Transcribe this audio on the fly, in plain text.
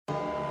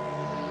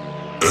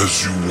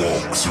As you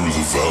walk through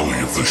the valley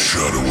of the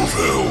shadow of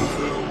hell,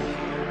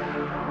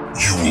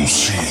 you will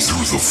see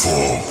through the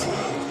fog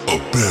a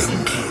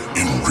bend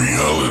in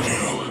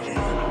reality.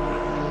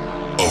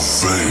 A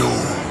veil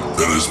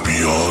that is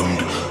beyond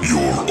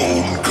your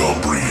own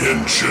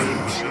comprehension.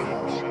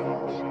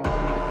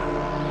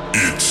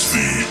 It's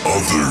the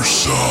other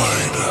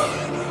side.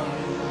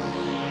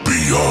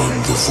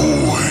 Beyond the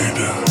void.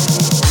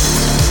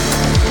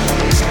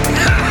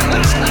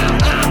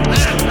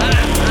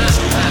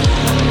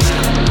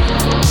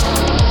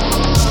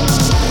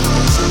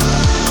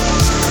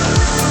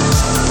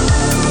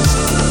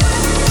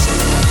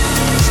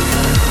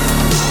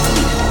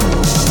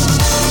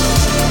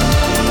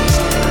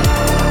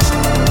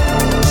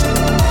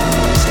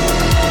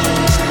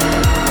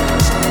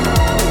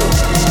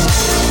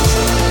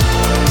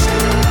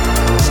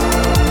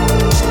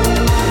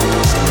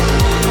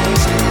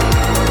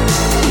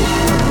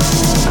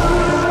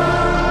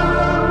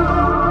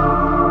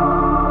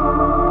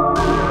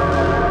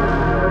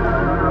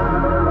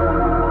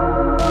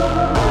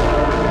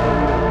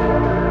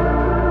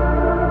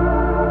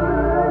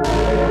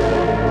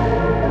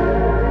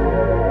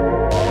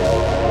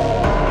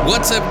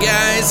 What's up,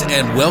 guys,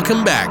 and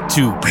welcome back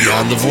to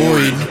Beyond the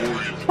Void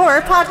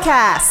Horror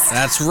Podcast.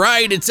 That's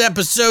right, it's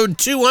episode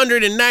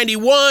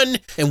 291,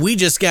 and we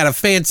just got a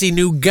fancy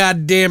new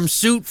goddamn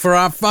suit for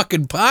our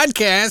fucking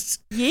podcast.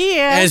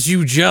 Yeah. As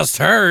you just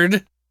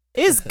heard.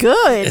 It's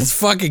good. It's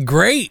fucking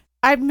great.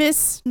 I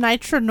miss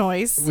Nitro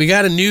Noise. We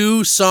got a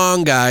new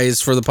song,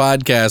 guys, for the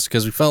podcast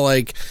because we felt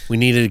like we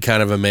needed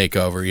kind of a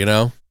makeover, you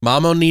know?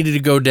 Mama needed to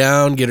go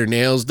down, get her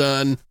nails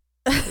done.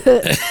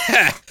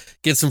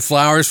 Get some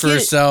flowers for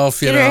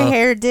herself, you know. Get her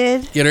hair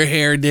did. Get her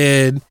hair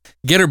did.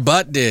 Get her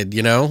butt did,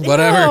 you know.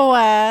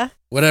 Whatever.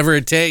 Whatever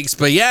it takes.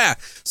 But yeah,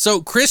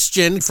 so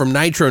Christian from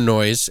Nitro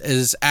Noise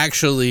is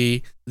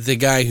actually the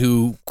guy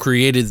who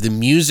created the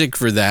music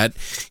for that.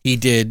 He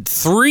did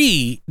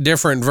 3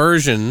 different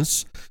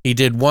versions. He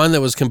did one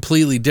that was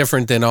completely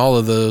different than all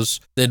of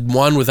those, then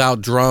one without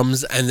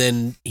drums, and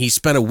then he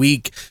spent a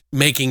week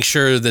making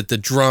sure that the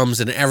drums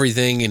and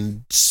everything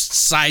and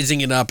sizing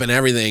it up and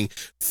everything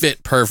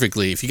fit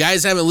perfectly. If you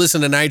guys haven't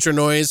listened to Nitro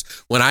Noise,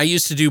 when I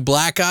used to do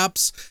Black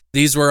Ops,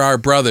 these were our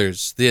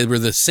brothers. They were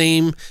the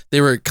same,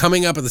 they were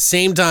coming up at the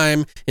same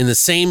time in the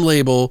same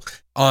label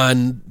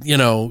on, you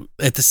know,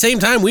 at the same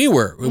time we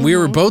were. Mm-hmm. We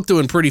were both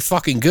doing pretty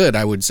fucking good,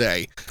 I would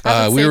say.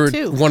 We were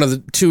too. One of the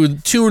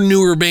two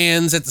newer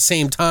bands at the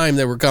same time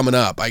that were coming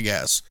up, I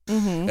guess.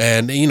 Mm-hmm.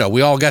 And, you know,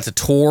 we all got to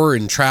tour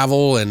and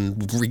travel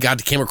and we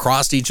came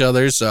across each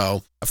other.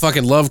 So I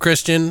fucking love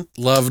Christian,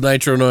 love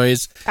Nitro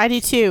Noise. I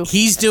do too.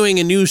 He's doing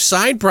a new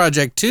side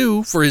project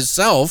too for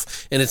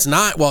himself. And it's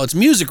not, well, it's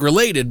music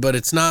related, but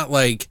it's not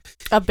like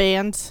a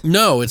band.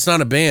 No, it's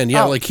not a band.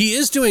 Yeah, like he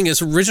is doing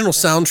his original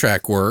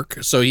soundtrack work.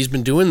 So he's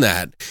been doing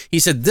that. He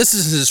said this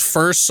is his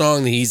first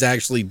song that he's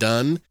actually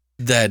done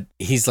that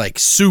he's like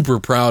super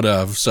proud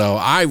of. So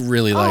I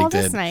really liked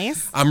that's it.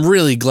 Nice. I'm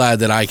really glad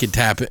that I could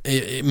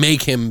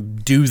make him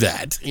do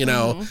that. You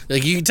know,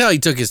 like you can tell he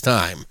took his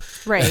time.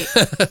 Right.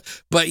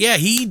 But yeah,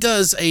 he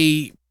does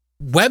a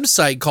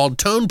website called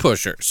Tone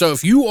Pusher. So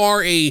if you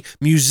are a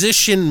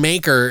musician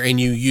maker and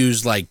you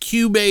use like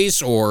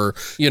Cubase or,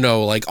 you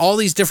know, like all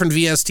these different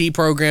VST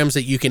programs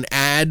that you can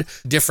add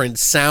different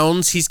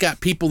sounds, he's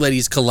got people that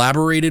he's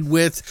collaborated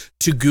with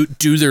to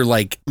do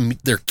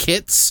their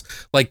kits,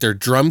 like their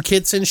drum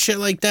kits and shit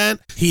like that.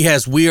 He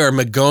has We Are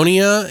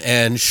Magonia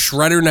and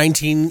Shredder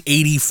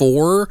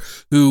 1984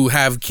 who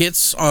have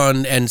kits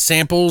on and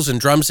samples and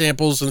drum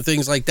samples and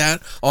things like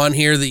that on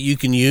here that you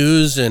can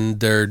use, and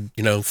they're,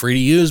 you know, free to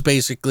use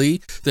basically.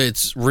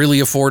 It's really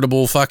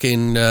affordable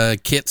fucking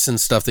kits and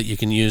stuff that you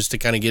can use to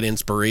kind of get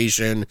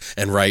inspiration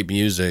and write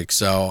music.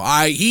 So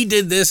he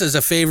did this as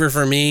a favor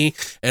for me,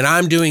 and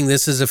I'm doing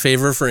this as a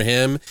favor for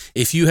him.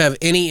 If you have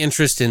any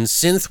interest in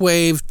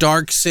synthwave,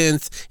 dark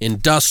synth,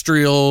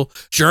 industrial,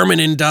 German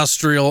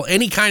industrial,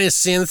 any kind of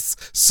synths,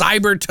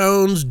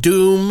 cybertones,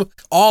 doom,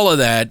 all of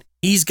that,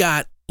 he's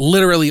got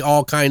literally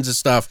all kinds of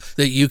stuff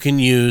that you can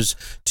use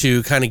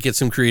to kind of get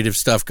some creative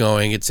stuff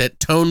going. It's at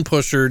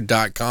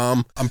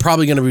tonepusher.com. I'm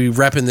probably going to be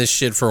repping this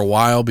shit for a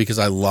while because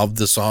I love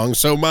the song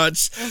so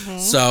much. Mm-hmm.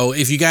 So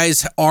if you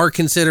guys are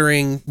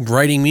considering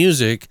writing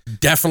music,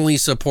 definitely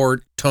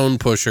support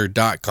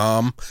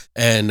tonepusher.com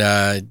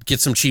and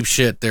get some cheap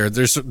shit there.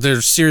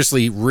 They're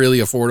seriously really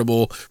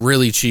affordable,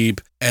 really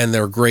cheap, and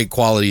they're great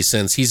quality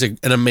synths. He's an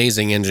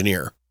amazing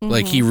engineer. Mm-hmm.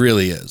 Like he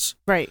really is.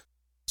 Right.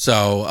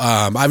 So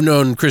I've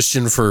known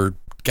Christian for,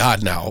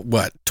 God, now,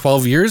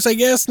 12 years, I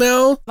guess,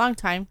 now? Long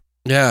time.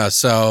 Yeah,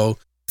 so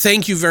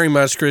thank you very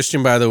much,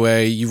 Christian, by the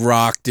way. You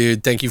rock,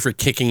 dude. Thank you for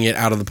kicking it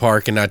out of the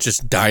park and not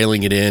just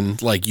dialing it in.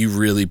 Like, you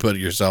really put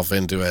yourself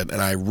into it,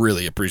 and I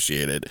really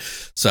appreciate it.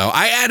 So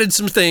I added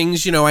some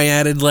things. You know, I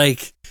added,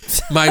 like,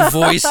 my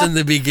voice in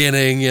the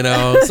beginning, you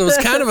know. So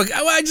it's kind of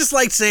I just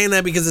like saying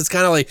that because it's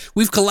kind of like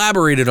we've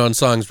collaborated on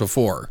songs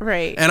before.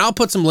 Right. And I'll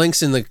put some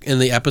links in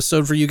the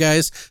episode for you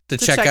guys to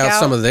check out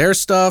some of their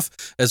stuff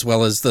as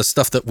well as the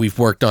stuff that we've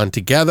worked on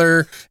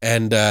together,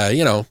 and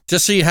you know,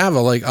 just so you have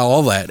like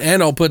all that.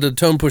 And I'll put a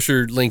Tone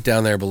Pusher link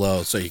down there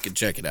below so you can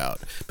check it out.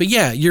 But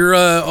yeah, your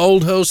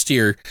old host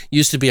here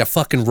used to be a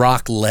fucking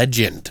rock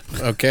legend,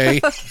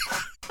 okay?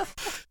 I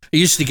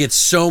used to get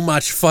so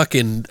much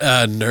fucking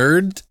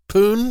nerd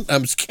poon.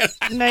 I'm just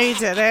kidding. No, you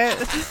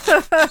didn't.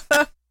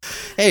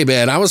 Hey,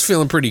 man, I was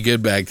feeling pretty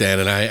good back then,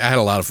 and I had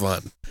a lot of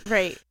fun.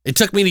 Right. It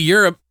took me to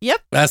Europe.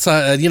 Yep. That's,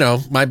 you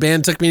know, my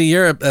band took me to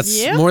Europe.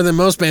 That's more than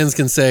most bands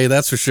can say,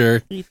 that's for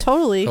sure.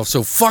 Totally. Oh,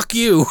 so fuck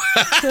you.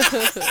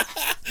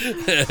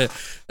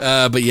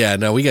 But yeah,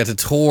 no, we got to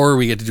tour.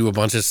 We get to do a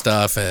bunch of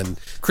stuff, and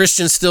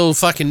Christian's still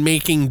fucking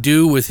making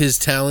do with his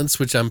talents,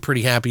 which I'm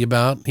pretty happy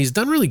about. He's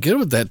done really good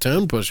with that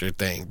Tone Pusher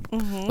thing.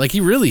 Mm-hmm. Like, he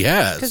really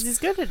has. Because he's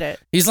good at it.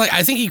 He's like,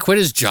 I think he quit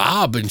his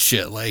job and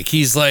shit. Like,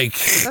 he's like...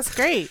 That's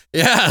great.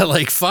 Yeah,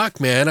 like,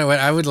 fuck, man.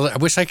 I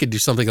wish I could do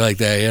something like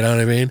that, you know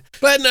what I mean?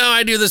 But no,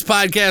 I do this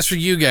podcast for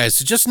you guys,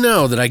 so just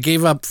know that I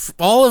gave up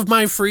all of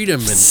my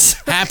freedom and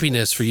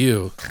happiness for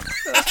you.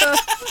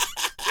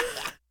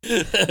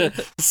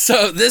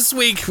 So this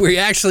week we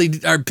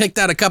actually are picked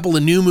out a couple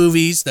of new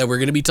movies that we're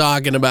going to be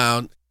talking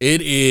about.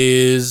 It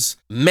is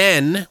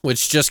Men,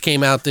 which just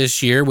came out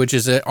this year, which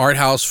is an art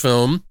house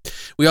film.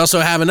 We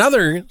also have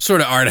another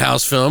sort of art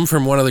house film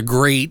from one of the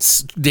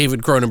greats,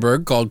 David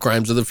Cronenberg, called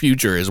Crimes of the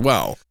Future as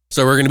well.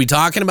 So we're going to be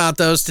talking about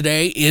those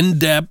today in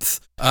depth.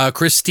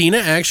 Christina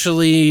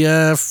actually,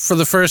 for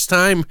the first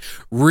time,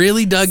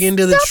 really dug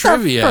into the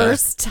trivia.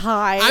 First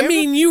time. I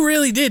mean, you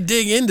really did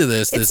dig into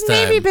this time. It's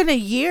maybe been a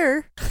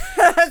year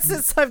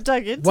since I've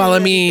dug into it. Well, I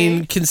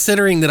mean,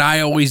 considering that I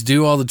always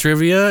do all the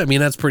trivia, I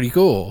mean, that's pretty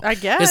cool. I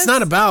guess. It's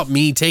not about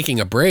me taking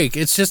a break.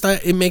 It's just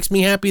it makes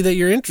me happy that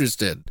you're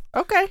interested.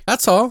 Okay.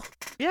 That's all.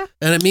 Yeah.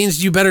 And it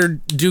means you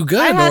better do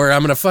good or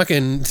I'm going to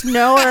fucking...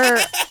 No, or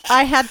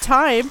I had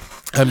time.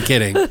 I'm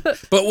kidding.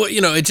 But,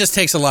 you know, it just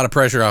takes a lot of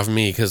pressure off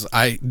me because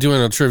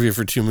doing a trivia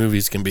for 2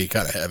 movies can be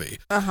kind of heavy.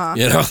 Uh-huh.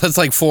 You know, that's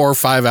like 4 or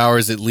 5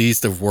 hours at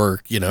least of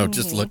work, you know,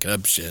 just looking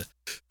up shit.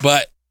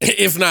 But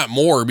if not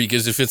more,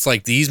 because if it's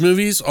like these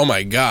movies, oh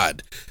my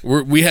God,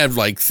 we had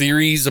like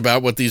theories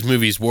about what these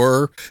movies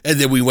were. And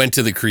then we went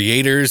to the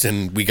creators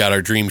and we got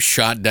our dreams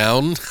shot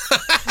down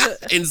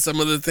in some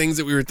of the things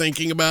that we were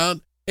thinking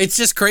about. It's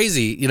just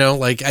crazy, you know,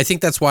 like I think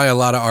that's why a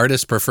lot of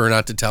artists prefer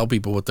not to tell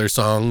people what their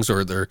songs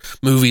or their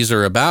movies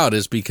are about,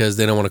 is because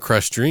they don't want to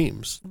crush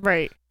dreams.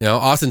 Right. You know,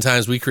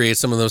 oftentimes we create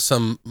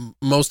some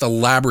most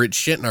elaborate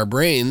shit in our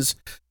brains,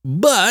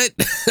 but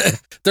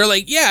they're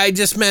like, yeah, I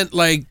just meant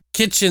like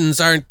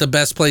kitchens aren't the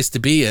best place to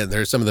be in.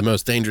 They're some of the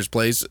most dangerous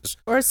places.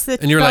 Or it's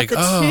and you're like,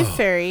 the Tooth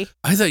Fairy.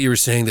 I thought you were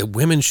saying that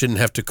women shouldn't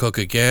have to cook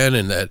again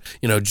and that,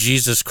 you know,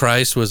 Jesus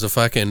Christ was a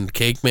fucking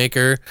cake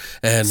maker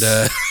and,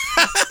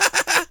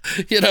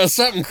 you know,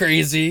 something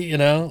crazy, you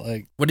know,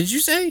 like, what did you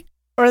say?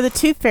 Or the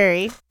Tooth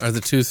Fairy. Or the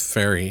Tooth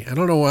Fairy. I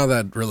don't know how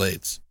that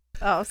relates.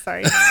 Oh,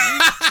 sorry.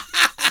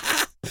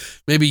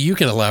 Maybe you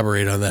can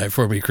elaborate on that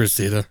for me,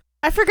 Christina.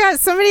 I forgot.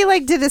 Somebody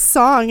like did a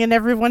song and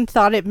everyone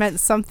thought it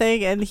meant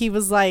something. And he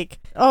was like,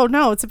 oh,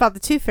 no, it's about the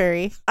Tooth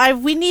Fairy.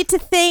 We need to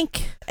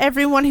thank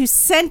everyone who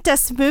sent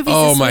us movies.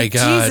 Oh, this my week.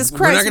 God. Jesus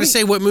Christ. We're not going to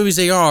say what movies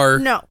they are.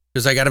 No.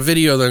 Because I got a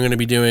video that I'm going to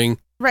be doing.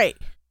 Right.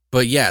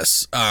 But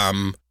yes,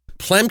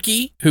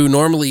 Plemke, who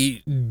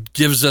normally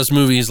gives us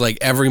movies like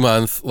every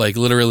month, like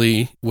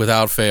literally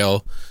without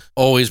fail,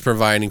 always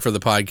providing for the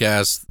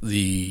podcast,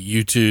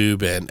 the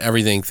YouTube, and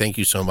everything. Thank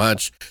you so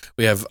much.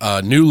 We have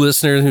a new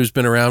listener who's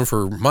been around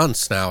for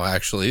months now,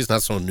 actually. He's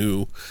not so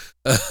new.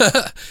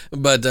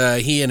 But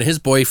he and his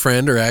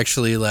boyfriend are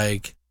actually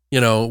like, you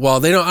know, well,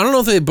 I don't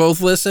know if they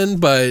both listen,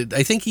 but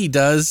I think he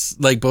does.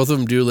 Like, both of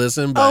them do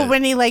listen. But,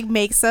 when he like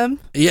makes them.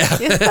 Yeah.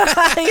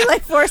 He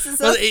like forces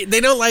them. Well,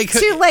 they don't like...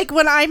 To like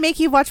when I make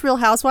you watch Real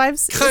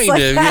Housewives. Kind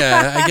like of,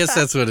 yeah. I guess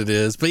that's what it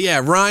is. But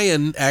yeah,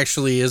 Ryan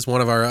actually is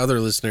one of our other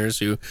listeners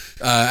who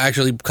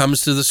actually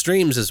comes to the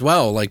streams as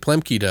well, like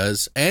Plemke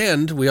does.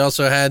 And we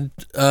also had...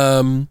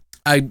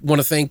 I want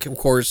to thank, of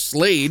course,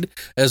 Slade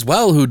as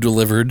well, who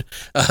delivered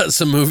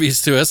some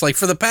movies to us. Like,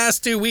 for the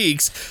past 2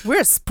 weeks.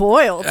 We're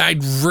spoiled.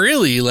 I'm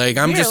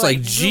just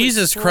like,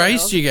 Jesus really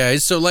Christ, you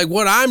guys. So, like,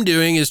 what I'm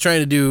doing is trying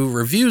to do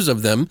reviews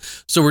of them.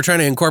 So we're trying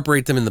to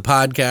incorporate them in the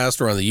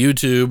podcast or on the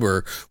YouTube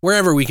or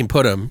wherever we can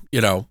put them,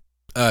 you know,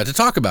 to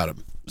talk about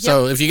them. Yep.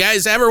 So if you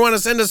guys ever want to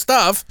send us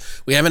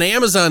stuff, we have an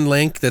Amazon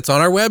link that's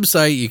on our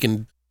website. You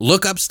can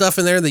look up stuff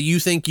in there that you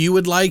think you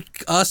would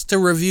like us to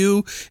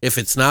review. If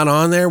it's not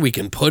on there, we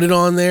can put it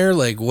on there,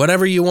 like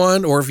whatever you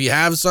want. Or if you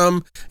have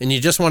some and you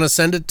just want to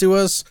send it to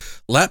us,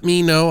 let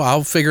me know.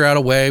 I'll figure out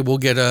a way. We'll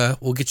get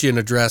you an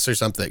address or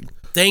something.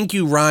 thank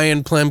you,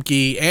 Ryan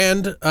Plemke,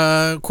 and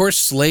of course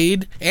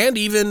Slade, and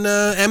even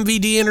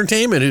MVD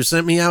Entertainment, who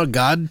sent me out.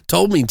 God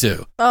told me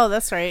to. Oh,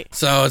 that's right.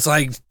 So it's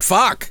like,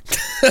 fuck.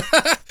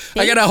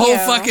 I got a whole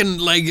fucking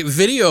like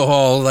video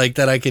haul like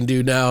that I can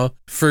do now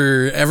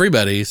for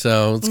everybody.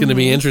 So it's going to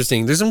be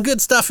interesting. There's some good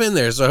stuff in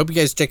there. So I hope you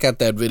guys check out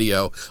that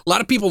video. A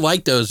lot of people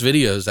like those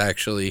videos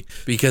actually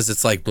because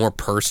it's like more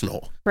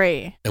personal.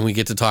 Right. And we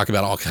get to talk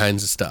about all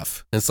kinds of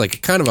stuff. It's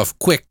like kind of a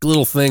quick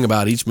little thing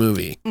about each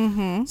movie.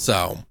 Mm-hmm.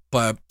 So,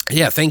 but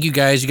yeah, thank you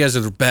guys. You guys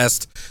are the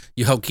best.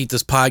 You help keep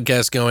this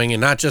podcast going.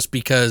 And not just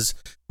because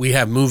we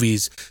have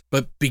movies,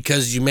 but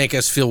because you make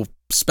us feel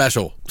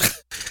special.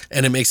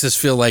 And it makes us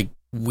feel like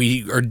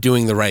we are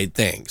doing the right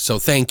thing. So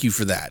thank you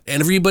for that.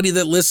 And everybody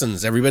that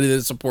listens, everybody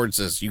that supports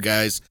us, you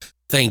guys,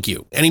 thank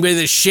you. Anybody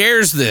that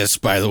shares this,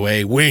 by the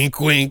way, wink,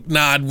 wink,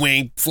 nod,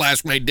 wink,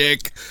 flash my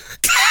dick.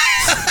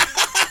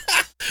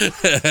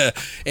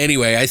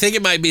 Anyway, I think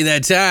it might be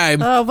that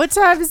time. What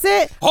time is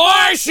it?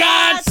 Horror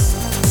Shots!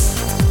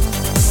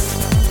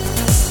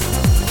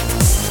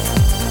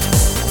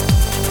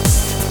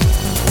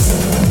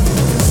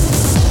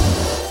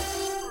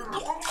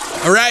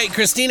 All right,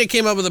 Christina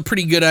came up with a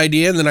pretty good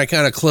idea, and then I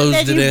kind of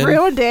closed it in.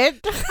 Ruined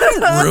it.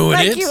 Ruined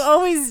like it? you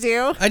always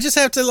do. I just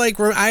have to, like,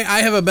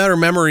 I have a better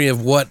memory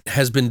of what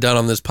has been done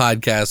on this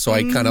podcast, so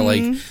I kind of,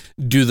 like,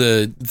 do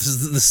the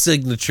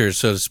signature,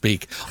 so to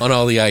speak, on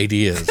all the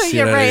ideas.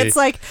 You're right. It's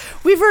like,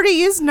 we've already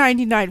used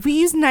 99. We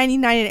use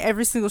 99 in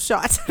every single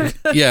shot.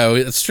 Yeah,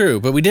 it's true,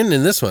 but we didn't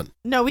in this one.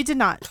 No, we did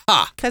not.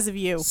 Ha! Because of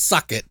you.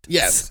 Suck it.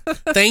 Yes.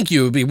 Thank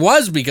you. It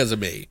was because of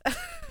me.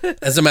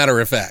 As a matter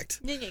of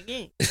fact.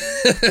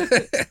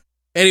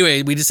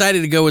 Anyway, we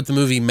decided to go with the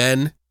movie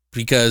Men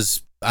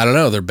because, I don't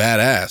know, they're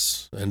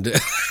badass. And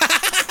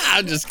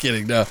I'm just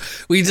kidding. No,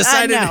 we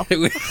decided. No.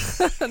 We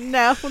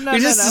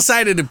just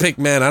decided to pick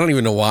Men. I don't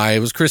even know why. It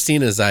was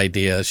Christina's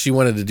idea. She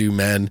wanted to do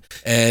Men.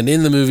 And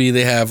in the movie,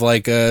 they have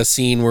like a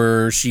scene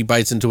where she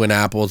bites into an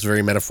apple. It's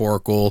very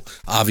metaphorical.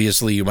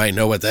 Obviously, you might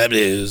know what that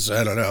is.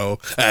 I don't know.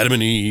 Adam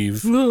and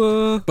Eve.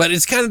 But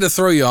it's kind of to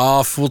throw you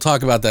off. We'll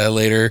talk about that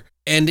later.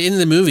 And in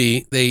the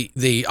movie,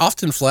 they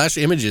often flash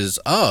images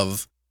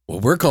of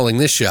what we're calling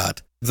this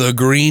shot, the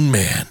Green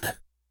Man.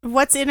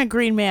 What's in a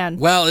Green Man?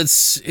 Well,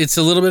 it's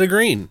a little bit of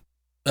green.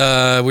 We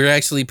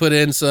actually put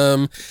in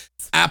some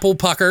apple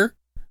pucker.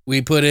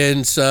 We put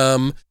in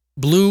some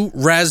blue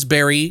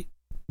raspberry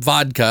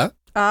vodka.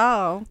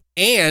 Oh.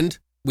 And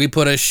we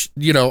put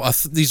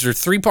these are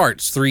 3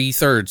 parts,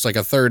 3/3, like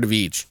a third of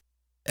each,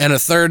 and a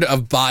third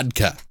of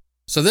vodka.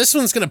 So this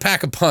one's going to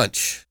pack a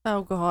punch.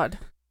 Oh, God.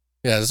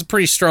 Yeah, this is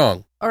pretty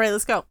strong. All right,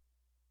 let's go.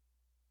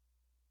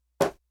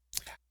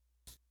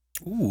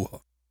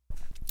 Ooh.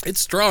 It's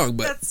strong,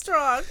 but that's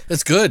strong.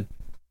 It's good.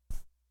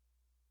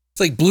 It's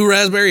like blue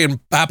raspberry and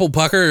apple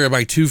pucker are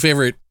my 2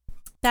 favorite.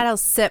 That'll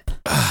sip.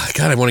 God,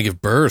 I want to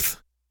give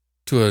birth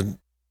to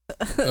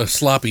a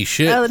sloppy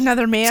shit.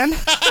 Another man.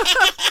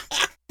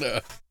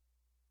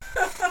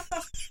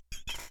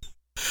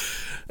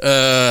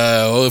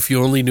 Well, if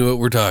you only knew what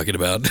we're talking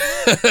about.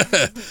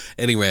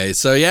 Anyway,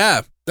 so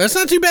yeah, that's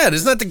not too bad.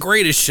 It's not the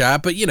greatest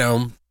shot, but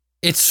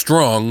it's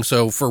strong.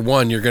 So for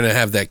one, you're going to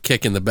have that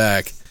kick in the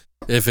back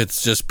if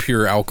it's just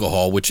pure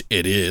alcohol, which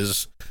it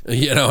is.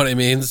 You know what I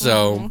mean?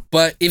 So,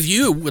 but if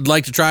you would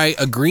like to try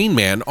a Green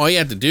Man, all you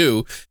have to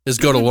do is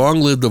go to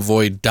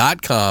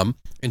longlivethevoid.com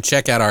and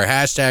check out our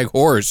hashtag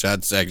horror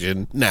shot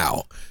section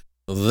now.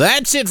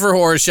 That's it for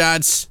horror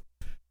shots.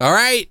 All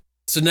right.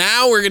 So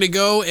now we're going to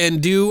go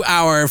and do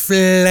our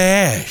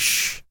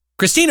flash.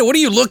 Christina, what are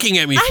you looking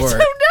at me for? I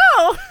don't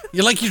know.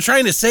 You're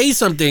trying to say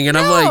something, and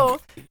I'm like...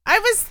 I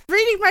was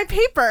reading my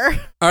paper.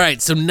 All right,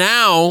 so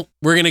now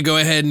we're going to go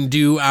ahead and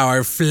do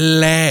our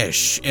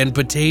flesh and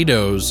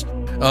potatoes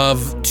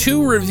of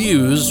 2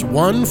 reviews,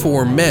 one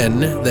for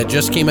Men that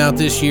just came out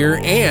this year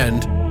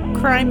and...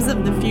 Crimes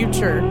of the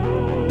Future.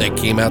 That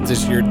came out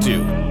this year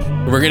too.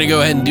 We're going to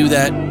go ahead and do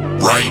that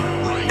right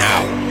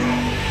now.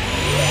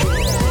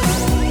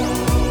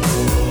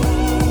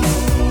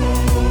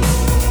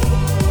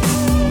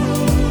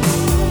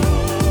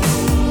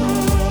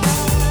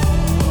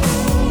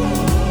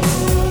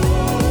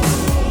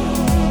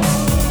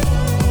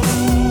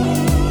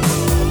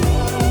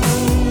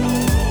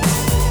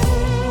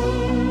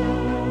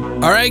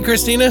 All right,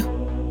 Christina,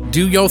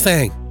 do your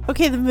thing.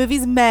 Okay, the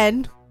movie's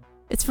Men.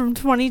 It's from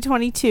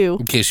 2022.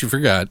 In case you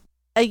forgot.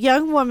 A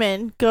young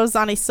woman goes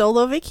on a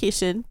solo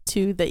vacation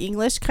to the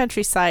English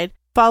countryside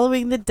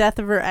following the death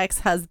of her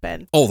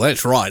ex-husband. Oh,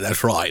 that's right.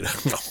 That's right.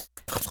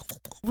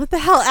 What the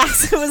hell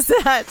accent was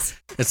that?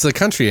 It's the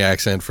country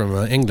accent from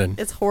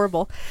England. It's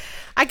horrible.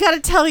 I gotta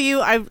tell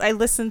you, I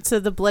listened to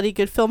the Bloody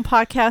Good Film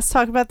podcast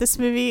talk about this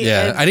movie.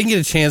 Yeah, I didn't get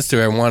a chance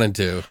to. I wanted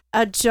to.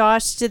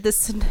 Josh did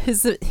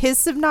his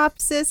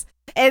synopsis,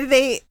 and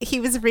he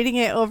was reading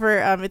it over.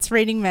 It's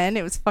Raining Men.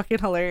 It was fucking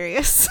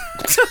hilarious.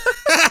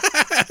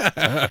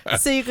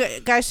 So you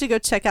guys should go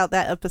check out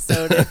that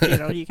episode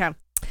if you can.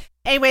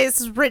 Anyway,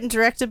 this is written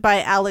directed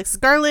by Alex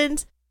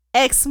Garland.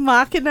 Ex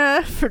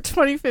Machina for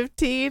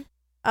 2015.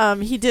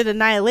 He did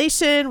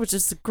Annihilation, which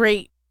is a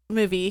great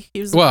movie. He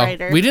was a Well,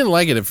 writer. we didn't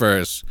like it at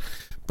first,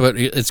 but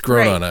it's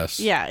grown on us.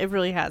 Yeah, it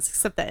really has,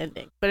 except the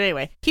ending. But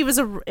anyway, he was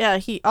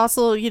he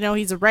also,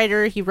 he's a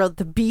writer. He wrote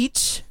The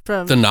Beach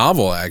from The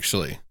novel,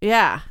 actually.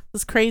 Yeah, it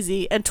was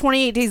crazy. And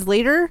 28 Days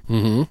Later,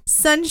 Mm-hmm.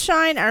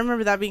 Sunshine, I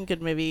remember that being a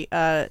good movie.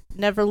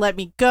 Never Let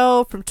Me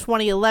Go from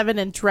 2011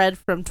 and Dread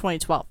from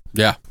 2012.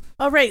 Yeah.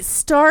 All right,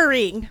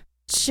 starring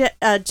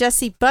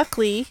Jessie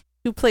Buckley,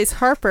 who plays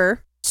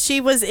Harper.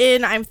 She was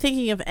in I'm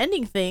Thinking of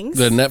Ending Things.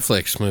 The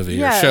Netflix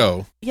movie or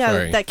show. Yeah,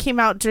 Sorry. that came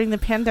out during the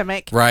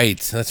pandemic. Right.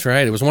 That's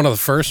right. It was one of the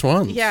first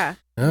ones. Yeah.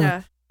 Oh.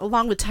 Yeah.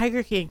 Along with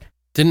Tiger King.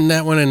 Didn't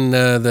that one and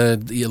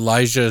the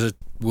Elijah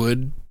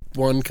Wood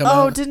one come out?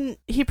 Oh, didn't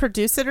he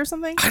produce it or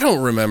something? I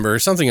don't remember.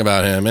 Something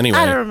about him. Anyway.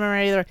 I don't remember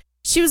either.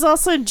 She was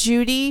also in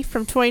Judy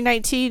from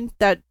 2019,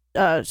 that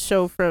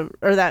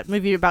that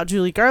movie about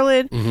Julie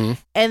Garland. Mm-hmm.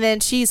 And then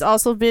she's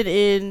also been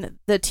in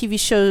the TV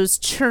shows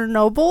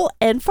Chernobyl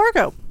and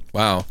Fargo.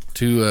 Wow.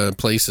 Two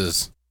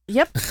places.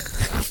 Yep.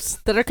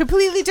 That are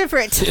completely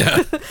different.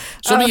 Yeah.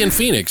 She'll be in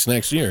Phoenix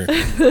next year.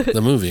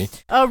 The movie.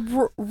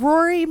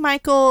 Rory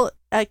Michael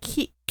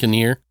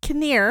Kinnear.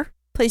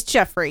 plays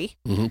Jeffrey.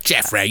 Mm-hmm.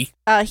 Jeffrey.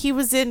 He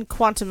was in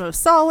Quantum of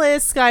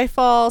Solace,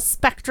 Skyfall,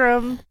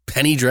 Spectrum.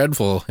 Penny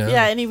Dreadful.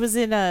 Yeah, and he was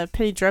in a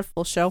Penny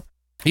Dreadful show.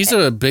 He's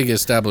a big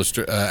established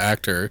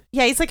actor.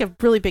 Yeah, he's like a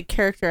really big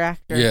character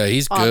actor. Yeah,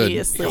 he's good.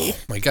 Obviously. Oh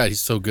my God,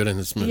 he's so good in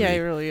this movie. Yeah, he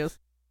really is.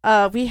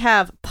 We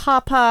have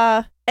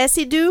Papa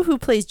Esidu, who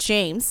plays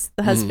James,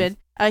 the husband.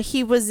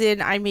 He was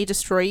in I May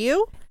Destroy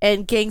You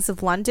and Gangs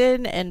of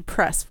London and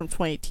Press from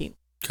 2018.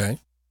 Okay.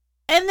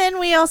 And then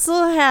we also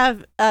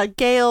have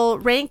Gail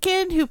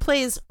Rankin, who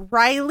plays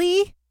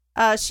Riley.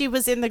 She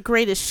was in The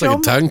Greatest It's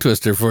Showman. like a tongue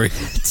twister for you.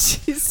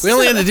 Jeez, We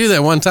only had to do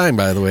that one time,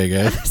 by the way,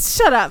 guys.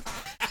 Shut up.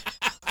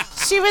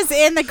 She was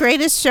in The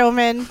Greatest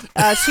Showman.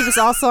 She was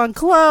also on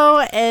Glow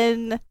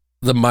and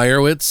The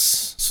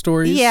Meyerowitz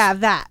stories? yeah,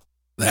 that.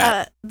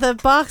 That. The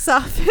box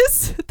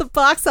office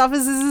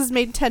has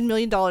made $10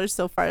 million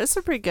so far. That's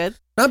pretty good.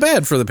 Not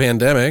bad for the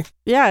pandemic.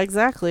 Yeah,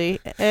 exactly.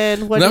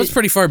 And That was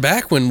pretty far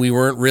back when we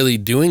weren't really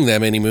doing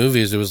that many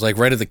movies. It was like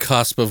right at the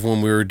cusp of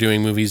when we were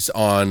doing movies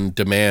on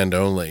demand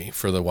only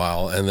for the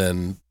while. And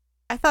then.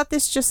 I thought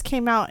this just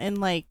came out in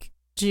like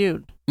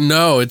June.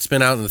 No, it's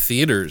been out in the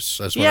theaters.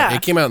 That's why Yeah.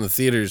 it came out in the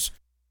theaters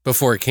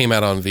before it came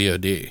out on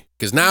VOD.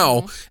 Because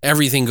now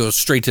everything goes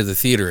straight to the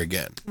theater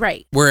again.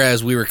 Right.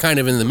 Whereas we were kind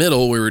of in the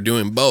middle, we were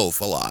doing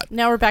both a lot.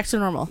 Now we're back to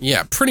normal.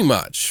 Yeah, pretty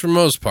much, for the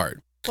most part.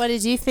 What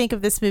did you think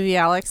of this movie,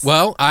 Alex?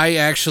 Well, I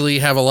actually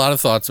have a lot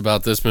of thoughts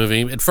about this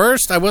movie. At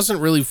first, I wasn't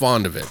really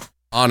fond of it.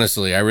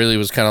 Honestly, I really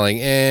was kind of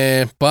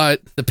like,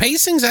 but the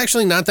pacing's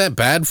actually not that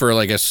bad for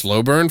like a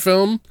slow burn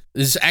film.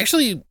 It's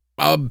actually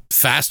a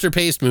faster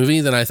paced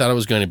movie than I thought it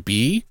was going to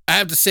be. I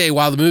have to say,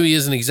 while the movie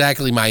isn't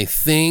exactly my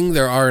thing,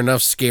 there are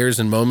enough scares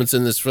and moments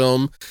in this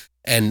film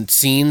and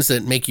scenes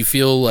that make you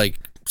feel like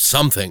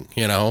something,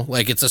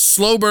 like it's a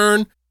slow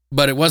burn,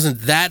 but it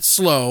wasn't that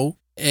slow.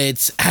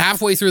 It's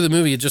halfway through the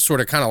movie. It just sort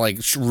of kind of like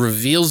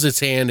reveals its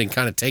hand and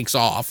kind of takes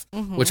off,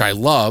 which I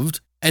loved.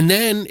 And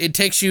then it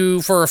takes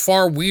you for a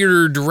far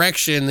weirder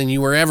direction than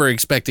you were ever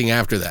expecting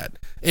after that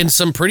in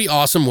some pretty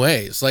awesome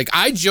ways. Like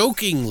I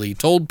jokingly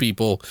told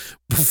people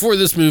before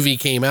this movie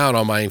came out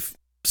on my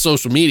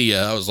social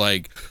media, I was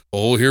like,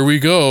 oh, here we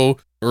go.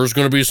 There's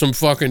going to be some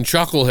fucking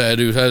chucklehead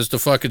who has to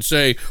fucking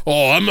say,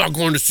 oh, I'm not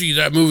going to see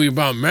that movie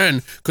about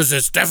men because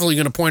it's definitely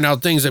going to point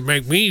out things that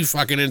make me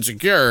fucking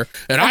insecure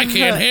and I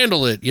can't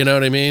handle it. You know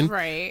what I mean?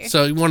 Right.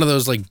 So one of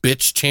those like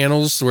bitch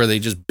channels where they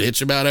just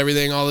bitch about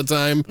everything all the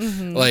time.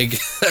 Like,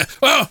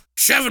 oh,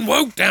 shoving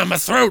woke down my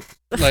throat.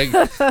 Like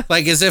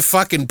as if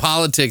fucking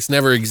politics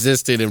never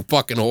existed in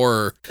fucking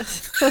horror.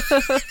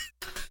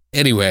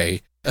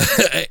 Anyway.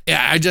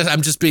 Yeah,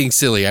 I'm just being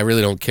silly. I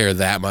really don't care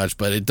that much,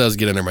 but it does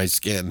get under my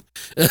skin.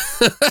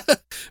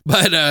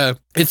 But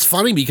it's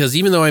funny because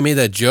even though I made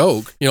that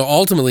joke,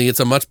 ultimately it's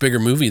a much bigger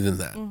movie than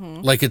that.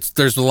 Like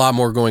there's a lot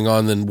more going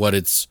on than what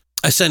it's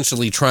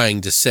essentially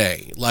trying to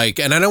say. Like,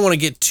 and I don't want to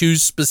get too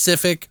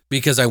specific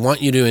because I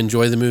want you to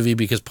enjoy the movie,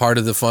 because part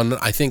of the fun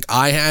I think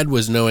I had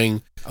was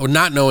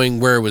not knowing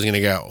where it was going to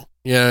go.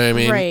 You know what I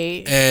mean?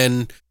 Right.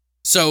 And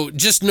so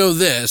just know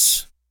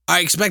this. I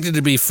expected it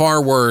to be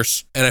far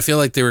worse, and I feel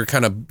like they were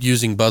kind of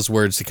using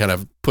buzzwords to kind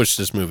of push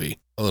this movie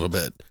a little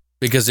bit,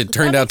 because it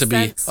turned out to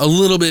be a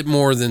little bit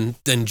more than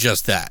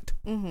just that.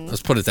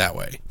 Let's put it that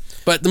way.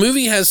 But the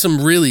movie has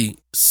some really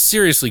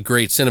seriously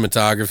great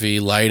cinematography,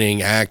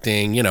 lighting,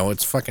 acting.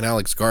 It's fucking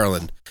Alex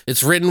Garland.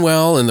 It's written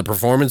well, and the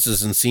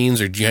performances and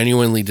scenes are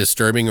genuinely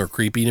disturbing or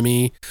creepy to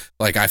me.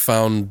 Like I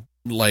found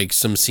like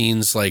some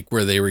scenes like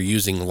where they were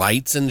using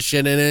lights and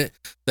shit in it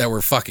that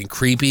were fucking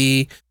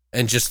creepy.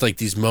 And just like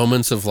these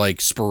moments of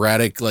like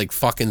sporadic like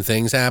fucking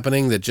things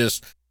happening that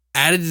just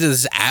added to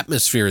this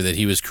atmosphere that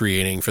he was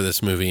creating for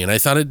this movie. And I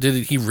thought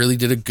he really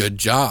did a good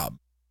job.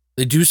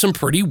 They do some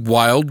pretty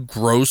wild,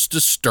 gross,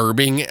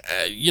 disturbing,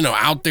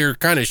 out there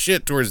kind of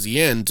shit towards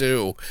the end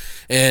too.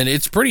 And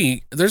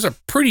there's a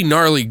pretty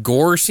gnarly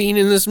gore scene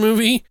in this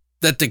movie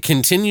that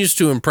continues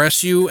to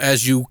impress you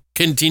as you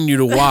continue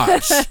to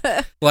watch.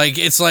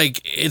 It's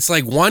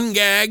like one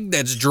gag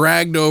that's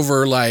dragged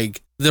over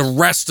like the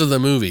rest of the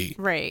movie.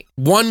 Right.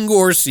 One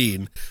gore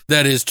scene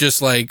that is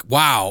just like,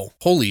 wow,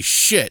 holy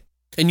shit.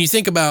 And you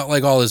think about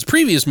like all his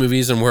previous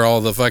movies and where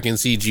all the fucking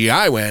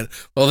CGI went.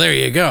 Well, there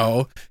you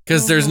go.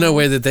 Because there's no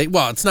way that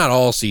it's not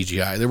all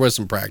CGI. There was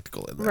some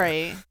practical in there.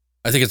 Right.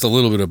 I think it's a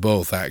little bit of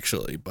both,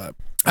 actually. But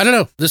I don't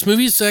know. This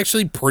movie is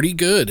actually pretty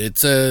good.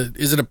 Is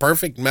it a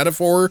perfect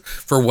metaphor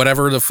for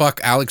whatever the fuck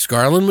Alex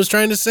Garland was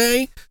trying to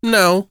say?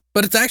 No.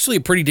 But it's actually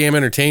a pretty damn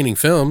entertaining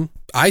film.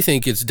 I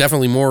think it's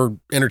definitely more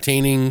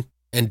entertaining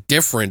and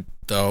different,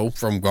 though,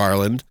 from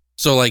Garland.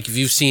 So, like, if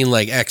you've seen,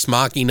 like, Ex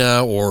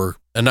Machina or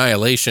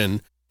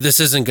Annihilation, this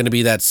isn't going to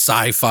be that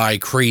sci-fi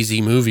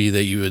crazy movie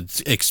that you would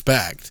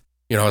expect.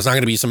 You know, it's not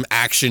going to be some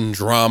action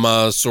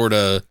drama sort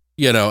of,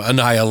 you know,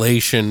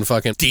 Annihilation,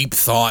 fucking deep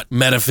thought,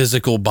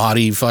 metaphysical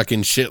body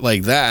fucking shit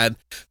like that.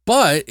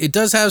 But it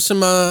does have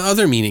some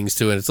other meanings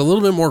to it. It's a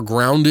little bit more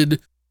grounded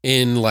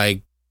in,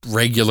 like,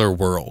 regular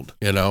world,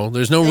 you know?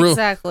 There's no real...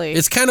 Exactly.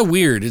 It's kind of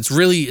weird. It's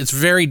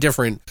very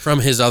different from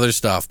his other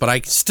stuff, but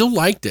I still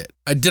liked it.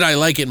 Did I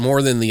like it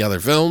more than the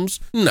other films?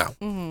 No.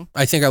 Mm-hmm.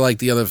 I think I like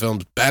the other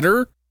films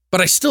better, but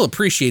I still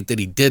appreciate that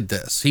he did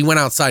this. He went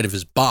outside of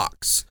his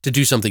box to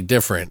do something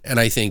different, and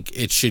I think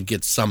it should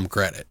get some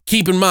credit.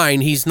 Keep in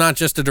mind, he's not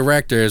just a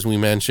director, as we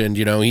mentioned.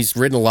 You know, he's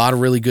written a lot of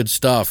really good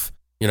stuff.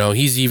 You know,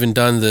 he's even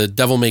done the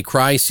Devil May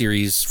Cry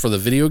series for the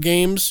video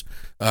games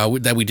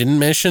that we didn't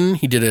mention.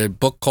 He did a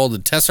book called The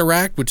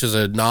Tesseract, which is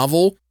a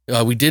novel.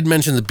 We did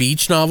mention the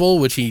Beach novel,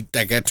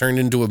 that got turned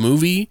into a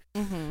movie.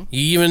 Mm-hmm. He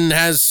even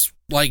has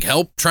like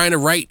help trying to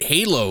write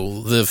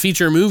Halo, the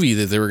feature movie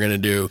that they were going to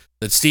do,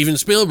 that Steven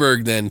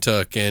Spielberg then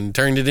took and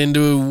turned it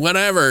into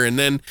whatever, and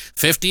then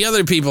 50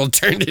 other people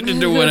turned it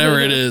into whatever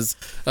it is,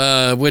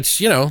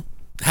 which, you know,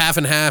 half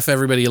and half,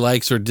 everybody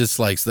likes or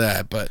dislikes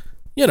that. But,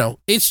 you know,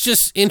 it's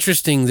just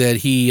interesting that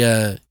he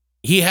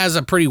has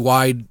a pretty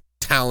wide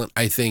talent,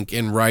 I think,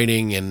 in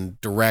writing and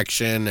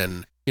direction.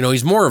 And, you know,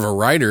 he's more of a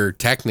writer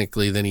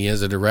technically than he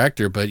is a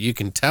director, but you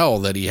can tell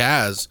that he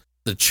has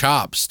the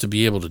chops to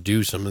be able to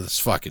do some of this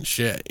fucking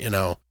shit, you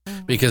know,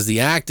 because the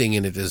acting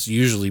in it is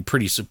usually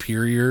pretty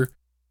superior.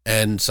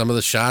 And some of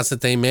the shots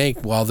that they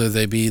make, whether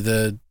they be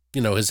the,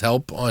 you know, his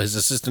help on his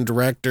assistant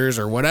directors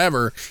or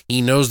whatever, he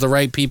knows the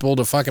right people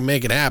to fucking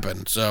make it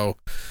happen. So,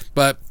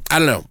 but I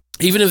don't know.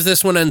 Even if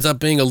this one ends up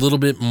being a little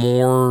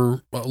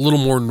more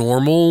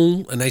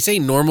normal, and I say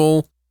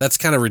normal, that's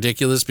kind of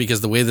ridiculous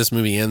because the way this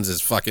movie ends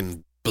is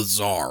fucking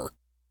bizarre.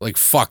 Like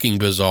fucking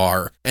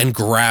bizarre and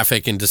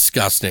graphic and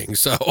disgusting.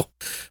 So,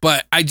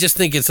 but I just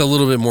think it's a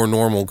little bit more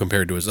normal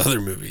compared to his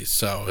other movies.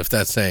 So if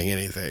that's saying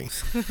anything,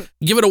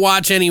 give it a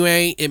watch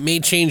anyway. It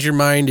may change your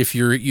mind if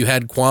you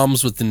had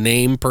qualms with the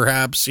name,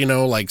 perhaps, you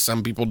know, like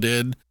some people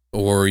did,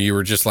 or you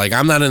were just like,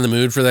 I'm not in the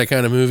mood for that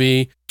kind of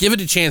movie. Give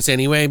it a chance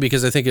anyway,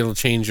 because I think it'll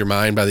change your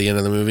mind by the end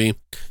of the movie.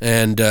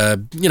 And,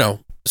 you know,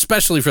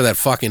 especially for that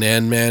fucking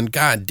end, man.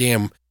 God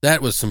damn.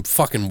 That was some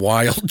fucking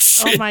wild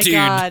shit, Oh my dude.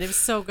 God, it was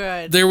so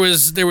good.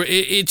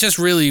 It just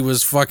really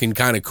was fucking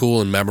kind of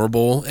cool and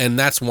memorable. And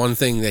that's one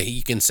thing that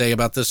you can say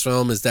about this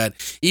film is that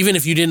even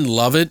if you didn't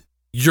love it,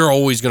 you're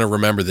always going to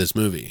remember this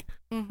movie.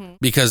 Mm-hmm.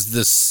 Because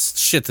this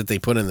shit that they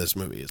put in this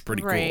movie is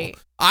pretty cool.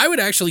 I would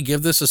actually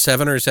give this a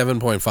 7 or a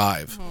 7.5.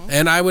 Mm-hmm.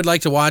 And I would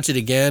like to watch it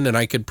again, and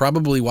I could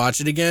probably watch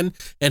it again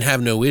and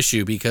have no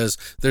issue because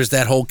there's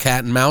that whole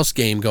cat and mouse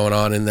game going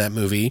on in that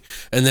movie,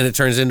 and then it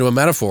turns into a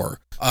metaphor.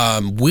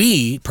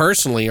 We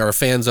personally are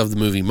fans of the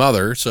movie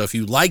Mother, so if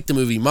you like the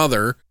movie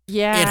Mother,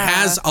 it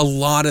has a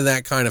lot of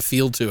that kind of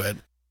feel to it.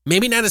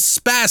 Maybe not as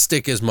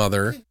spastic as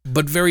Mother,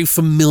 but very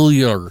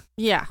familiar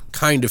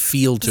kind of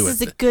feel to it.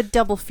 This is a good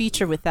double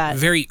feature with that.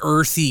 Very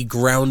earthy,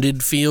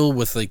 grounded feel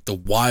with like the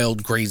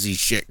wild, crazy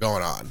shit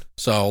going on.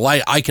 So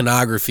like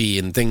iconography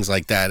and things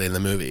like that in the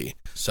movie.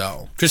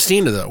 So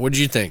Christina, though, what did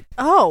you think?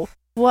 Oh,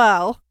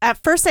 well,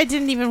 at first I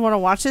didn't even want to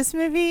watch this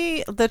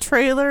movie. The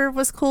trailer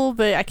was cool,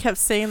 but I kept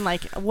saying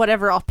like,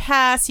 whatever, I'll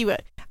pass.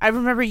 I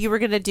remember you were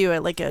going to do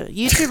it, like a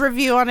YouTube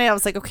review on it. I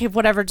was like, okay,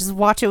 whatever, just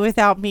watch it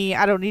without me.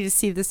 I don't need to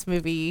see this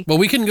movie. Well,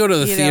 we couldn't go to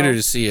the theater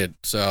to see it,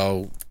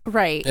 so...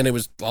 Right. And it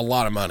was a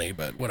lot of money,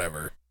 but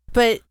whatever.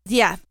 But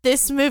yeah,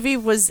 this movie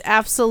was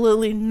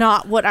absolutely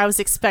not what I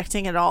was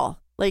expecting at all.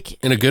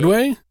 Like, in a good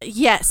way?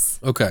 Yes.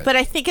 Okay. But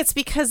I think it's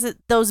because of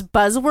those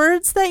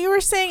buzzwords that you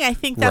were saying. I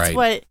think that's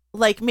what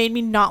like made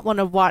me not want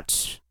to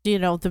watch, you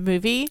know, the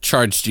movie.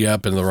 Charged you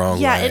up in the wrong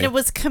way. Yeah, and it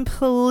was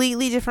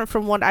completely different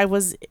from what I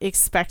was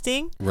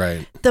expecting.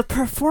 Right. The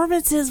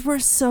performances were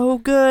so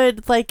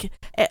good. Like,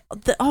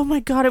 oh my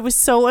God, it was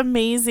so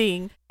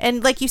amazing.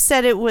 And like you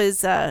said, it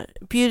was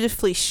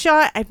beautifully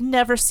shot. I've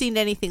never seen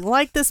anything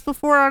like this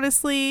before,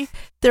 honestly.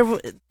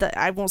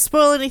 I won't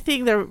spoil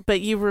anything there, but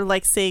you were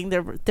like saying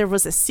there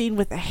was a scene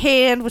with a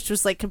hand, which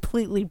was like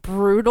completely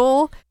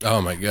brutal.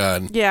 Oh my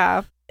God.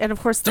 Yeah. And of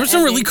course, there's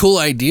some really cool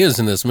ideas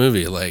in this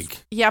movie.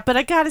 Like, yeah, but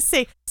I gotta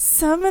say,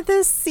 some of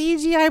the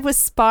CGI was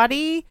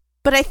spotty,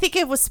 but I think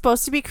it was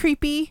supposed to be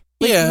creepy.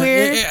 Like,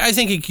 weird. I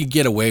think it could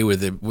get away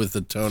with it with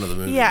the tone of the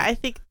movie. Yeah, I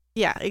think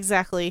Yeah,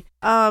 exactly.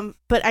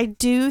 But I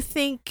do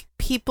think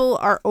people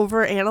are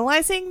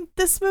overanalyzing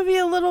this movie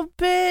a little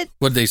bit.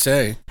 What'd they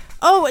say?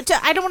 Oh,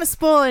 I don't want to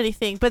spoil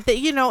anything, but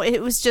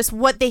it was just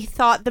what they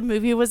thought the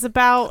movie was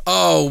about.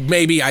 Oh,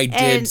 maybe I did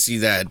And- see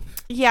that.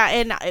 Yeah,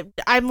 and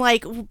I'm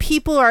like,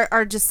 people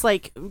are just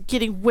like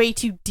getting way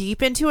too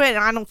deep into it, and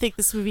I don't think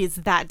this movie is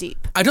that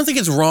deep. I don't think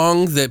it's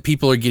wrong that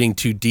people are getting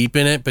too deep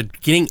in it, but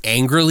getting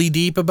angrily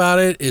deep about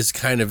it is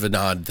kind of an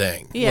odd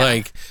thing. Yeah.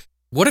 Like,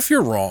 what if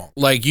you're wrong?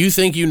 Like, you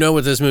think you know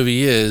what this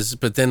movie is,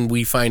 but then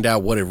we find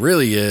out what it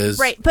really is.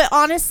 Right, but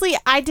honestly,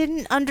 I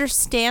didn't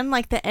understand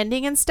like the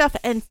ending and stuff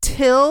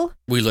until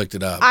We looked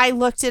it up. I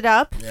looked it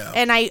up, Yeah.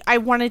 and I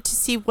wanted to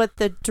see what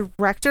the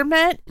director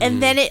meant,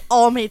 and then it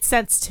all made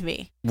sense to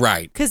me.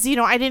 Right. Because,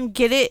 I didn't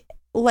get it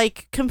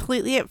like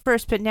completely at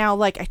first, but now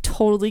like I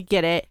totally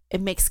get it. It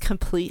makes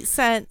complete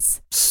sense.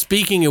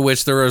 Speaking of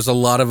which, there was a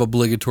lot of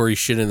obligatory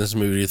shit in this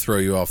movie to throw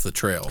you off the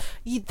trail.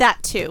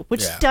 That too,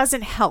 which Yeah.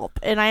 doesn't help.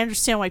 And I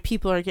understand why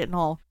people are getting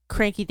all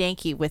cranky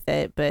danky with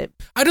it, but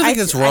I don't think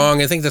that's wrong.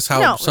 I think that's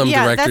how No, some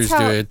yeah, directors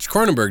that's how- do it.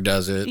 Cronenberg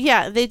does it.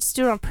 yeah, they just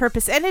do it on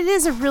purpose. And it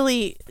is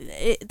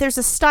there's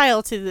a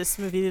style to this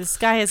movie. This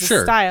guy has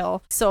Sure. a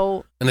style.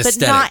 So, An but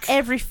aesthetic. not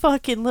every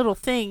fucking little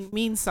thing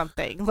means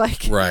something.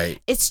 Like,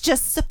 Right. it's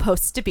just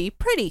supposed to be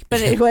pretty.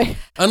 But anyway,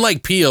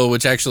 Unlike Peele,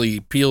 which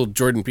actually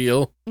Jordan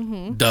Peele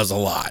does a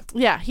lot.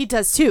 yeah, he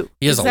does too.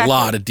 He has Exactly. a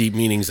lot of deep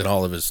meanings in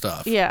all of his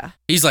stuff. Yeah.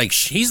 He's like,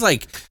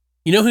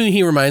 you know who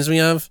he reminds me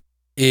of?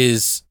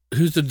 Is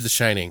who's The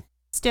Shining?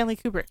 Stanley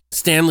Kubrick.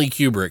 Stanley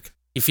Kubrick.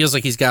 He feels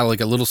like he's got like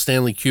a little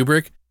Stanley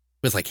Kubrick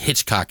with like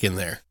Hitchcock in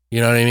there.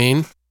 You know what I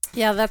mean?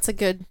 Yeah, that's a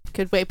good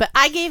way. But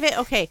I gave it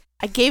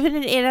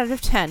an 8 out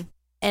of 10.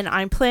 And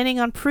I'm planning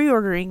on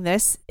pre-ordering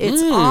this.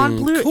 It's on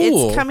Blu.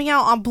 Cool. It's coming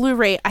out on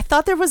Blu-ray. I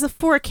thought there was a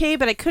 4K,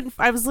 but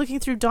I was looking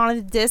through Dawn of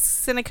the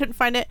Discs and I couldn't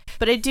find it.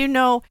 But I do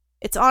know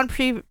it's on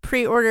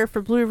pre-order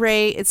for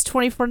Blu-ray. It's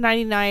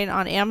 $24.99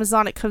 on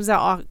Amazon. It comes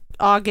out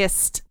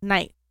August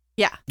 9th.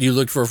 Yeah, You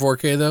looked for a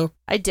 4K though?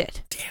 I did.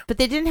 Damn. But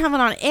they didn't have it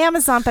on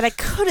Amazon, but I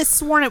could have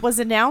sworn it was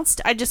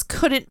announced. I just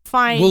couldn't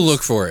find We'll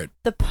look for it.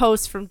 the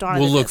post from Dawn of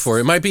We'll the look Discs. for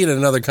it. It might be in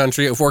another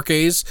country.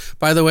 4Ks,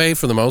 by the way,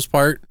 for the most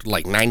part,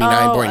 like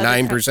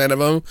 99.9% of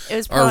them It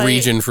was are probably-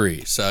 region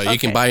free. So you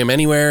can Okay. buy them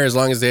anywhere as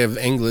long as they have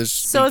English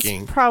So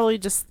speaking. it's probably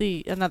just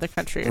another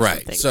country or Right.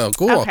 something. So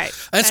cool. Okay.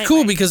 That's cool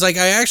Anyway. because like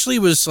I actually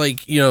was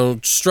like,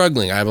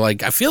 struggling. I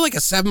feel like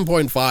a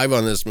 7.5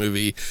 on this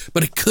movie,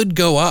 but it could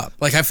go up.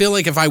 Like I feel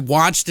like if I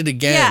watched it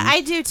again, Yeah, I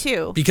do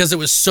too. because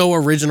it was so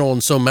original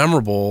and so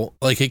memorable,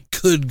 like it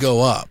could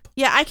go up.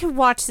 Yeah, I could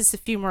watch this a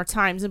few more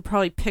times and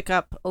probably pick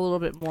up a little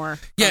bit more.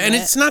 Yeah, from and it.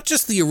 it's not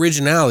just the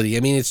originality. I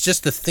mean, it's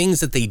just the things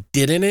that they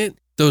did in it.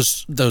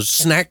 Those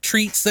snack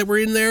treats that were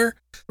in there.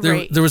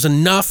 Right. There was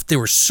enough. They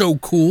were so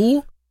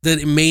cool that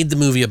it made the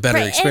movie a better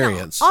Right, and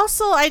experience.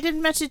 also, I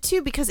didn't mention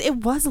too because it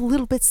was a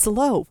little bit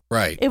slow.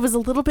 Right. It was a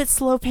little bit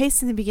slow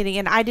paced in the beginning,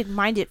 and I didn't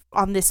mind it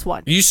on this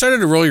one. You started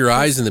to roll your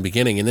eyes in the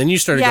beginning, and then you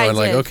started Yeah, I going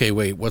like, did. okay,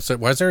 wait, what's that?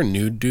 Why is there a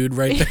nude dude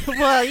right there?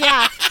 Well,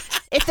 yeah.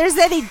 If there's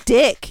any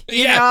dick,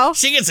 you know,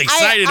 she gets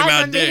excited I'm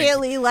about dick.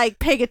 immediately like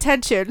paying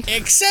attention.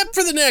 Except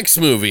for the next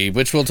movie,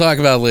 which we'll talk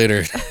about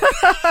later.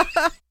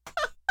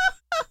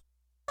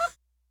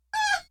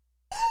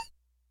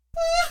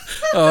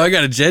 Oh, I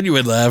got a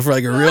genuine laugh,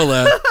 like a real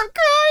laugh. I'm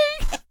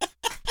crying.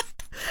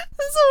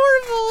 That's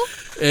horrible.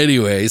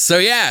 Anyway, so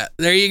yeah,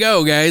 there you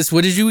go, guys.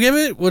 What did you give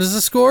it? What is the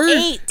score?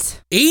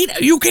 8.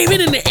 8? You gave it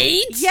an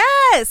 8?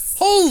 Yes.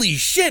 Holy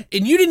shit.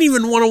 And you didn't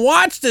even want to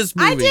watch this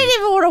movie. I didn't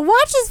even want to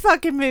watch this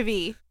fucking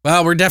movie.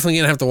 Well, we're definitely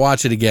going to have to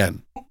watch it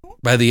again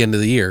by the end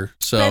of the year.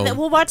 So But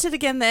we'll watch it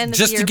again the end of the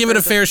just year. to give it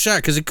a for fair shot,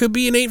 because it could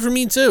be an 8 for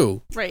me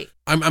too. Right.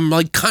 I'm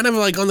like kind of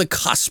like on the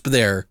cusp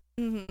there.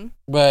 Mm-hmm.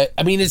 But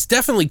I mean, it's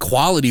definitely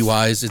quality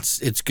wise,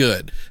 it's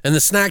good. And the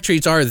snack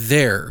treats are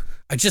there.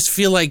 I just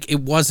feel like it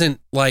wasn't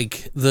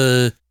like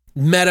the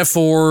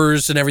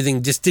metaphors and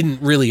everything just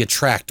didn't really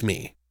attract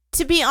me.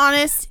 To be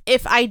honest,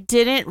 if I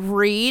didn't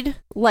read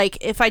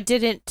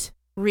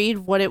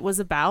what it was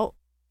about,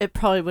 it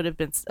probably would have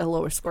been a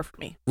lower score for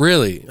me.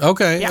 Really?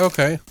 Okay. Yeah.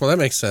 Okay. Well, that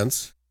makes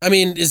sense. I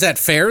mean, is that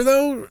fair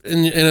though?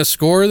 In a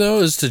score though,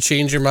 is to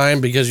change your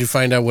mind because you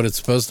find out what it's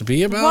supposed to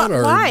be about?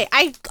 Or Why?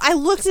 I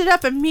looked it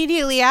up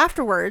immediately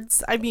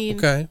afterwards. I mean,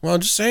 okay. Well, I'm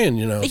just saying,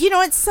 you know. you know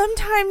what?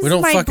 Sometimes We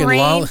don't my fucking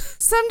brain,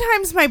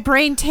 sometimes my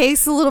brain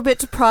takes a little bit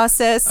to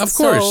process. Of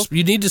course,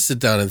 you need to sit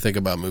down and think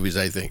about movies.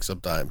 I think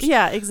sometimes.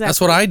 Yeah, exactly.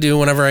 That's what I do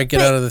whenever I get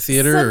But out of the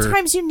theater. Or,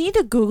 Sometimes you need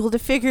to Google to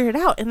figure it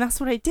out, and that's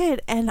what I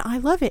did, and I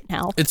love it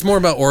now. it's more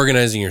about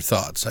organizing your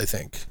thoughts. I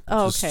think.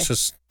 Oh, Just- okay.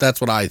 Just that's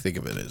what I think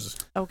of it as.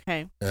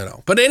 Okay.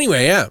 But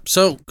anyway, yeah.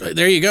 So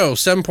there you go.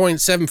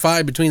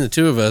 7.75 between the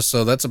two of us.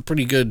 So that's a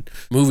pretty good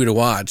movie to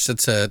watch.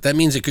 That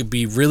means it could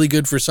be really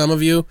good for some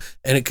of you,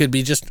 and it could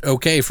be just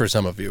okay for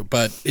some of you.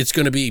 But it's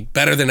going to be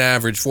better than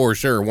average for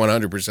sure,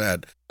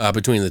 100%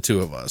 between the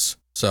two of us.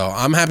 So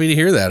I'm happy to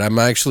hear that. I'm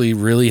actually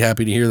really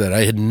happy to hear that.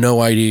 I had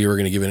no idea you were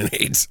going to give it an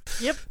 8.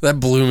 Yep. That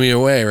blew me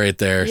away right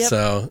there. Yep.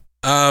 So,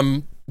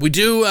 We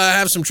do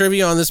have some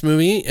trivia on this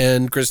movie,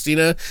 and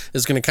Christina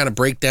is going to kind of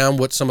break down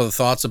what some of the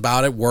thoughts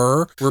about it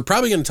were. We're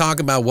probably going to talk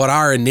about what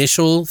our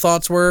initial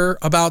thoughts were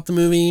about the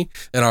movie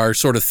and our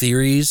sort of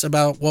theories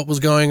about what was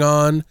going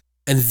on.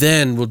 And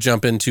then we'll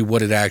jump into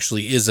what it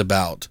actually is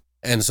about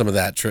and some of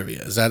that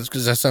trivia. Does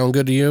that sound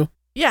good to you?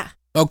 Yeah.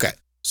 Okay.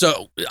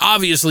 So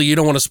obviously you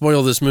don't want to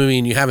spoil this movie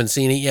and you haven't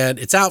seen it yet.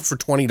 It's out for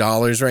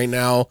 $20 right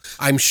now.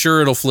 I'm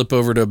sure it'll flip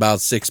over to about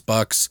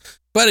 $6.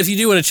 But if you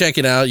do want to check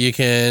it out, you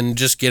can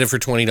just get it for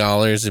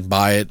 $20 and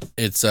buy it.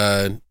 It's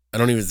I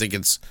don't even think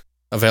it's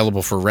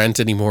available for rent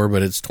anymore,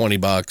 but it's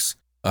 $20.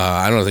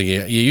 I don't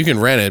think you can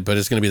rent it, but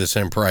it's going to be the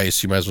same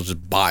price. You might as well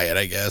just buy it,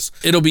 I guess.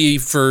 It'll be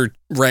for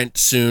rent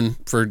soon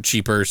for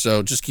cheaper,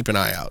 so just keep an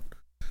eye out.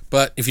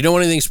 But if you don't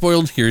want anything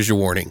spoiled, here's your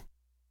warning.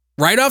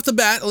 Right off the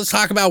bat, let's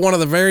talk about one of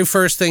the very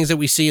first things that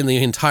we see in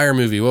the entire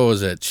movie. What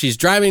was it? She's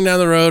driving down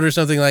the road or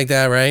something like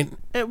that, right?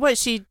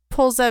 She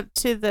pulls up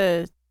to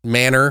the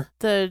manor.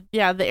 The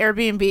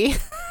Airbnb.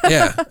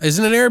 Yeah.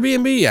 Isn't it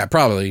Airbnb? Yeah,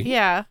 probably.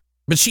 Yeah.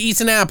 But she eats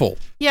an apple.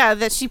 Yeah,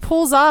 that she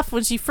pulls off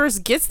when she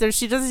first gets there.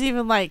 She doesn't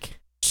even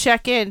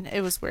check in.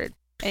 It was weird.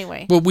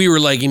 Anyway. But we were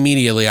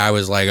immediately, I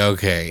was like,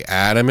 okay,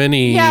 Adam and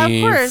Eve. Yeah,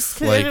 of course,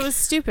 because it was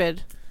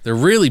stupid. They're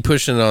really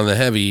pushing it on the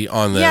heavy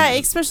on the. Yeah,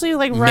 especially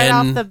right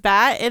off the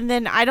bat, and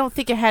then I don't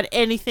think it had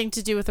anything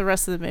to do with the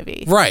rest of the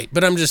movie. Right,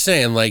 but I'm just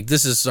saying,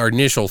 this is our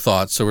initial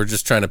thoughts, so we're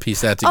just trying to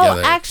piece that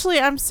together. Oh, actually,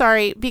 I'm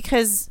sorry,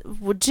 because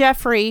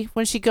Jeffrey,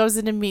 when she goes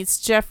in and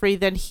meets Jeffrey,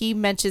 then he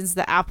mentions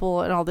the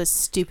apple and all this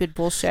stupid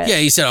bullshit. Yeah,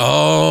 he said,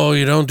 "Oh,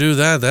 you don't do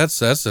that. That's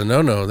a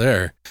no-no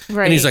there."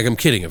 Right. And he's like, "I'm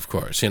kidding, of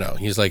course."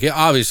 He's like, yeah,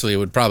 obviously, it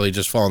would probably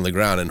just fall on the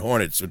ground, and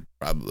hornets would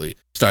probably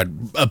start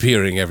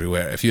appearing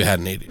everywhere if you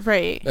hadn't eaten.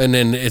 Right. And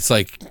then it's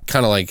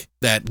kind of like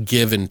that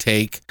give and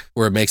take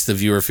where it makes the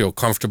viewer feel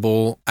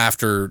comfortable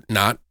after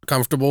not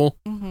comfortable.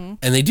 Mm-hmm.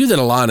 And they do that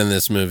a lot in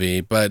this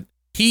movie, but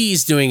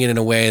he's doing it in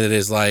a way that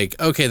is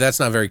okay, that's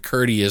not very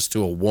courteous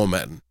to a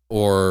woman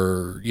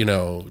or,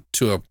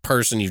 to a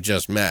person you've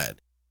just met.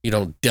 You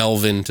don't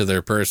delve into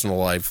their personal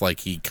life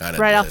like he kind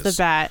of right does. off the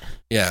bat.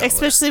 Yeah.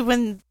 Especially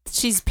when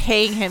she's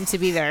paying him to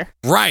be there.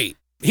 Right.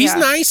 He's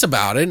nice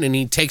about it, and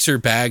he takes her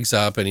bags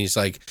up, and he's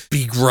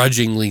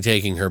begrudgingly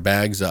taking her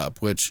bags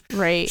up, which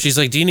she's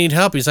like, "Do you need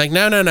help?" He's like,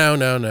 No,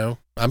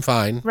 I'm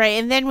fine. Right,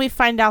 and then we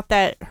find out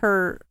that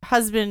her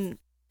husband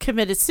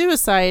committed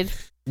suicide.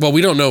 Well,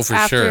 we don't know for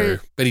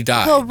sure, but he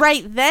died. Well,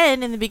 right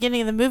then, in the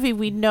beginning of the movie,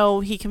 we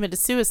know he committed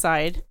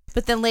suicide.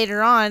 But then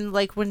later on,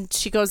 when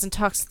she goes and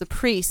talks to the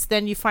priest,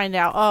 then you find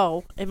out,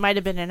 oh, it might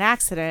have been an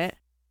accident.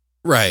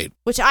 Right.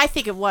 Which I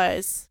think it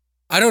was.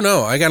 I don't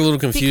know. I got a little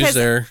confused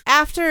there.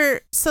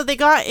 So they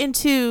got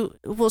into,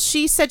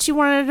 she said she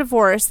wanted a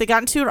divorce. They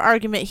got into an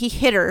argument. He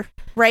hit her,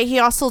 right? He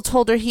also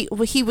told her he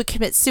would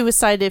commit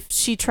suicide if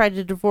she tried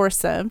to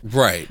divorce him.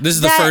 Right. This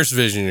is the first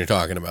vision you're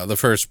talking about, the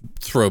first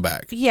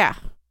throwback. Yeah,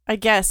 I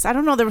guess. I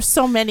don't know. There were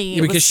so many.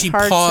 Yeah, because she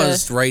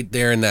paused right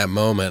there in that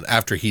moment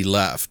after he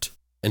left,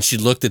 and she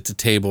looked at the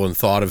table and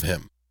thought of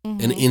him,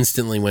 and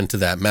instantly went to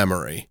that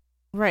memory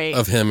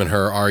of him and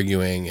her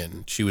arguing,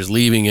 and she was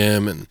leaving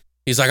him, and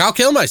he's like, "I'll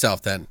kill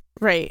myself then."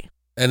 Right.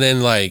 And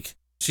then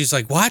she's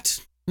like,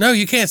 "What? No,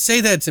 you can't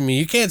say that to me.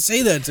 You can't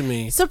say that to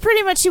me." So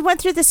pretty much she went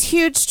through this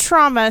huge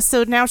trauma.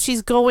 So now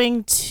she's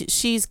going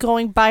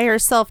by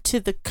herself to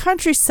the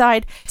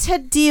countryside to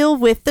deal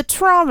with the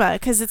trauma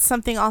because it's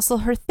something also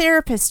her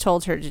therapist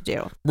told her to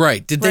do.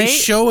 Right. Did they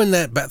show in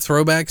that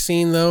throwback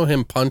scene though,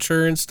 him punch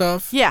her and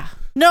stuff? Yeah.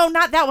 No,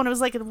 not that one. It was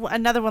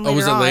another one later on. Oh,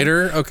 was it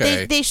later?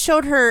 Okay. They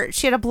showed her,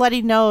 she had a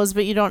bloody nose,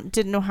 but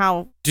didn't know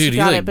how she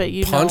got it, but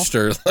punched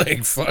her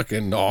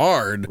fucking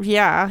hard.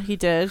 Yeah, he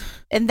did.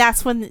 And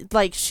that's when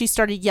she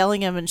started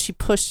yelling at him and she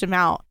pushed him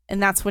out.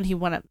 And that's when he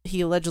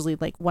allegedly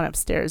went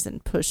upstairs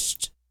and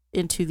pushed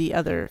into the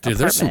other apartment.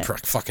 There's some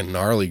fucking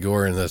gnarly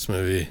gore in this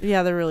movie.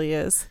 Yeah, there really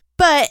is.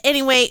 But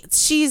anyway,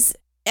 she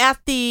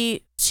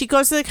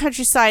goes to the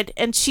countryside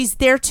and she's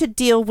there to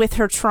deal with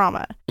her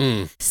trauma.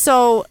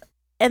 So...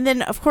 And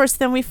then, of course,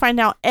 we find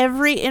out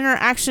every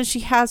interaction she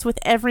has with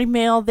every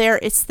male there,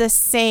 it's the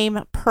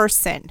same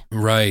person.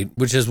 Right,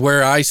 which is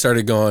where I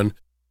started going,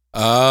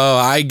 oh,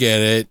 I get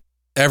it.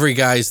 Every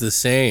guy's the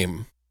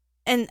same.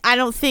 And I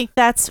don't think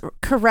that's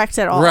correct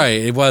at all.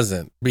 Right, it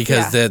wasn't.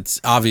 Because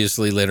that's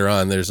obviously later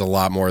on, there's a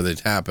lot more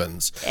that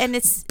happens. And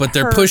But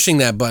they're pushing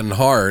that button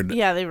hard.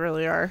 Yeah, they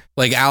really are.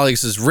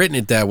 Alex has written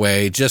it that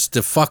way just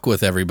to fuck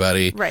with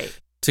everybody. Right.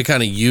 To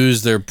kind of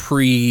use their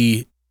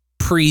pre-thoughts,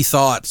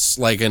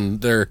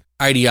 and their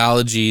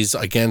ideologies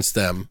against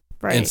them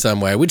in some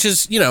way, which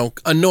is,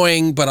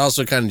 annoying, but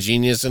also kind of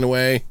genius in a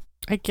way.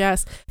 I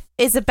guess.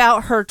 Is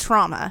about her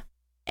trauma.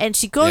 And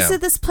she goes to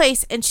this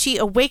place and she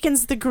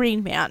awakens the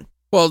Green Man.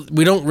 Well,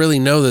 we don't really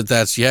know that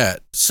that's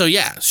yet. So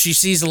yeah, she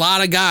sees a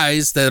lot of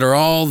guys that are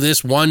all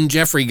this one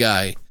Jeffrey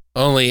guy,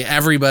 only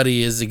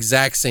everybody is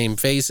exact same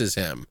face as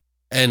him.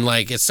 And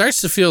it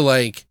starts to feel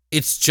like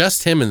it's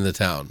just him in the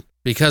town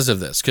because of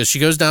this. Because she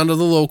goes down to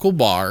the local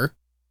bar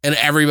and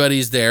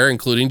everybody's there,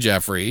 including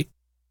Jeffrey.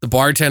 The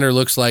bartender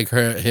looks like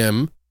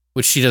him,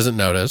 which she doesn't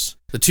notice.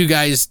 The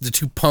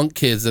two punk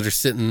kids that are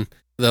sitting,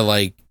 the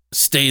like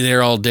stay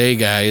there all day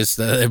guys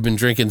that have been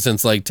drinking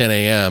since like 10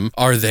 a.m.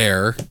 are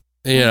there,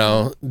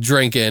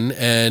 drinking.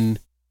 And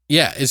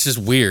yeah, it's just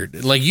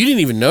weird. Like you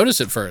didn't even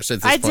notice at first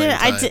at this point in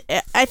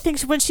time. I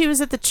think when she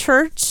was at the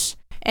church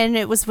and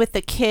it was with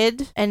the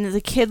kid and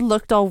the kid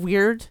looked all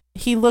weird.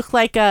 He looked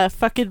like a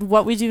fucking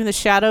What We Do in the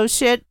Shadows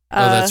shit.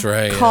 That's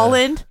right.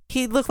 Colin. Yeah.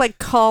 He looked like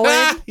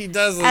Colin. He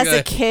does look as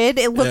a kid.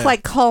 It looked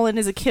like Colin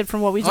as a kid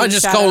from What We Do in the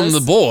Shadows. I just call him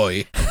the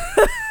boy.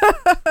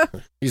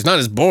 He's not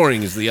as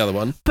boring as the other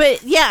one.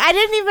 But yeah, I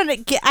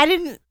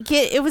didn't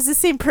get it was the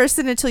same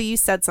person until you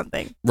said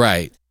something.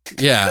 Right.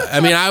 Yeah.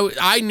 I mean,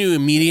 I knew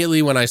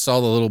immediately when I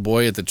saw the little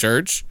boy at the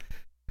church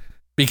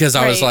because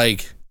I was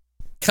like,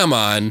 come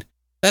on.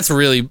 It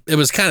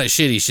was kind of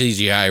shitty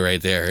CGI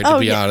right there, to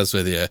be honest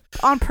with you.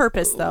 On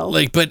purpose, though.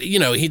 Like, but,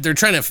 they're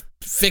trying to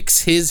fix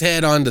his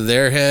head onto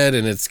their head,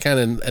 and it's kind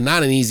of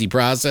not an easy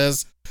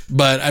process.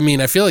 But, I mean,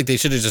 I feel like they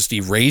should have just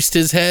erased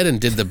his head and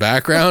did the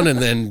background, and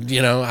then,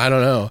 I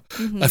don't know.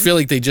 Mm-hmm. I feel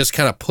like they just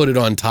kind of put it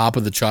on top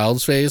of the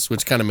child's face,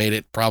 which kind of made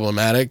it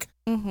problematic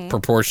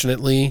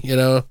proportionately,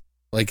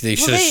 Like, they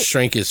should have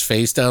shrank his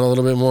face down a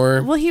little bit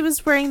more. Well, he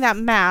was wearing that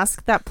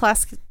mask, that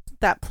plastic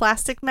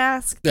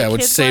mask. Yeah,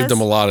 which saved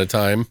him a lot of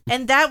time.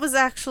 And that was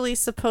actually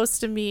supposed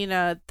to mean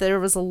there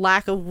was a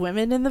lack of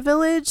women in the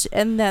village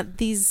and that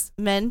these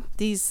men,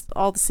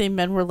 all the same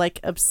men were like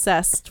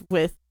obsessed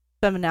with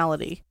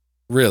femininity.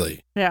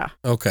 Really? Yeah.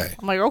 Okay.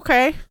 I'm like,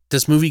 okay.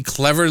 This movie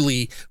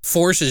cleverly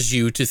forces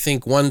you to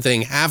think one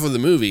thing half of the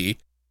movie,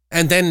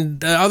 and then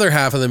the other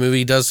half of the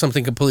movie does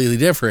something completely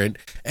different,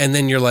 and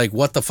then you're like,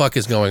 what the fuck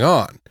is going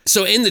on?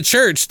 So in the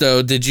church,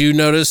 though, did you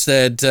notice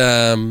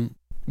that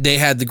they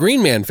had the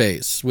Green Man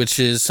face, which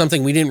is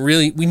something we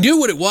knew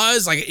what it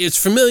was. Like, it's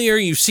familiar.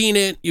 You've seen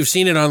it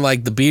on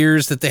like the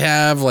beers that they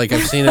have. Like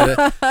I've seen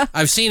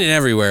it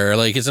everywhere.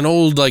 Like it's an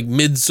old like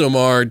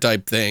Midsommar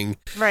type thing.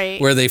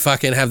 Right. Where they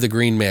fucking have the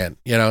Green Man.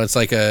 It's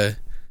like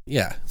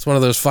it's one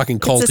of those fucking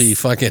culty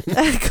fucking.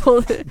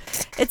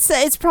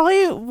 It's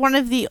probably one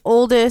of the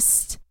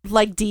oldest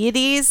like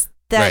deities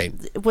that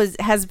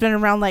has been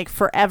around like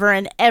forever,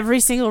 and every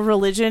single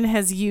religion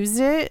has used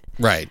it.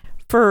 Right.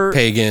 For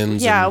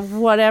pagans,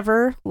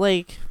 whatever,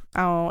 like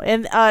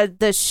and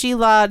the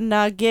Sheila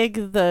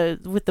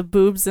Nagig, with the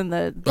boobs and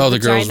the vagina.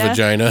 Girl's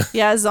vagina,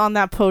 is on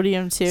that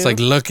podium too. It's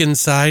like, look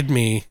inside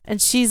me, and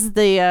she's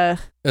the.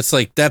 It's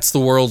like that's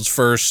the world's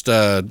first,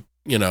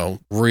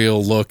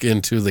 real look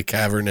into the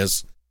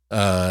cavernous.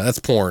 That's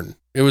porn.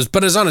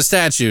 But it's on a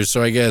statue,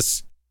 so I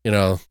guess.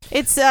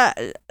 It's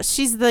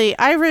she's the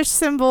Irish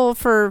symbol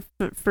for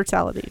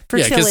fertility.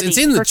 Yeah, because it's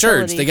in the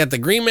church. They got the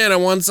Green Man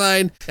on one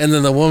side, and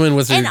then the woman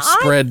with her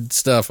spread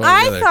stuff on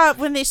the other. I thought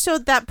when they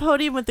showed that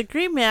podium with the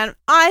Green Man,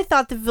 I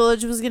thought the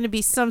village was going to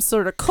be some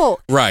sort of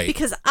cult, right?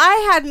 Because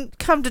I hadn't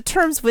come to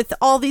terms with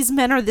all these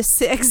men are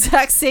the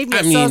exact same. So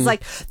I was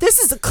like, this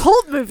is a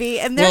cult movie,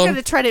 and they're going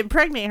to try to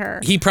impregnate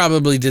her. He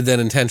probably did that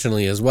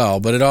intentionally as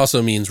well, but it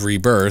also means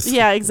rebirth.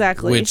 Yeah,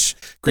 exactly. Which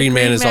Green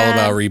Man is all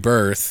about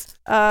rebirth.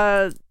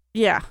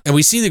 Yeah. And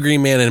we see the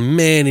Green Man in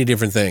many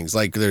different things.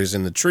 Like there's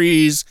in the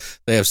trees.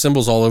 They have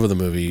symbols all over the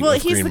movie. Well,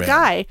 he's the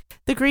guy.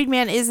 The Green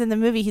Man is in the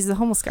movie. He's the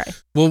homeless guy.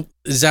 Well,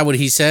 is that what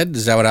he said?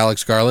 Is that what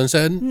Alex Garland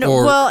said?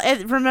 No.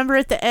 Remember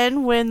at the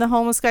end when the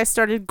homeless guy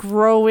started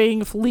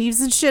growing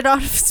leaves and shit out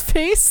of his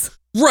face?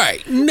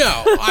 Right.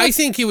 No, I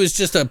think it was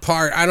just a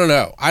part. I don't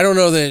know. I don't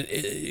know that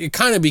it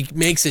kind of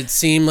makes it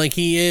seem like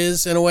he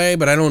is in a way,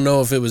 but I don't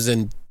know if it was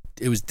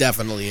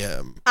definitely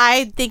him.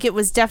 I think it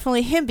was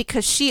definitely him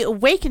because she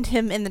awakened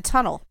him in the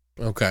tunnel.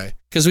 Okay.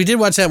 Because we did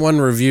watch that one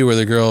review where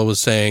the girl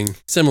was saying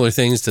similar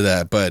things to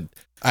that, but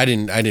I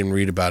didn't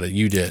read about it.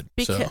 You did.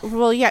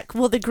 Well, yeah.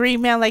 Well, the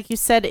Green Man, like you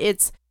said,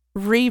 it's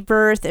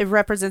rebirth. It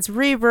represents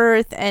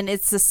rebirth, and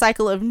it's the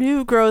cycle of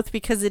new growth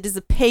because it is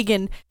a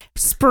pagan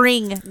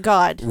spring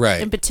god,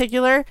 right? In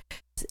particular,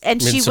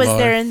 and she was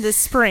there in the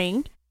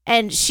spring,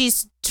 and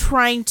she's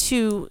trying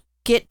to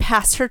get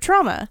past her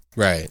trauma,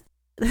 right?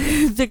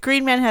 The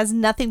Green Man has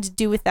nothing to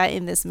do with that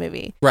in this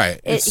movie. Right.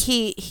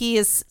 He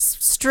is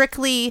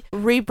strictly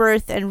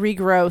rebirth and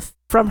regrowth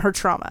from her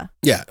trauma.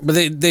 Yeah, but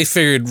they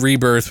figured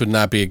rebirth would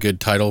not be a good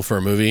title for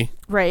a movie.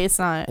 Right, it's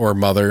not. Or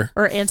mother.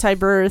 Or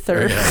anti-birth.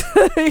 Or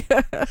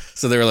yeah.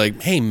 So they were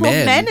like, hey,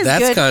 men is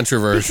that's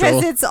controversial.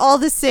 Because it's all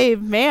the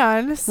same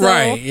man. So.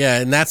 Right, yeah,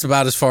 and that's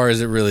about as far as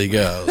it really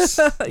goes.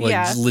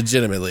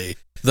 Legitimately.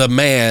 The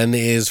man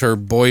is her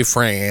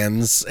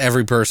boyfriend's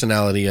every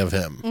personality of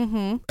him.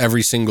 Mm-hmm.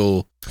 Every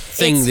single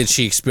thing that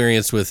she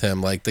experienced with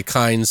him, like the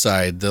kind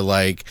side, the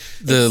like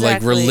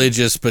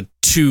religious but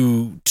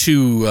too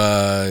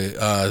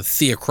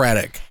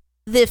theocratic.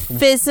 The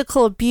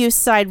physical abuse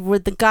side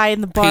with the guy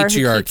in the bar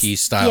patriarchy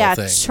style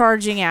thing.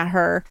 Charging at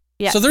her.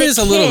 Yeah, so there is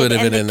a little bit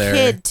of it in there.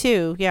 Kid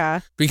too, yeah.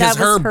 Because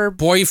her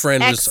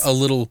boyfriend was a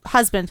little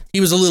husband.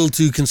 He was a little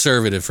too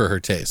conservative for her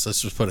taste.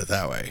 Let's just put it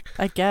that way.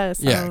 I guess.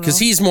 Yeah, because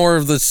he's more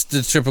of the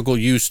typical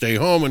 "you stay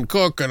home and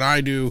cook and I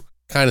do"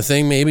 kind of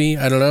thing, maybe.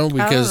 I don't know,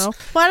 because I don't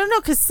know. Well, I don't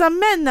know, because some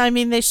men, I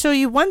mean, they show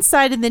you one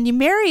side and then you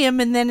marry him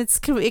and then it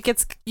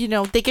gets,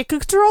 they get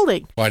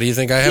controlling. why do you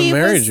think I haven't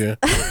married you?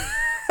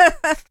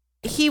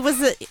 He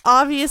was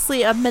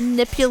obviously a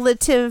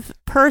manipulative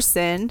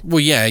person. Well,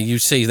 yeah, you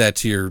say that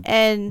to your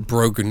And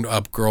broken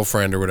up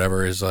girlfriend or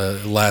whatever is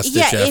a last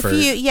ditch effort.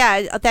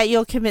 that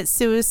you'll commit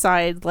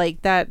suicide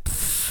like that.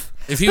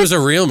 If he was a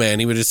real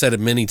man, he would have said it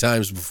many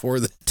times before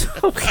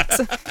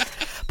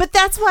that. But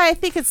that's why I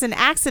think it's an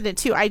accident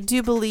too. I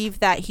do believe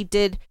that he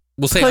did.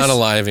 We'll say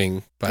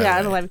unaliving.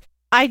 Unaliving.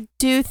 I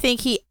do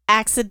think he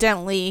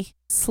accidentally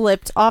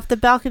slipped off the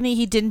balcony.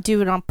 He didn't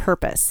do it on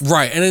purpose.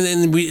 Right,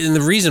 and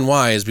the reason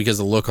why is because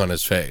of the look on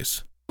his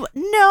face.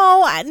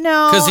 No.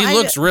 Because he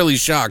looks really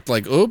shocked,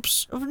 like,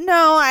 oops.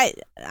 No, I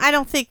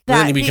don't think that.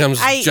 And then he becomes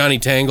Johnny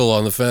Tangle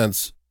on the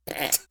fence.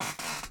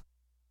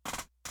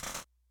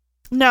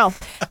 No,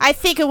 I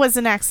think it was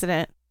an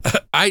accident.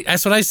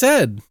 That's what I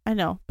said. I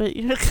know, but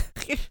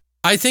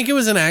I think it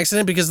was an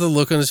accident because of the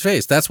look on his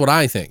face. That's what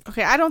I think.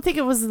 Okay, I don't think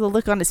it was the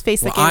look on his face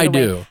that Well, gave it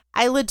away. I do.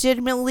 I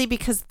legitimately,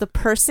 because the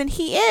person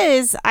he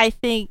is, I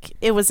think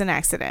it was an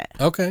accident.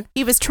 Okay.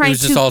 He was trying It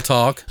was just all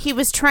talk. He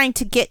was trying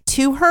to get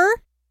to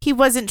her. He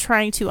wasn't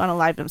trying to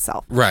unalive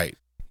himself. Right.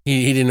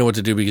 He didn't know what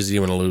to do because he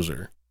didn't want to lose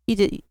her. He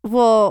did.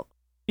 Well,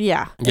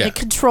 yeah, in a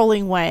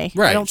controlling way.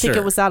 Right, I don't think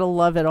it was out of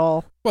love at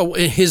all. Well,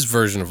 his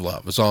version of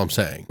love is all I'm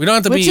saying. We don't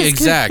have to be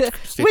exact.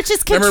 Which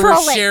is controlling.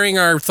 Remember, we're sharing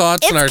our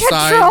thoughts and our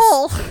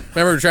sides.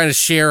 Remember, we're trying to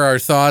share our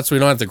thoughts. We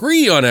don't have to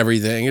agree on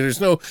everything.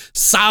 There's no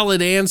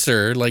solid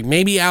answer. Like,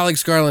 maybe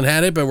Alex Garland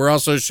had it, but we're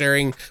also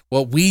sharing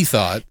what we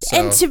thought. So.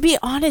 And to be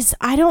honest,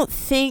 I don't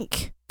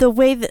think the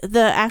way that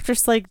the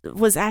actress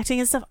was acting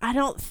and stuff, I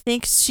don't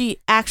think she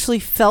actually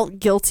felt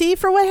guilty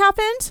for what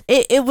happened.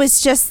 It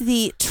was just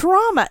the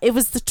trauma. It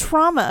was the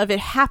trauma of it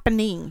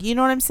happening. You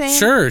know what I'm saying?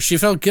 Sure, she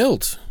felt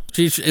guilt.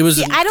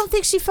 I don't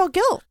think she felt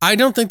guilt. I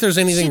don't think there's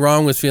anything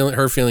wrong with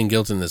her feeling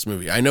guilt in this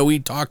movie. I know we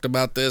talked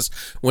about this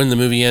when the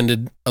movie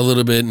ended a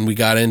little bit, and we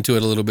got into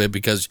it a little bit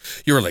because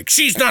you were like,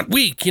 "She's not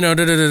weak,"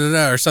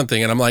 or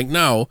something, and I'm like,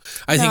 "No,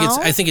 I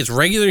think it's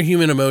regular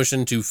human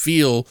emotion to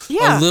feel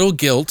a little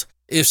guilt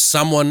if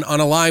someone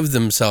unalived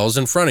themselves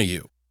in front of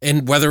you,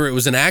 and whether it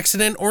was an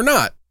accident or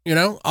not."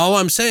 All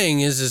I'm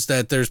saying is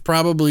that there's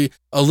probably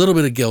a little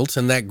bit of guilt,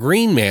 and that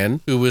green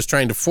man who was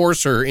trying to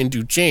force her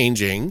into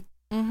changing.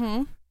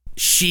 Mm-hmm.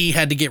 She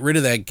had to get rid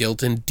of that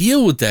guilt and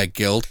deal with that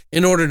guilt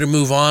in order to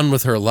move on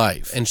with her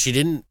life. And she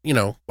didn't,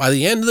 by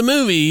the end of the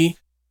movie,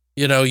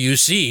 you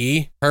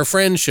see her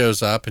friend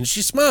shows up and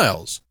she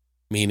smiles,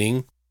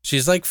 meaning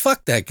she's like,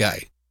 fuck that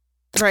guy.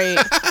 Right.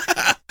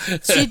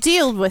 She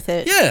dealt with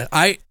it. Yeah.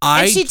 I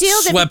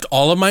swept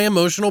all of my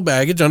emotional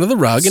baggage under the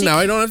rug and now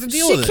I don't have to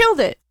deal with it. She killed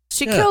it.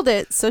 She killed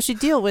it, so she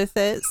deal with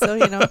it. So,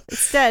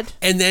 it's dead.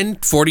 And then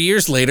 40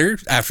 years later,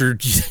 after,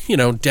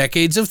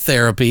 decades of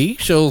therapy,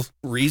 she'll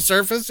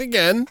resurface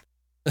again.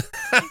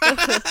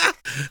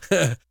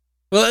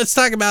 Well, let's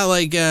talk about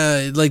like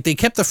they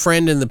kept the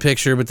friend in the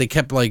picture, but they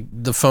kept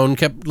the phone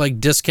kept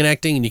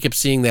disconnecting and you kept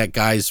seeing that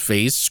guy's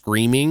face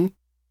screaming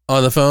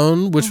on the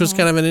phone, which was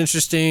kind of an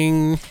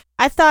interesting.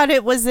 I thought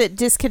it was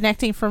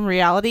disconnecting from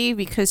reality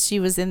because she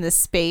was in this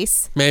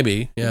space.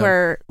 Maybe, yeah.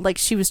 Where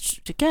she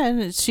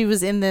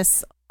was in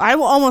this. I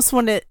almost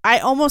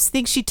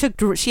think she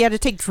had to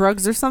take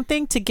drugs or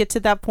something to get to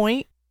that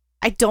point.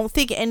 I don't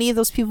think any of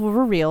those people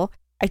were real.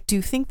 I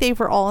do think they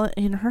were all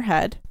in her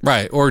head.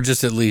 Right, or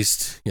just at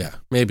least,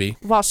 maybe.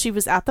 While she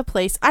was at the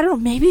place. I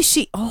don't know, maybe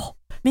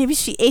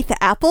she ate the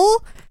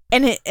apple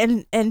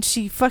and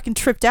she fucking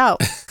tripped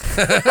out.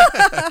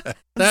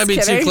 That'd be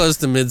too close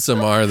to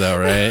Midsommar though,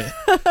 right?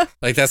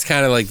 That's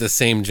kind of the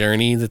same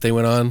journey that they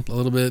went on a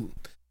little bit.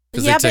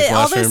 Yeah, they took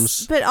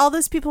mushrooms. But all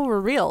those people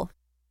were real.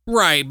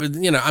 Right, but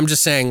I'm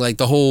just saying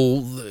the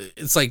whole,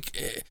 it's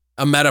like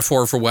a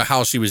metaphor for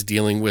how she was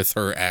dealing with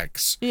her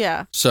ex.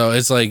 Yeah. So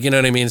it's you know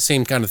what I mean?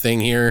 Same kind of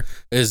thing here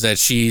is that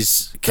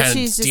she's kind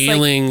of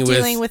dealing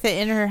with it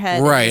in her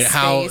head. Right.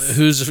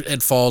 Who's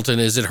at fault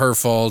and is it her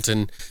fault?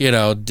 And,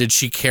 did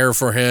she care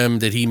for him?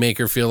 Did he make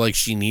her feel like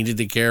she needed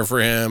to care for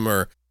him?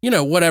 Or,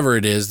 whatever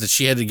it is that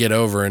she had to get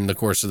over in the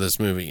course of this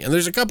movie. And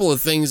there's a couple of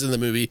things in the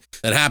movie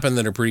that happened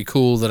that are pretty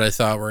cool that I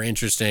thought were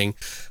interesting.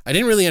 I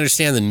didn't really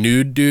understand the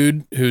nude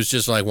dude who's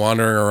just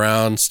wandering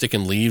around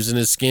sticking leaves in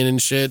his skin and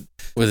shit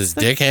with his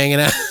dick hanging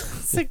out.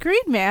 It's a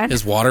green man.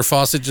 His water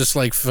faucet just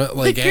hanging out.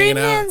 The green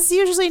man's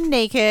usually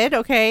naked,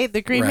 okay?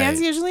 The green man's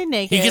usually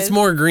naked. He gets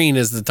more green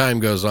as the time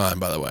goes on,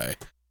 by the way.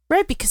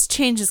 Right, because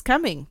change is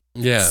coming.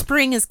 Yeah.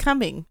 Spring is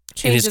coming.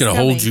 And he's going to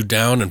hold you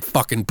down and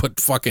fucking put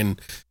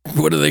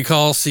what do they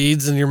call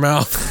seeds in your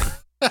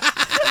mouth?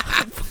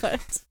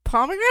 What?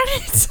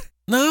 Pomegranates?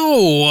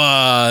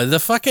 No, the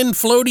fucking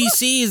floaty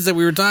seeds that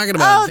we were talking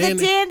about. Oh, the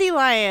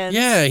dandelions.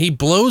 Yeah, he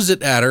blows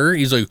it at her.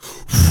 He's like,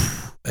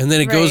 and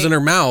then it goes in her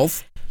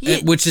mouth,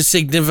 which is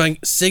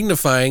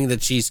signifying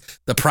that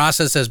the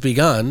process has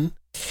begun.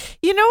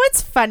 You know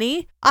what's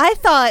funny? I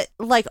thought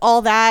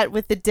all that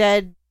with the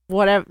dead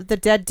whatever, the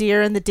dead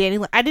deer and the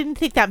dandelion. I didn't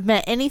think that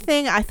meant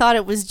anything. I thought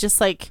it was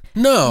just like,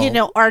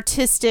 No.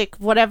 artistic,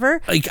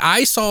 whatever. Like,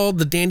 I saw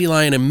the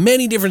dandelion in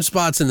many different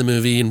spots in the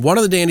movie, and one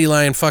of the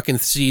dandelion fucking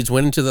seeds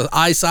went into the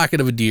eye socket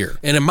of a deer.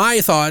 And in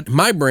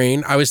my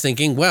brain, I was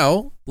thinking,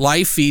 well,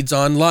 life feeds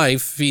on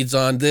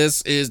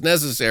this is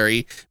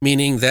necessary,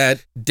 meaning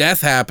that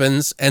death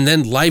happens and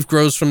then life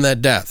grows from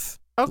that death.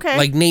 Okay.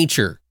 Like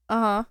nature.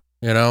 Uh-huh.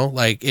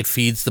 Like it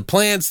feeds the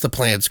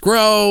plants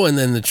grow, and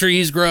then the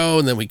trees grow,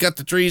 and then we cut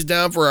the trees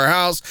down for our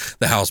house.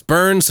 The house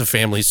burns, the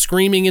family's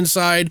screaming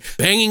inside,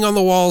 banging on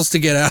the walls to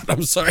get out.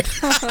 I'm sorry.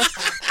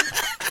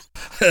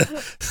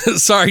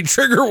 Sorry,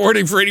 trigger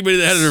warning for anybody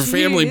that had their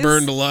family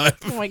burned alive.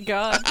 Oh my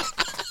God.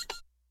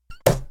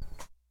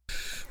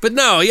 But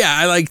no, yeah,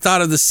 I like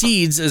thought of the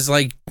seeds as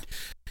like,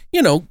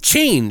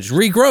 change,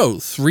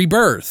 regrowth,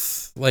 rebirth.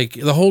 Like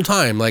the whole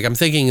time, like I'm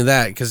thinking of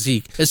that because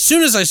as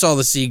soon as I saw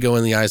the seed go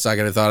in the eye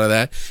socket, I thought of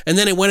that. And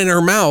then it went in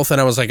her mouth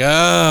and I was like,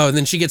 oh, and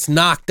then she gets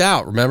knocked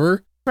out,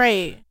 remember?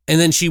 Right.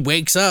 And then she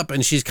wakes up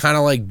and she's kind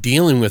of like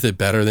dealing with it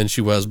better than she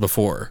was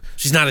before.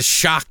 She's not as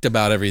shocked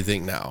about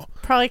everything now.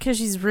 Probably because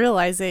she's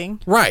realizing.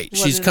 Right.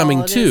 She's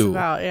coming to.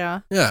 About,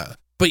 yeah. Yeah.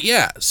 But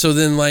yeah, so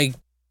then like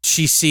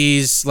she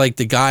sees like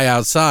the guy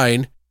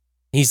outside.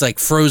 He's like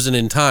frozen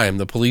in time,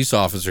 the police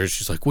officer.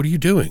 She's like, what are you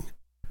doing?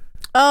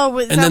 Oh,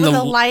 was that with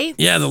the light?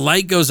 Yeah, the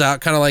light goes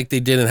out kind of like they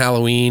did in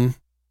Halloween,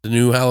 the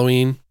new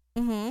Halloween,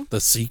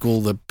 the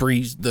sequel, the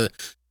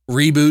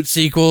reboot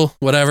sequel,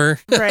 whatever.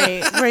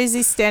 Right, where is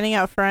he standing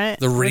out front?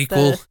 The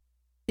requel.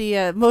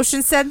 The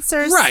motion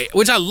sensors. Right,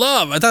 which I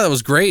love. I thought that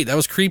was great. That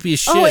was creepy as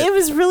shit. Oh, it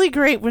was really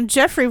great when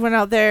Jeffrey went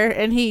out there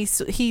and he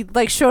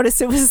like showed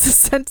us it was the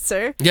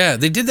sensor. Yeah,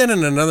 they did that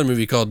in another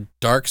movie called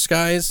Dark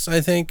Skies,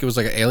 I think. It was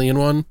like an alien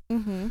one.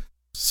 Mm-hmm.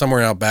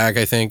 Somewhere out back,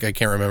 I think. I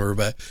can't remember,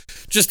 but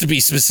just to be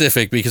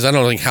specific, because I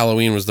don't think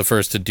Halloween was the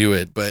first to do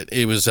it, but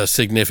it was a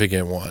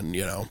significant one,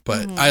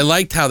 But I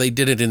liked how they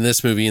did it in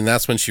this movie, and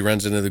that's when she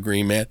runs into the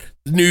green man,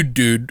 the nude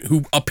dude,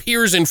 who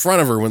appears in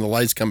front of her when the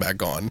lights come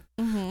back on,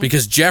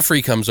 because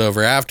Jeffrey comes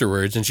over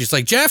afterwards, and she's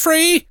like,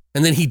 Jeffrey!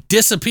 And then he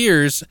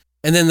disappears,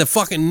 and then the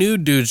fucking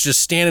nude dude's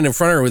just standing in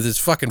front of her with his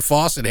fucking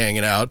faucet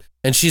hanging out,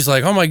 and she's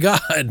like, oh my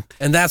God.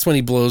 And that's when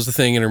he blows the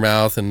thing in her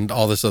mouth and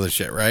all this other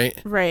shit, right?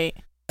 Right.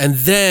 And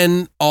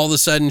then all of a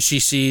sudden she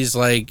sees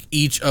like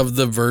each of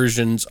the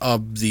versions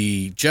of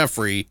the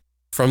Jeffrey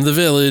from the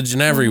village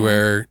and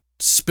everywhere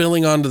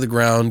spilling onto the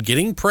ground,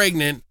 getting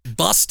pregnant,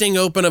 busting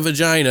open a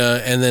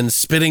vagina, and then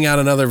spitting out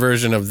another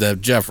version of the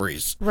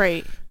Jeffreys.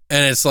 Right.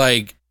 And it's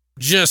like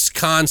just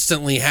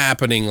constantly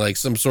happening, like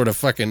some sort of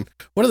fucking,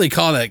 what do they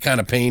call that kind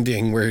of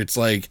painting where it's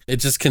like it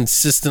just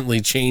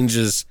consistently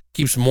changes,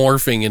 keeps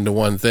morphing into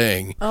one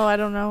thing. Oh, I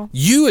don't know.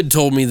 You had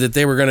told me that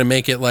they were going to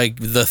make it like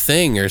The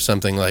Thing or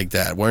something like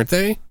that, weren't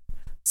they?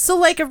 So,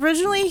 like,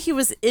 originally he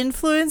was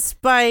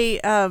influenced by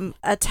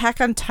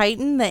Attack on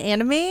Titan, the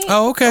anime.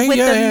 Oh, okay. With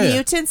the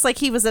mutants. Like,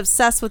 he was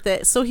obsessed with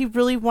it. So he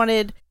really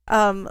wanted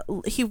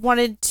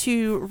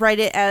to write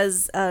it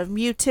as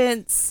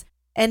mutants,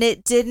 and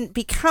it didn't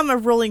become a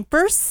rolling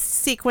burst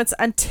sequence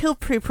until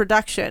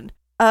pre-production.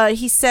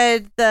 He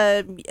said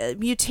the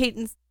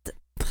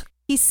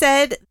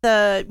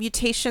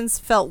mutations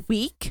felt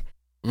weak,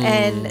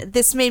 and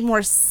this made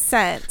more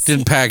sense.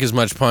 Didn't pack as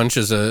much punch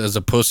as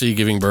a pussy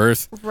giving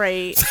birth.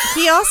 Right.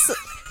 He also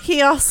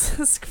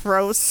is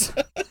gross.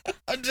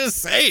 I'm just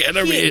saying.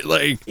 I mean,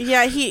 like,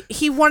 yeah,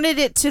 he wanted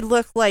it to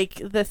look like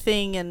The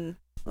Thing and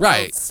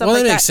right. Well,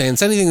 that makes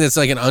sense. Anything that's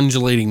like an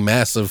undulating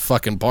mess of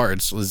fucking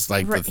parts was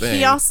like The Thing.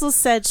 He also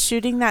said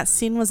shooting that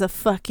scene was a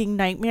fucking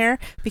nightmare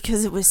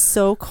because it was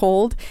so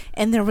cold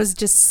and there was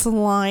just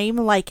slime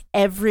like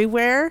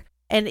everywhere.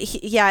 And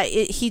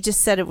he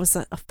just said it was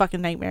a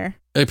fucking nightmare.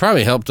 It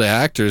probably helped the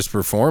actors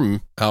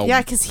perform.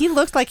 Yeah, because he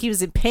looked like he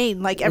was in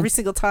pain like every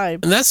single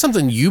time. And that's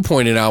something you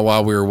pointed out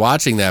while we were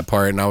watching that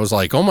part, and I was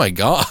like, "Oh my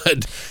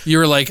God!" You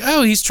were like,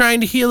 "Oh, he's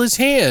trying to heal his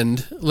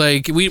hand,"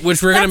 which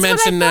we're going to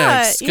mention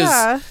next,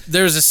 because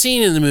there's a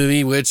scene in the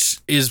movie which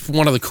is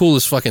one of the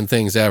coolest fucking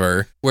things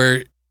ever,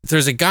 where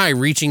there's a guy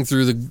reaching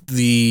through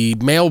the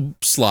mail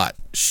slot.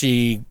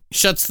 She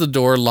shuts the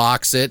door,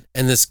 locks it,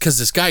 and because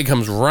this guy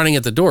comes running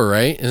at the door,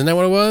 right? Isn't that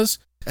what it was?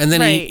 And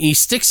then he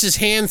sticks his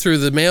hand through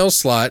the mail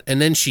slot,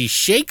 and then she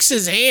shakes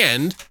his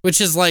hand,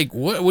 which is like,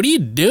 what are you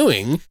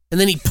doing? And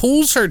then he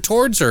pulls her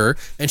towards her,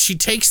 and she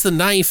takes the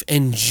knife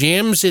and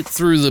jams it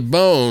through the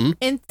bone.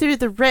 And through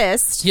the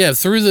wrist. Yeah,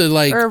 through the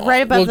like... Or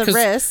right above the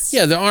wrist.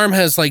 Yeah, the arm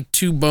has like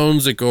two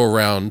bones that go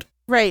around.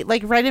 Right,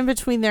 like right in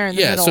between there in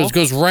the middle. Yeah, so it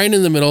goes right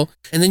in the middle,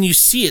 and then you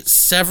see it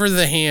sever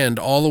the hand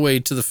all the way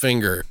to the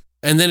finger.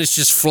 And then it's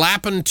just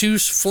flapping two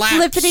flaps.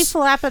 Flippity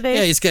flappity.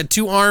 Yeah, he's got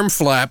two arm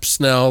flaps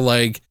now,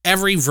 like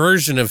every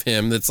version of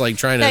him that's like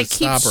trying to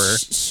stop her.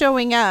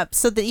 Showing up.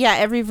 So that,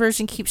 every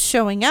version keeps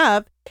showing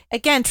up.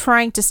 Again,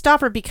 trying to stop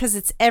her because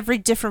it's every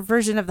different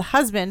version of the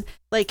husband,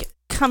 like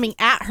coming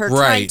at her,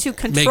 trying to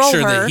control her. Make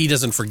sure that he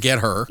doesn't forget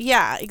her.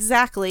 Yeah,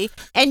 exactly.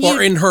 And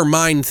or in her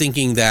mind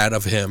thinking that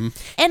of him.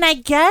 And I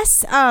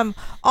guess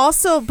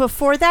also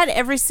before that,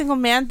 every single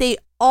man, they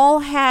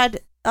all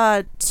had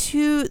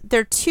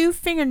their two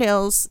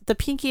fingernails, the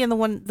pinky and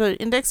the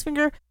index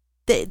finger,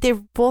 they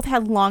both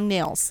had long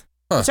nails,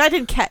 which I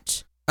didn't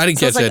catch. I didn't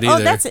catch that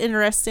either. Oh, that's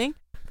interesting.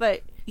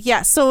 But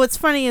yeah, so what's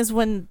funny is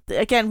when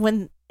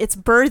it's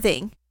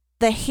birthing,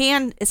 the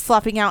hand is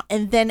flopping out,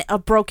 and then a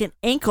broken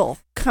ankle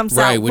comes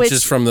out. Right, which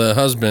is from the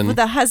husband. With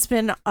the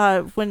husband,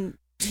 when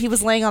he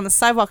was laying on the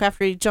sidewalk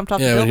after he jumped off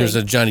the building. Yeah, when he was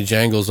a Johnny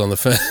Jangles on the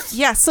fence.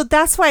 Yeah, so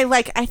that's why,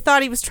 I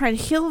thought he was trying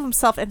to heal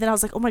himself, and then I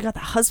was like, oh my God, the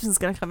husband's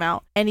going to come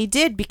out. And he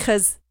did,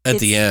 because... At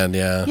the end,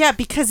 yeah. Yeah,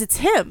 because it's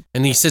him.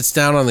 And he sits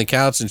down on the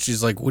couch, and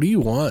she's like, what do you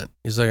want?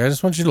 He's like, I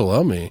just want you to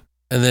love me.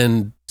 And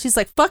then... She's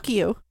like, fuck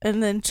you,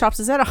 and then chops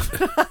his head off.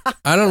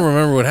 I don't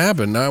remember what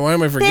happened. Why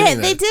am I forgetting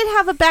that? They did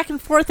have a back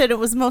and forth, and it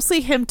was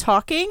mostly him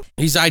talking.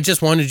 I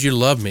just wanted you to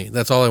love me.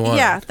 That's all I wanted.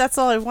 Yeah, that's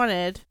all I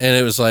wanted. And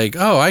it was like,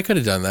 oh, I could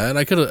have done that.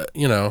 I could have,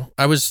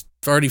 I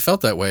already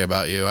felt that way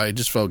about you. I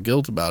just felt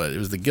guilt about it. It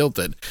was the guilt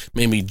that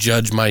made me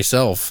judge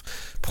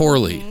myself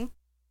poorly. Mm-hmm.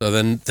 So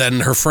then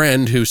her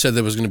friend, who said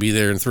that was going to be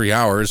there in 3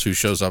 hours, who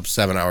shows up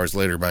 7 hours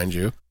later, mind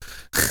you.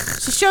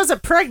 She shows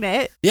up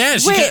pregnant. Yeah,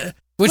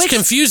 which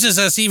confuses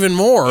us even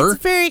more.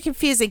 It's very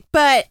confusing,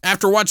 but...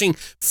 After watching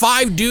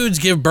 5 dudes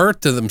give birth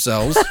to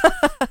themselves.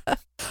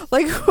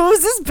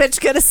 Who's this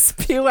bitch going to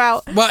spew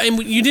out? Well,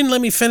 and you didn't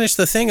let me finish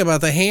the thing about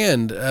the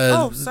hand.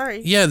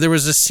 Sorry. Yeah, there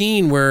was a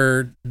scene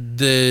where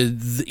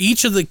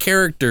each of the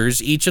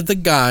characters, each of the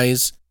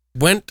guys,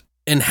 went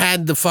and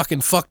had the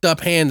fucking fucked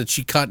up hand that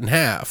she cut in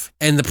half.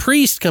 And the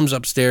priest comes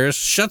upstairs,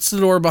 shuts the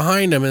door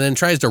behind him, and then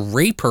tries to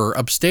rape her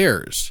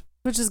upstairs.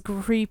 Which is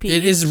creepy.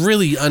 It is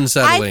really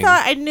unsettling.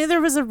 I knew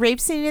there was a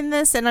rape scene in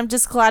this, and I'm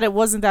just glad it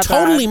wasn't that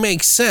totally bad.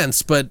 Makes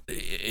sense, but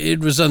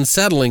it was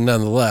unsettling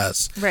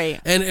nonetheless.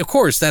 Right. And of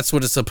course, that's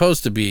what it's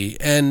supposed to be.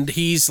 And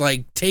he's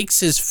takes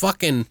his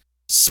fucking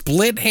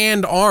split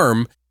hand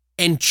arm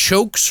and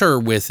chokes her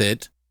with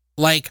it.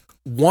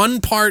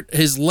 One part,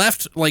 his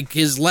left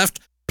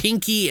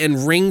pinky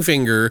and ring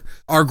finger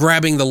are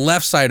grabbing the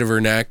left side of her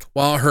neck,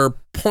 while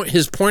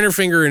his pointer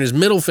finger and his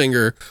middle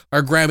finger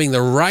are grabbing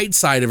the right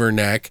side of her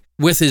neck,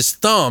 with his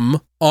thumb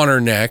on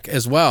her neck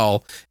as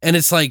well. And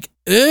it's like,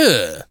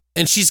 ugh.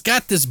 And she's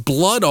got this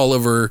blood all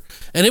over,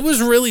 and it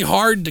was really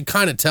hard to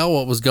kind of tell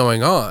what was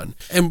going on.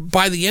 And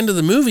by the end of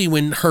the movie,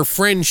 when her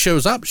friend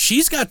shows up,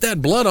 she's got that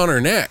blood on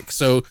her neck.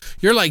 So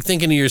you're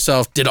thinking to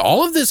yourself, did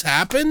all of this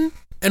happen?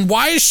 And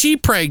why is she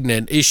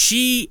pregnant? Is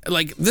she,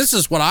 this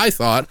is what I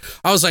thought.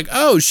 I was like,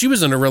 oh, she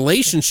was in a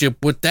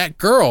relationship with that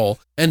girl,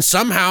 and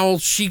somehow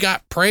she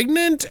got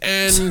pregnant,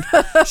 and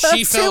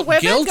she felt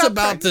guilt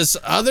about this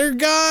other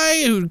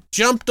guy who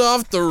jumped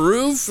off the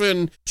roof,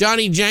 and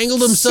Johnny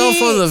jangled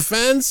himself on the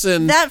fence.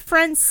 And that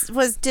friend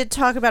did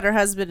talk about her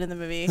husband in the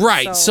movie.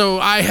 Right. So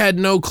I had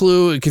no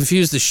clue. It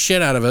confused the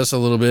shit out of us a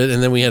little bit,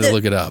 and then we had to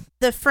look it up.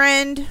 The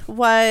friend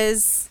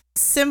was...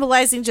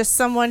 symbolizing just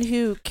someone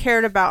who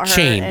cared about her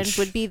and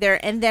would be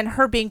there, and then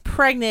her being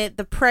pregnant,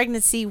 the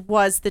pregnancy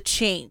was the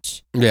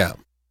change. Yeah,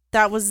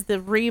 that was the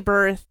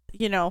rebirth.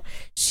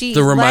 She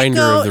the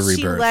reminder of the rebirth.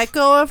 She let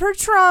go of her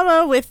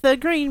trauma with the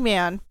Green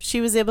Man. She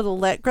was able to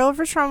let go of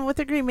her trauma with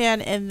the Green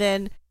Man, and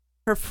then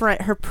her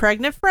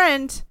pregnant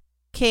friend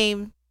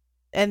came,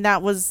 and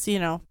that was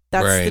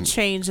that's right. The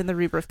change and the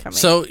rebirth coming.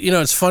 So,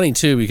 it's funny,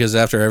 too, because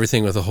after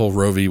everything with the whole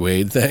Roe v.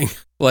 Wade thing,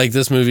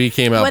 this movie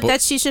came out...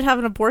 that she should have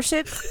an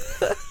abortion?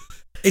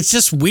 It's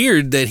just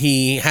weird that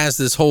he has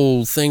this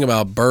whole thing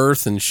about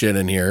birth and shit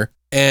in here.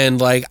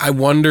 And, I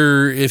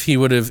wonder if he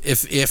would have...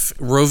 If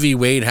Roe v.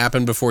 Wade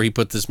happened before he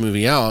put this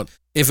movie out,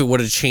 if it would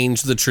have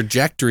changed the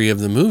trajectory of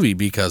the movie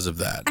because of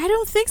that. I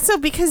don't think so,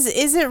 because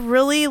is it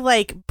really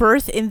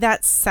birth in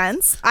that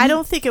sense? I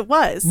don't think it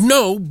was.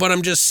 No, but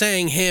I'm just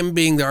saying him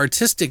being the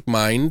artistic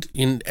mind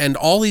and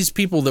all these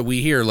people that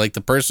we hear, like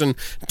the person,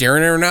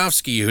 Darren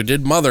Aronofsky, who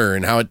did Mother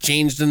and how it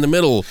changed in the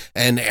middle,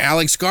 and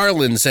Alex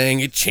Garland saying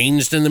it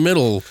changed in the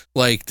middle.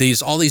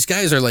 All these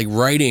guys are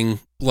writing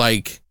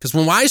because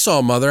when I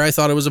saw Mother, I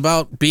thought it was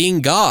about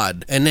being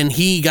God. And then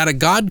he got a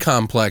God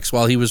complex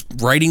while he was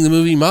writing the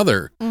movie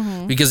Mother,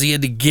 because he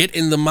had to get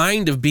in the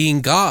mind of being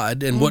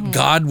God and what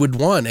God would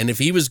want. And if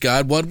he was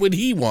God, what would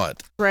he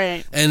want?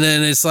 Right. And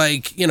then it's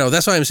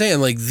that's why I'm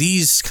saying,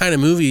 these kind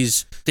of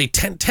movies, they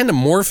tend to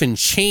morph and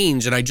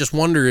change. And I just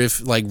wonder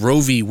if,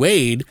 Roe v.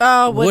 Wade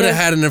would have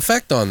had an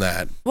effect on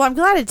that. Well, I'm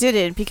glad it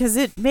didn't, because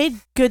it made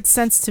good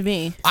sense to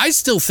me. I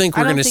still think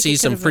we're going to see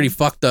some pretty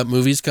fucked up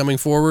movies coming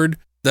forward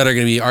that are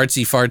going to be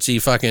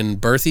artsy-fartsy fucking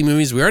birthy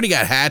movies. We already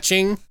got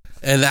Hatching,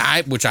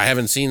 which I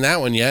haven't seen that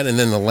one yet, and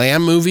then the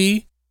Lamb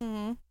movie.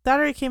 Mm-hmm. That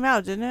already came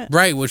out, didn't it?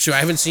 Right, which I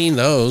haven't seen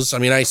those. I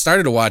mean, I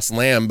started to watch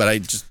Lamb, but I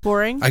just...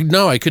 Boring?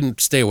 I couldn't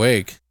stay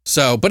awake.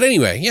 So, but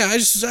anyway, yeah, I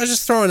was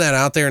just throwing that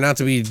out there, not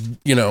to be,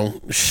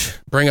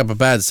 bring up a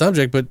bad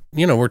subject, but,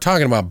 we're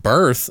talking about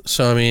birth.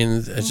 So, I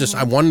mean, it's just,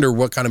 I wonder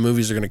what kind of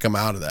movies are going to come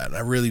out of that.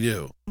 I really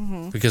do.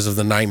 Mm-hmm. Because of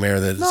the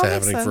nightmare that is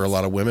happening for a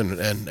lot of women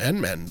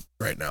and men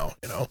right now,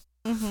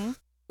 Mm-hmm.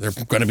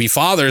 They're going to be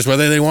fathers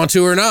whether they want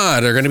to or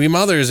not. They're going to be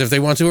mothers if they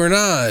want to or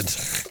not.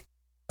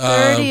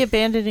 They're already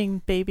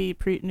abandoning baby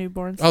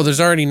newborns. Oh, there's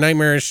already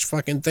nightmarish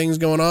fucking things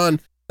going on.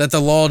 that the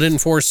law didn't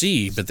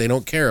foresee, but they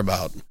don't care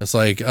about. It's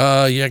like,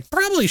 you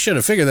probably should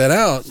have figured that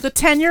out. The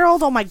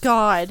 10-year-old? Oh my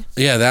God.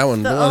 Yeah, that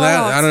one.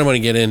 I don't want to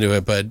get into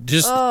it, but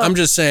I'm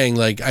just saying,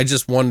 like, I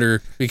just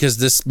wonder, because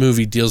this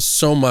movie deals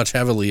so much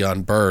heavily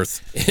on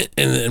birth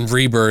and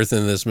rebirth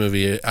in this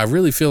movie. I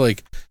really feel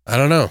like, I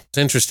don't know. It's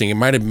interesting. It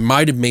might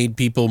have made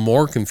people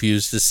more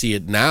confused to see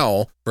it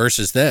now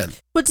versus then.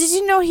 Well, did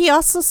you know he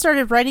also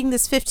started writing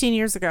this 15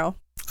 years ago?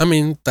 I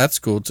mean, that's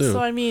cool too. So,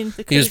 I mean,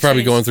 he was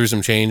probably going through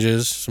some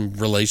changes, some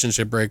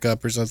relationship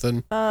breakup or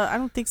something. I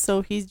don't think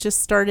so. He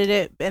just started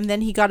it, and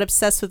then he got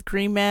obsessed with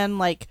Green Man,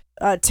 like,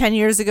 10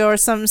 years ago or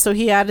something, so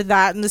he added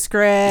that in the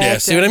script. Yeah,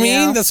 see what I mean?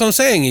 You know? That's what I'm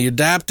saying. You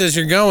adapt as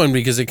you're going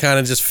because it kind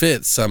of just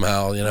fits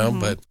somehow, you know?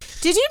 But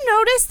did you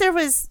notice there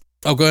was...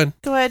 Oh, go ahead.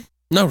 Go ahead.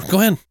 No,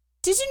 go ahead.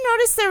 Did you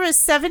notice there was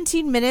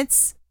 17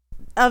 minutes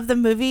of the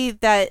movie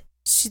that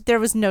there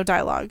was no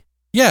dialogue?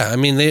 Yeah, I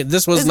mean,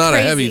 this was not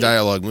crazy. A heavy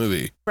dialogue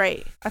movie.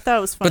 Right. I thought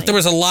it was funny. But there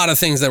was a lot of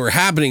things that were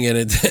happening in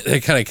it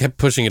that kind of kept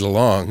pushing it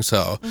along,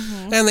 so.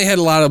 And they had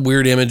a lot of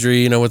weird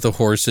imagery, you know, with the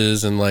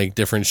horses and, like,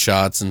 different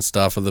shots and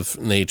stuff of the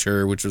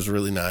nature, which was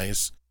really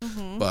nice.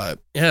 But,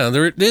 yeah,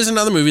 there is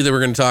another movie that we're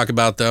going to talk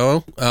about,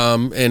 though,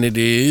 and it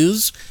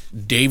is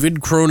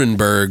David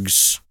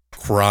Cronenberg's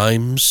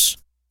Crimes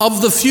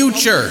of the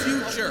Future.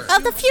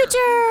 Of the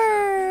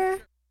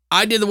future!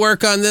 I did the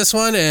work on this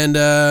one, and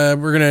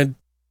we're going to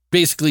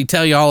basically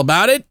tell you all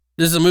about it.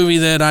 This is a movie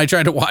that I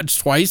tried to watch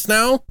twice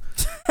now.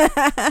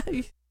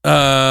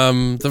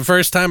 The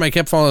first time I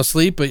kept falling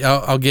asleep, but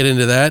I'll get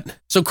into that.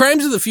 So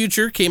Crimes of the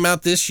Future came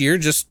out this year,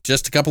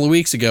 just a couple of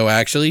weeks ago,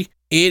 actually.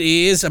 It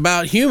is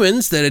about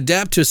humans that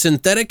adapt to a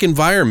synthetic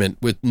environment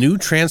with new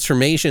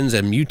transformations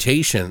and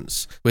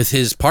mutations. With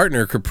his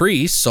partner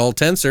Caprice, Saul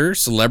Tenser,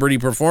 celebrity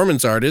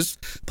performance artist,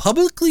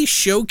 publicly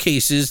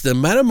showcases the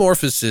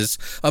metamorphosis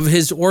of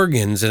his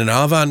organs in an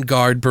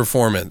avant-garde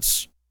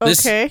performance.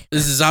 This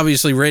is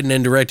obviously written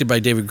and directed by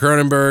David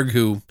Cronenberg,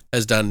 who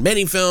has done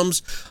many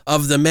films.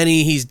 Of the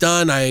many he's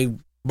done,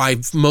 my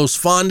most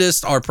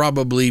fondest are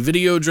probably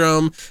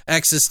Videodrome,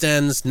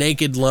 Existenz,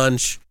 Naked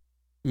Lunch,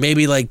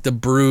 maybe like The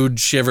Brood,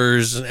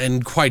 Shivers,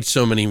 and quite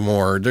so many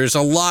more. There's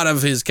a lot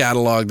of his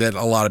catalog that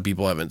a lot of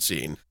people haven't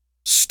seen.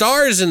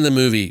 Stars in the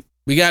movie.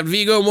 We got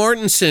Viggo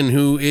Mortensen,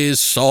 who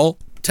is Saul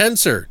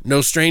Tenser,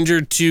 no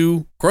stranger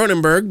to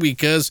Cronenberg,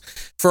 because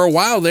for a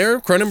while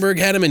there, Cronenberg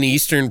had him in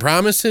Eastern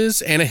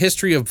Promises and A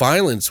History of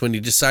Violence when he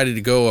decided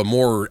to go a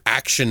more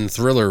action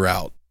thriller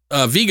route.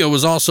 Viggo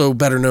was also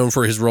better known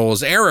for his role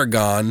as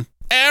Aragorn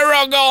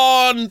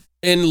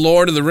in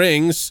Lord of the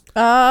Rings.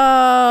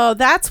 Oh,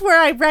 that's where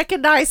I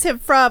recognize him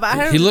from.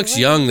 He looks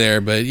young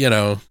there, but you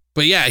know.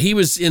 But yeah, he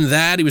was in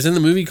that. He was in the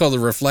movie called The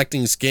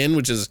Reflecting Skin,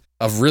 which is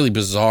a really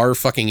bizarre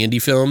fucking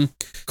indie film.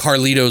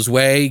 Carlito's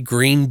Way,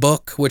 Green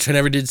Book, which I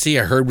never did see.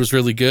 I heard was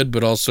really good,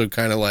 but also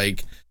kind of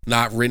like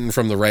not written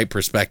from the right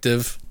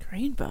perspective.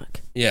 Green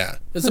Book. Yeah,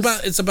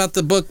 it's about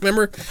the book.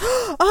 Remember?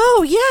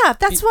 Oh yeah,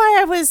 that's why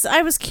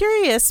I was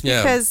curious,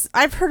 because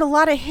I've heard a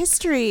lot of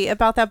history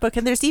about that book,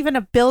 and there's even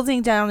a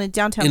building down in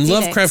downtown in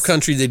Phoenix. Lovecraft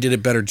Country. They did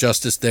it better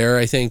justice there,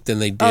 I think, than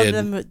they did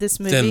this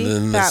movie.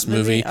 Than this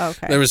movie. Oh,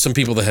 okay. There was some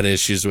people that had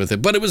issues with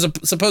it, but it was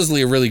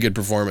supposedly a really good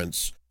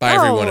performance by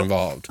everyone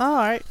involved. All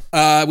right.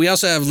 We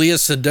also have Leah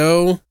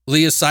Seydoux,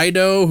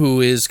 who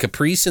is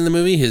Caprice in the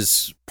movie,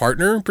 his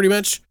partner, pretty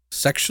much.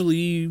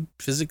 Sexually,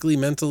 physically,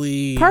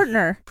 mentally,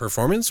 partner,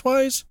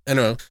 performance-wise, I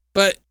don't know.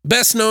 But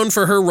best known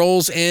for her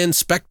roles in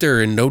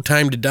Spectre and No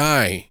Time to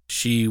Die.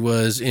 She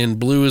was in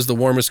Blue is the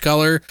Warmest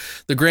Color,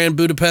 The Grand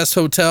Budapest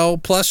Hotel,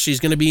 plus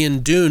she's going to be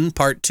in Dune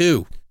Part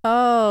 2.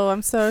 Oh,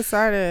 I'm so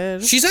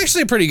excited. She's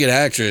actually a pretty good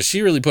actress.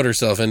 She really put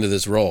herself into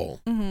this role.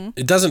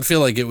 It doesn't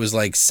feel like it was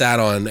like sat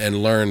on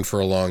and learned for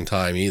a long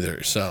time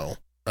either. So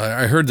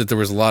I heard that there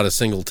was a lot of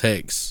single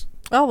takes.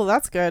 Oh, well,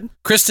 that's good.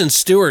 Kristen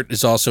Stewart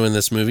is also in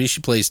this movie. She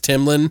plays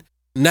Timlin.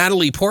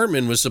 Natalie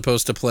Portman was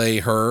supposed to play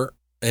her,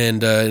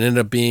 and it ended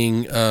up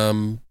being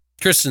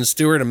Kristen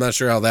Stewart. I'm not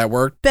sure how that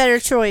worked. Better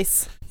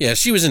choice. Yeah,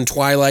 she was in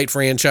Twilight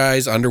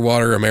franchise,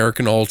 Underwater,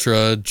 American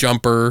Ultra,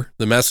 Jumper,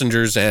 The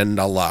Messengers, and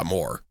a lot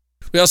more.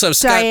 We also have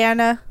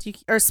Diana,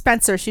 or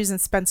Spencer. She was in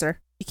Spencer.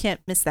 You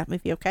can't miss that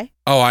movie, okay?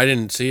 Oh, I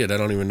didn't see it. I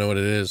don't even know what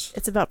it is.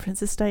 It's about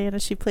Princess Diana.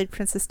 She played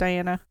Princess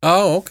Diana.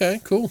 Oh, okay,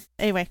 cool.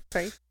 Anyway,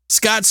 sorry.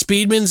 Scott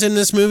Speedman's in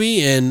this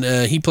movie, and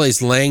he plays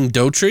Lang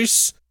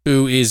Dotrice,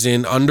 who is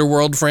in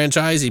Underworld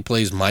franchise. He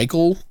plays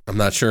Michael. I'm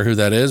not sure who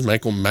that is.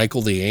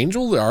 Michael the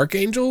Angel, the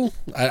Archangel?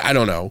 I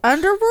don't know.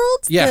 Underworld?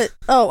 Yeah.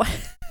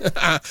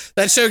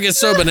 That show gets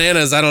so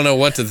bananas, I don't know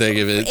what to think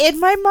of it. In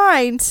my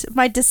mind,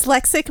 my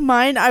dyslexic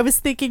mind, I was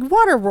thinking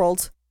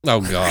Waterworld. Oh,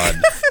 God.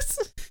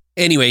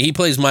 Anyway, he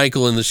plays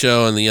Michael in the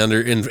show in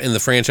the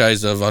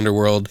franchise of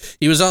Underworld.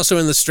 He was also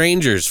in The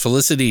Strangers,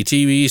 Felicity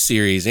TV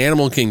series,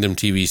 Animal Kingdom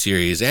TV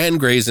series, and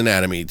Grey's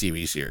Anatomy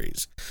TV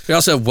series. We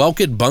also have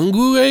Welket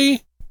Bungue,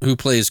 who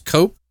plays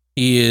Cope.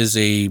 He is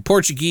a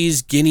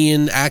Portuguese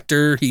Guinean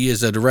actor. He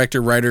is a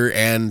director, writer,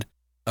 and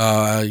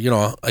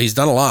he's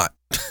done a lot.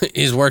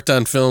 He's worked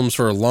on films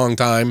for a long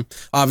time,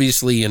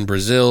 obviously in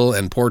Brazil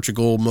and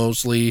Portugal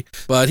mostly,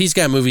 but he's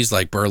got movies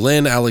like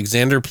Berlin,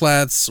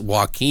 Alexanderplatz,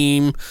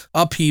 Joachim,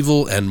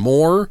 Upheaval, and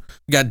more.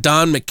 We got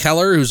Don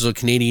McKellar, who's a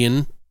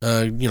Canadian,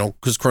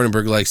 because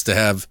Cronenberg likes to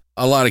have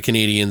a lot of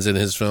Canadians in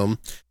his film.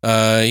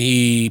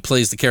 He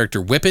plays the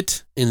character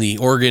Whippet in the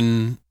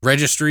Organ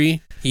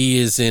Registry. He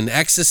is in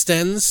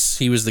Existence.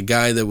 He was the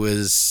guy that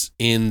was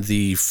in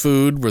The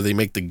Food where they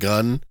make the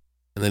gun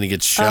and then he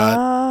gets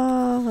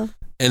shot.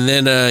 And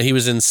then he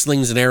was in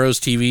Slings and Arrows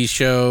TV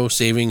show,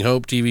 Saving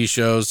Hope TV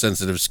show,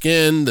 Sensitive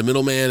Skin, The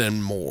Middleman,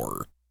 and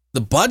more.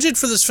 The budget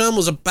for this film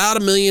was about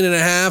 $1.5 million,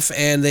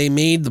 and they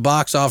made the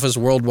box office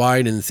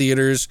worldwide in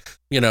theaters,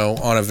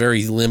 on a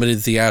very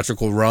limited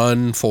theatrical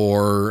run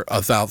for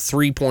about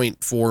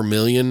 $3.4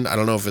 million. I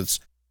don't know if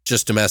it's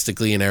just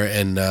domestically in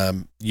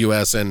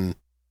U.S. and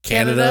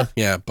Canada.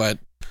 Yeah, but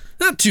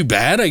not too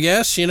bad, I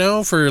guess,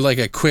 for like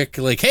a quick,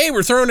 hey,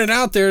 we're throwing it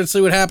out there and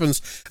see what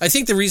happens. I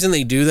think the reason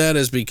they do that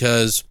is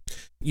because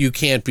you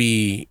can't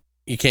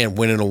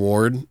win an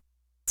award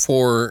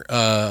for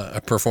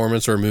a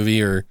performance or a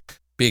movie or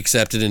be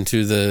accepted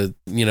into the,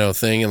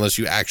 thing unless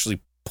you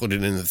actually put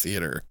it in the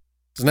theater.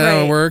 Isn't that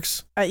how it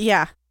works?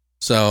 Yeah.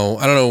 So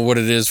I don't know what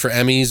it is for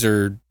Emmys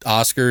or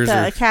Oscars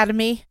or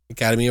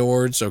Academy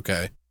Awards.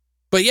 Okay.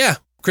 But yeah,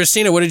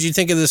 Christina, what did you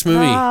think of this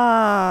movie?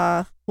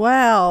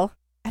 Well,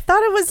 I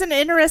thought it was an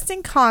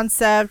interesting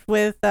concept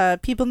with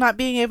people not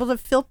being able to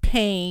feel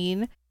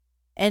pain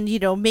and,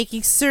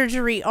 making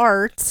surgery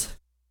art.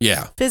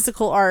 Yeah.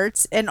 Physical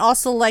art. And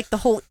also like the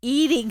whole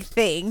eating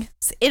thing.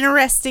 It's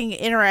interesting.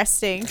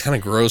 Kind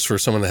of gross for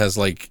someone that has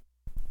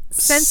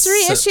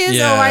sensory issues.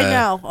 Yeah. Oh, I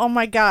know. Oh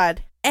my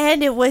God.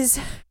 And it was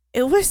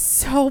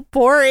so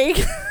boring.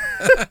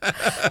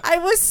 I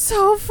was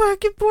so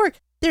fucking bored.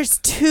 There's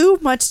too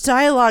much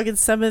dialogue in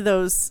some of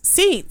those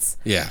scenes.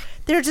 Yeah.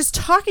 They're just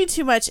talking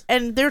too much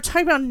and they're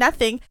talking about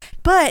nothing,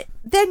 but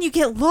then you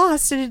get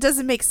lost and it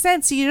doesn't make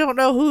sense. You don't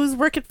know who's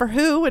working for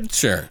who and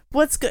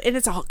what's good. And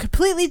it's a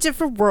completely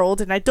different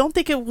world. And I don't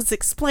think it was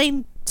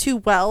explained too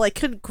well. I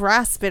couldn't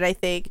grasp it, I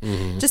think,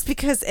 just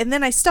because. And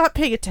then I stopped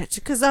paying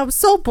attention because I was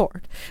so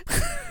bored.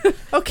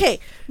 Okay,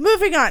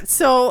 moving on.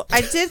 So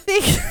I did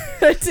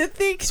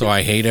think. So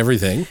I hate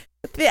everything.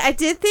 I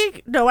did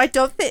think, no, I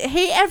don't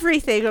hate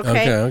everything,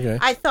 Okay.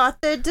 I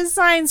thought the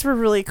designs were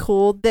really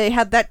cool. They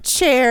had that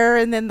chair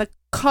and then the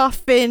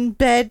coffin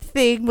bed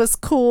thing was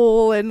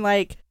cool and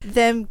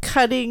them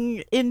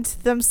cutting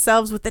into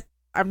themselves with the,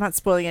 I'm not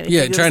spoiling anything.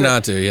 Yeah, try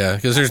not to,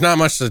 because there's not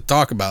much to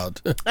talk about.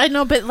 I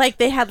know, but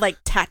they had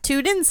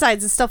tattooed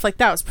insides and stuff like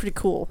that. It was pretty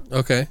cool.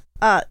 Okay.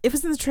 It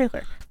was in the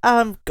trailer.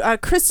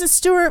 Kristen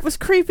Stewart was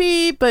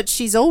creepy, but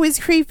she's always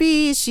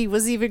creepy. She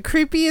was even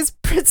creepy as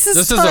Princess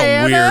This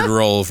Diana. is a weird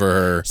role for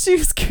her. She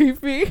was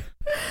creepy.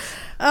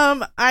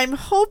 I'm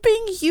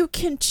hoping you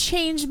can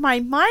change my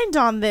mind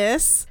on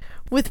this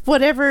with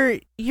whatever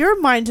your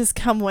mind has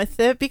come with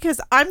it,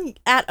 because I'm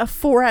at a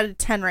 4 out of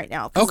 10 right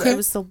now because it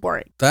was so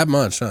boring. That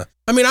much, huh?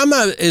 I mean, I'm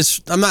not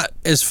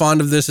as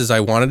fond of this as I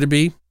wanted to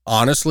be,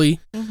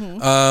 honestly.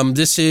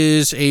 This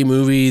is a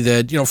movie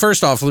that,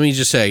 first off, let me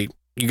just say,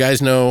 you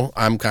guys know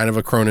I'm kind of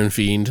a Cronin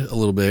fiend a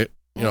little bit.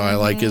 I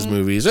like his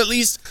movies, at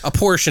least a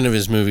portion of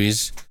his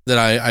movies that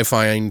I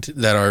find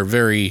that are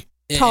very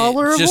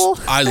tolerable.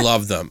 I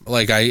love them.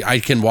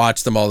 I can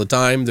watch them all the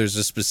time. There's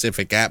a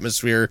specific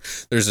atmosphere.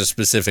 There's a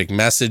specific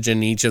message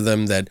in each of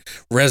them that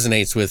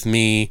resonates with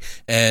me.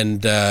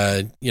 And,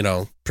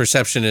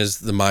 perception is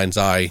the mind's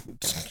eye.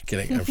 Just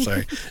kidding. I'm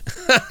sorry.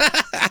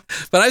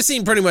 But I've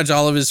seen pretty much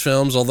all of his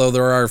films, although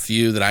there are a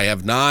few that I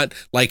have not,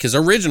 like his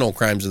original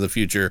Crimes of the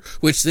Future,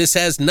 which this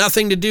has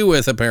nothing to do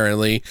with,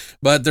 apparently.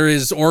 But there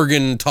is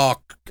organ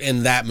talk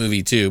in that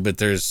movie, too. But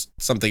there's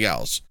something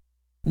else.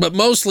 But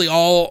mostly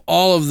all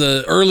of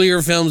the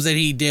earlier films that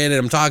he did, and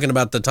I'm talking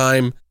about the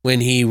time when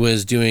he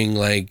was doing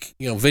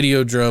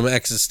Videodrome,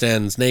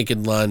 Existence,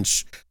 Naked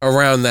Lunch,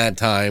 around that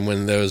time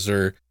when those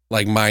are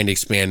mind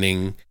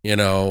expanding,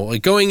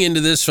 going into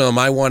this film,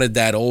 I wanted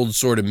that old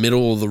sort of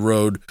middle of the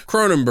road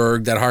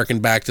Cronenberg that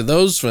harkened back to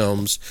those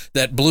films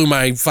that blew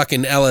my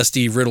fucking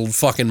LSD riddled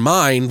fucking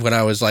mind when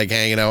I was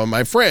hanging out with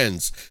my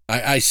friends.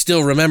 I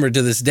still remember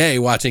to this day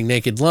watching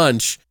Naked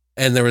Lunch,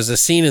 and there was a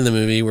scene in the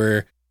movie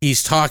where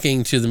he's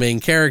talking to the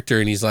main character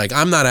and he's like,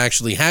 I'm not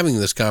actually having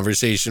this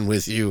conversation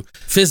with you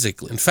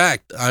physically. In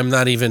fact, I'm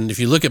not even, if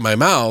you look at my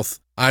mouth,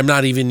 I'm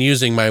not even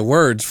using my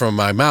words from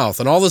my mouth.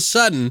 And all of a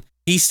sudden,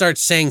 he starts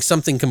saying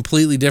something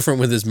completely different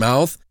with his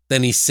mouth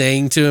than he's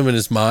saying to him in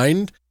his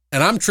mind.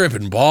 And I'm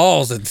tripping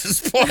balls at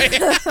this point.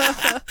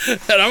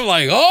 And I'm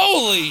like,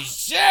 holy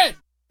shit.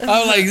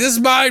 I'm like, this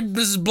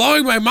is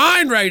blowing my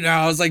mind right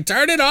now. I was like,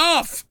 turn it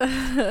off.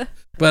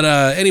 But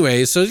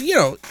anyway, so,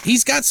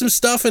 he's got some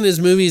stuff in his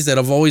movies that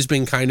have always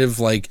been kind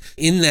of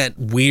in that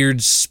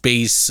weird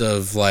space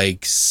of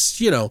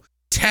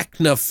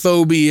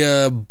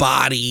technophobia,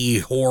 body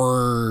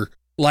horror,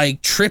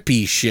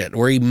 trippy shit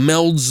where he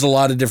melds a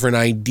lot of different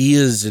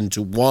ideas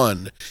into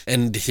one.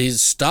 And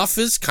his stuff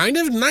is kind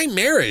of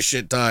nightmarish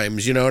at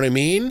times, you know what I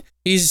mean?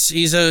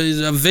 He's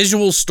a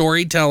visual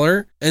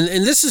storyteller, and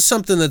this is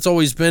something that's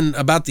always been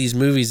about these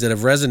movies that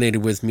have resonated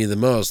with me the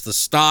most. The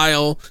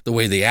style, the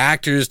way the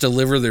actors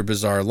deliver their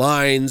bizarre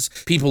lines,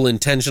 people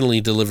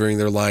intentionally delivering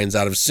their lines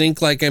out of sync,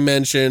 like I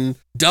mentioned.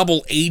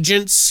 Double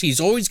agents.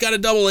 He's always got a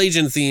double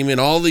agent theme in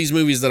all these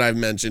movies that I've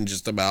mentioned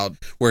just about,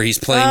 where he's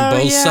playing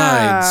both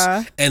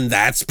sides. And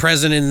that's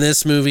present in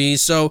this movie.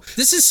 So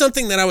this is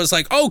something that I was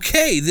like,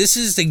 okay, this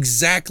is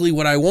exactly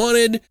what I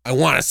wanted. I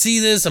want to see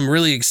this. I'm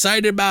really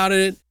excited about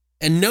it.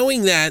 And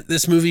knowing that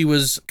this movie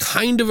was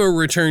kind of a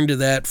return to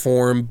that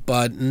form,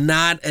 but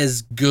not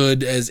as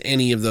good as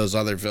any of those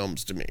other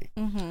films to me,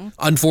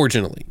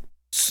 unfortunately.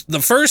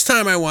 The first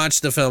time I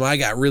watched the film, I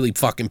got really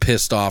fucking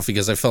pissed off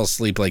because I fell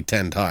asleep like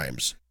 10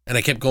 times. And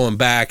I kept going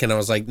back and I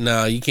was like,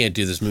 no, you can't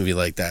do this movie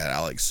like that,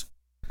 Alex.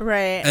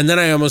 Right. And then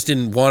I almost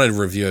didn't want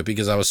to review it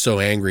because I was so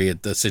angry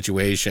at the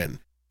situation.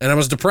 And I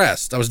was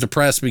depressed. I was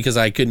depressed because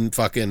I couldn't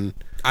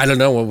I don't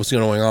know what was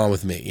going on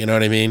with me. You know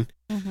what I mean?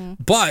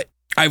 But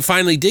I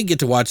finally did get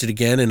to watch it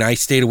again, and I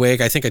stayed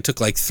awake. I think I took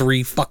like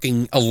 3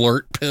 fucking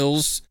alert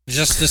pills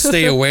just to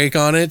stay awake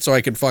on it so I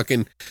could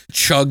fucking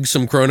chug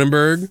some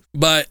Cronenberg.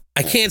 But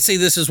I can't say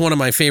this is one of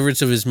my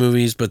favorites of his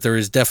movies, but there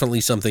is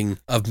definitely something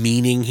of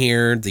meaning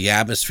here. The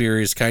atmosphere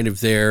is kind of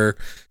there.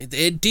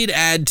 It did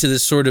add to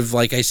this sort of,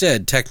 like I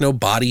said, techno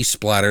body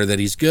splatter that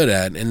he's good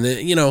at. And,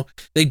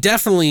 they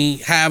definitely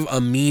have a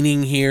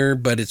meaning here,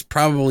 but it's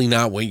probably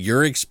not what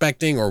you're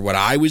expecting or what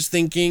I was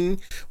thinking.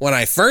 When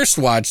I first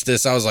watched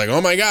this, I was like,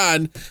 oh my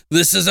God,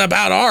 this is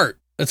about art.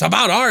 It's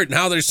about art and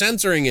how they're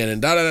censoring it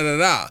and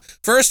da-da-da-da-da.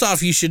 First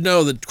off, you should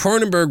know that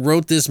Cronenberg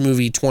wrote this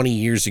movie 20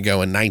 years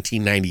ago in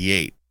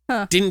 1998.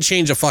 Didn't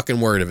change a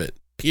fucking word of it,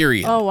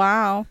 period. Oh,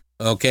 wow.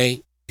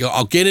 Okay?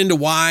 I'll get into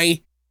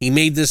why he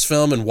made this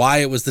film and why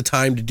it was the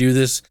time to do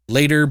this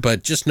later,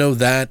 but just know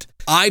that.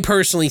 I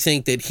personally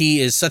think that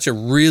he is such a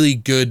really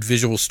good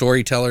visual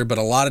storyteller, but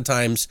a lot of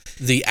times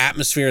the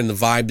atmosphere and the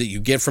vibe that you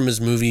get from his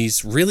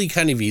movies really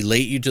kind of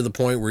elate you to the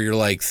point where you're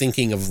like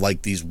thinking of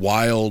like these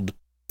wild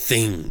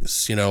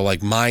things,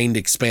 like mind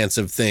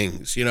expansive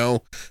things,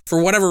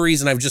 for whatever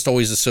reason, I've just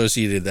always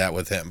associated that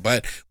with him.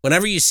 But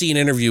whenever you see an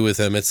interview with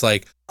him, it's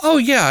like, oh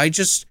yeah, I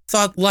just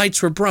thought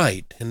lights were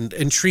bright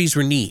and trees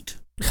were neat.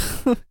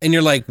 And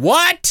you're like,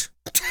 what?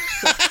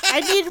 I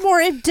need more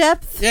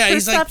in-depth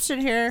perception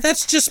here.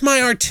 That's just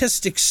my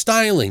artistic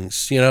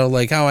stylings,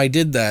 like how I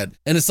did that.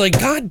 And it's like,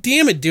 God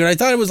damn it, dude. I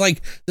thought it was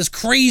like this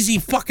crazy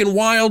fucking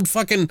wild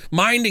fucking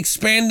mind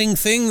expanding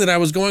thing that I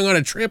was going on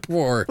a trip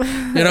for.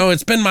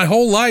 It's been my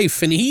whole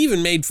life. And he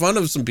even made fun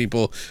of some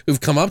people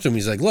who've come up to him.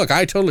 He's like, look,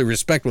 I totally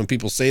respect when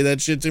people say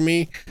that shit to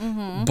me.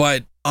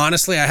 But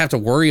honestly, I have to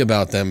worry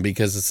about them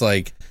because it's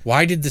like,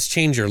 why did this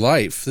change your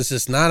life? This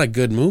is not a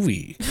good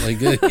movie.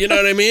 Like, you know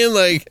what I mean?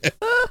 Like,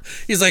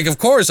 he's like, of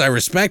course, I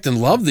respect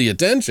and love the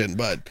attention.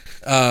 But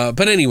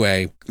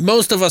anyway,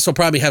 most of us will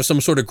probably have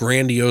some sort of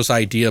grandiose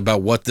idea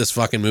about what this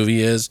fucking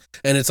movie is.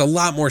 And it's a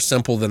lot more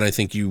simple than I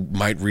think you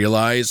might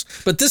realize.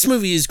 But this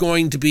movie is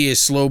going to be a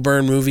slow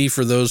burn movie.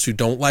 For those who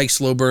don't like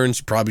slow burns,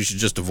 you probably should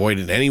just avoid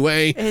it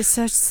anyway. It's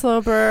such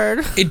slow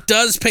burn. It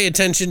does pay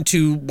attention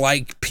to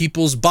like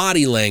people's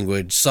body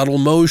language, subtle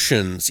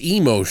motions,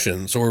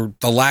 emotions, or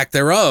the lack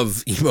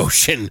thereof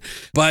emotion.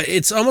 But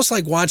it's almost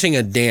like watching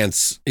a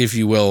dance, if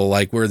you will,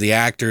 like where the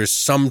actors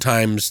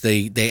sometimes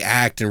they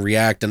act and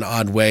react in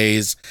odd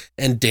ways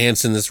and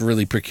dance in this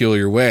really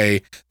peculiar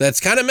way that's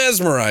kind of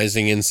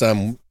mesmerizing in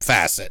some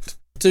facet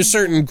to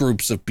certain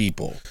groups of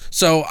people.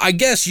 So I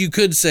guess you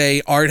could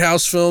say art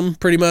house film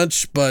pretty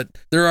much, but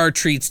there are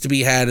treats to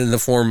be had in the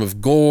form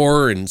of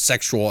gore and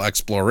sexual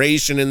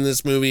exploration in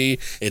this movie.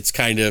 It's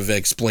kind of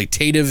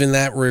exploitative in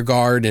that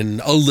regard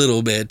and a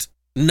little bit.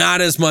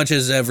 Not as much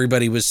as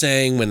everybody was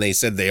saying when they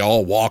said they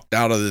all walked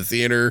out of the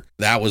theater.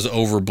 That was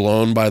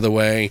overblown, by the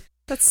way.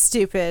 That's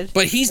stupid.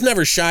 But he's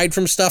never shied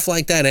from stuff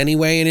like that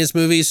anyway in his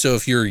movies, so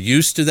if you're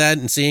used to that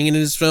and seeing it in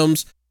his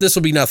films, this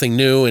will be nothing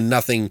new and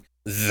nothing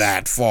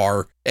that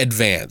far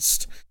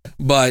advanced.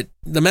 But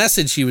the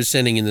message he was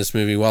sending in this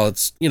movie, while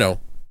it's,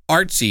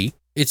 artsy,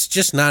 it's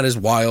just not as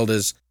wild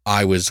as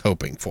I was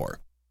hoping for.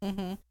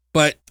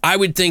 But I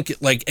would think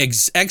like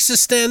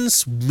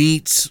Existenz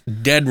meets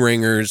Dead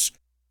Ringers,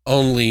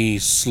 only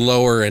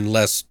slower and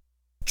less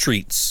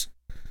treats.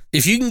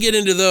 If you can get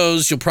into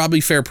those, you'll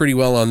probably fare pretty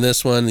well on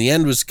this one. The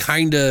end was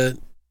kind of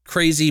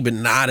crazy, but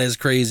not as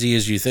crazy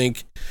as you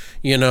think.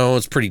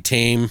 It's pretty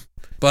tame.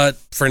 But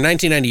for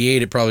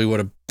 1998, it probably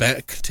would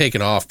have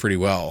taken off pretty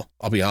well,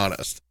 I'll be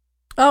honest.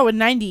 Oh, in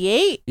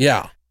 98?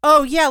 Yeah.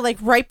 Oh, yeah, like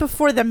right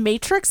before The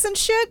Matrix and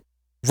shit?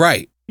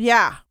 Right.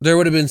 Yeah. There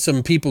would have been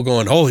some people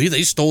going, oh,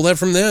 they stole that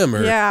from them,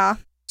 or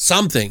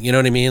something, you know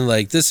what I mean?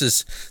 Like,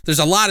 there's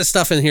a lot of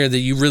stuff in here that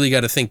you really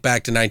got to think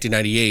back to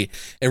 1998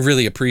 and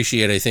really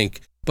appreciate, I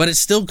think. But it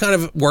still kind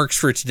of works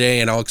for today,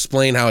 and I'll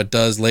explain how it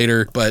does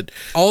later. But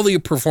all the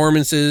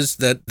performances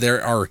that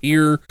there are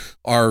here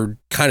are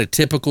kind of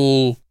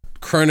typical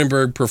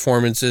Cronenberg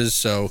performances.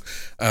 So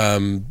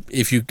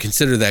if you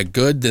consider that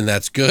good, then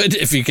that's good.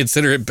 If you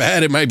consider it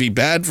bad, it might be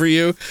bad for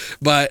you.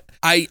 But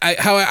I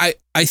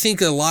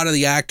think a lot of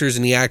the actors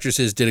and the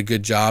actresses did a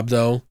good job,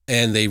 though,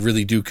 and they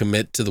really do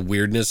commit to the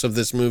weirdness of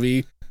this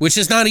movie, which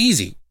is not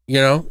easy. You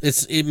know,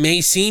 it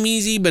may seem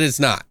easy, but it's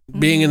not.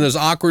 Being in those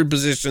awkward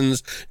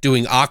positions,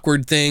 doing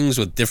awkward things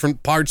with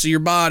different parts of your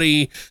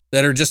body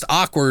that are just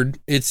awkward,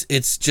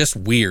 it's just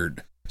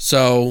weird.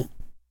 So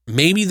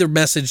maybe the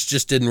message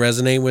just didn't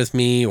resonate with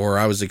me, or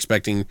I was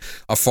expecting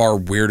a far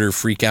weirder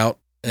freak out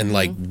and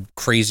like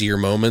crazier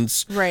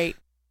moments. Right.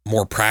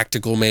 More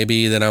practical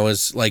maybe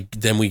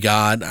than we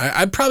got.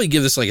 I'd probably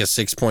give this like a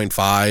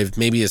 6.5,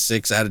 maybe a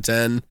 6 out of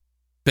 10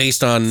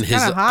 based on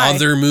his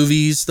other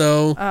movies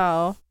though.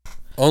 Oh.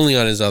 Only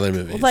on his other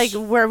movies. Like,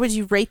 where would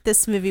you rate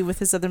this movie with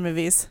his other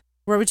movies?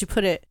 Where would you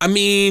put it? I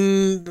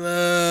mean,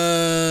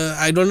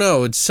 I don't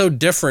know. It's so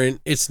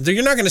different.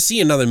 You're not going to see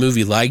another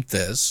movie like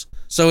this.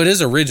 So it is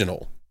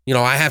original. You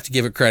know, I have to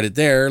give it credit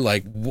there.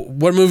 Like,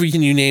 what movie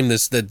can you name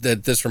this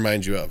that this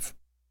reminds you of?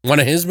 One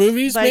of his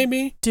movies, like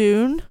maybe?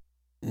 Dune?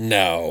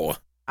 No.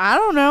 I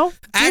don't know.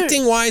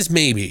 Acting wise,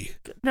 maybe.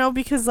 No,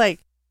 because like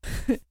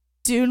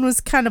Dune was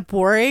kind of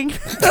boring.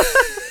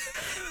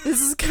 This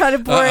is kind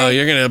of boring. Uh-oh,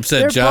 you're going to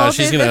upset Josh.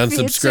 He's going to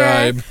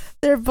unsubscribe. Future.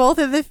 They're both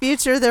in the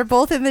future. They're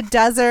both in the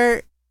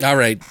desert. All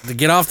right,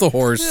 get off the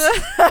horse.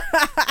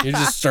 You're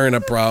just stirring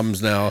up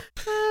problems now.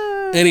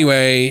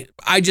 Anyway,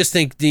 I just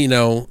think,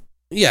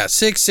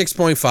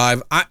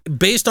 6.5,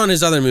 based on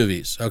his other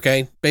movies,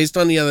 okay? Based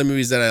on the other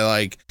movies that I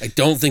like, I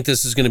don't think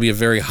this is going to be a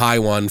very high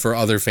one for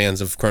other fans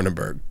of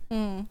Cronenberg.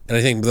 And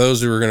I think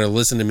those who are going to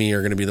listen to me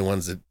are going to be the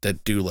ones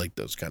that do like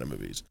those kind of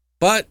movies.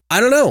 But I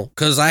don't know,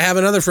 because I have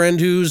another friend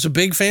who's a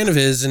big fan of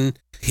his, and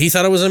he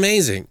thought it was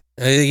amazing.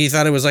 I think he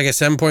thought it was like a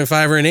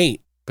 7.5 or an 8.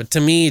 But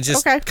to me, it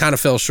just kind of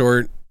fell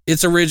short.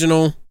 It's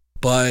original,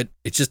 but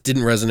it just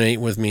didn't resonate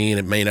with me, and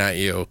it may not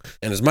you.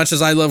 And as much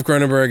as I love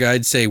Cronenberg,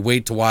 I'd say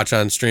wait to watch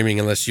on streaming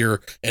unless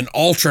you're an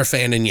ultra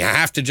fan and you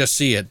have to just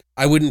see it.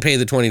 I wouldn't pay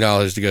the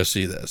 $20 to go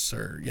see this,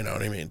 or, you know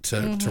what I mean,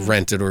 to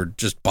rent it or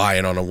just buy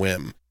it on a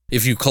whim.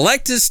 If you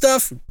collect his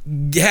stuff,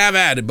 have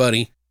at it,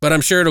 buddy. But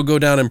I'm sure it'll go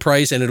down in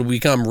price and it'll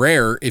become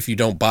rare if you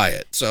don't buy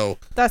it. So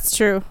that's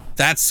true.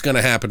 That's going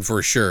to happen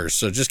for sure.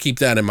 So just keep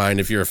that in mind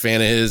if you're a fan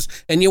of his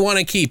and you want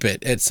to keep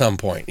it at some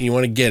point. You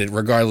want to get it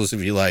regardless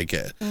if you like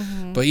it.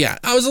 But yeah,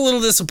 I was a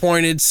little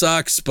disappointed.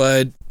 Sucks,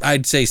 but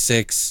I'd say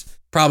 6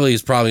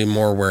 is probably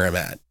more where I'm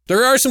at.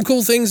 There are some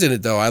cool things in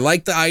it though. I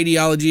like the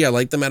ideology. I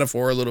like the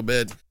metaphor a little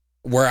bit.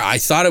 Where I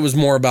thought it was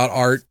more about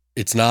art,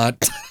 it's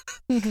not.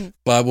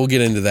 But we'll get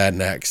into that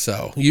next.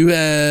 So you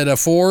had a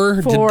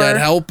 4. Did that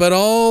help at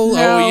all?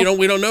 No. Oh,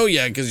 we don't know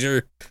yet because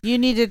you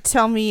need to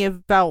tell me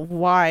about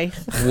why.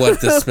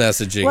 What this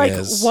messaging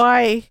is.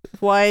 Why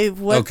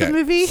the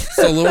movie?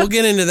 So we'll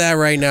get into that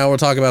right now. We'll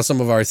talk about some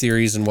of our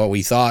theories and what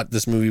we thought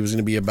this movie was going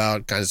to be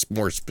about, kind of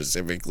more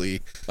specifically.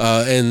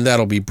 And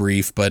that'll be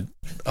brief, but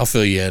I'll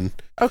fill you in.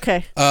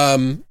 Okay.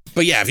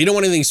 But yeah, if you don't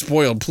want anything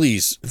spoiled,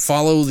 please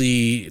follow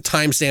the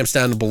timestamps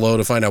down below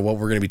to find out what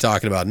we're going to be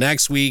talking about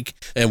next week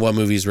and what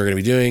movies we're going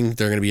to be doing.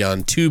 They're going to be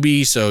on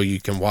Tubi, so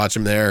you can watch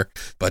them there.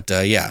 But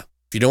yeah,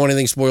 if you don't want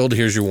anything spoiled,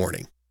 here's your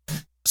warning.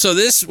 So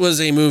this was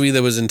a movie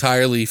that was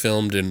entirely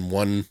filmed in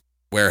one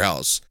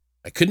warehouse.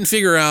 I couldn't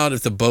figure out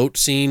if the boat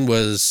scene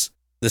was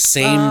the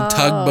same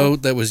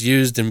tugboat that was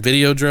used in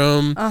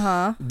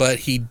Videodrome.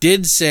 But he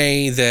did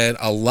say that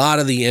a lot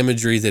of the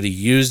imagery that he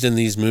used in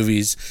these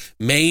movies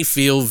may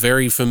feel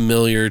very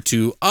familiar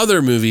to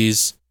other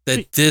movies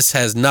that this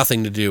has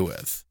nothing to do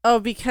with. Oh,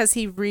 because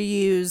he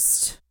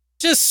reused...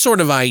 Just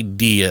sort of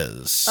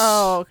ideas.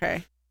 Oh,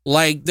 okay.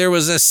 Like there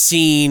was a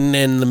scene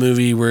in the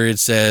movie where it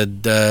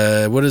said,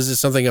 what is it?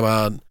 Something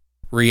about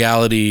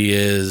reality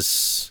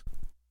is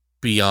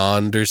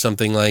beyond or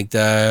something like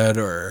that,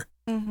 or...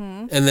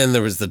 And then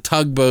there was the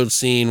tugboat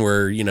scene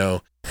where,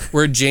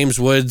 where James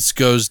Woods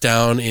goes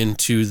down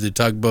into the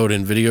tugboat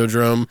in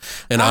Videodrome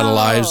and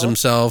unalives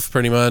himself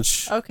pretty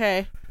much.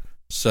 Okay.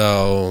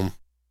 So,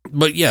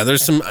 but yeah,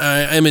 there's some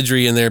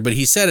imagery in there, but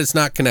he said it's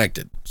not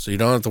connected. So you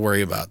don't have to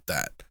worry about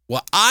that.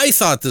 What I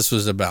thought this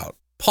was about,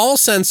 Saul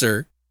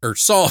Tensor. Wow.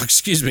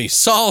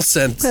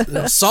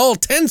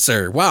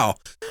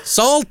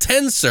 Saul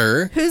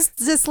Tensor. Who's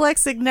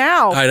dyslexic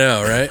now? I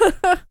know, right?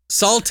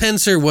 Saul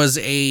Tensor was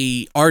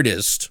a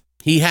artist.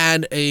 He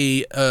had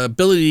a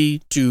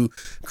ability to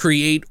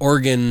create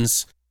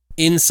organs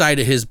inside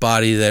of his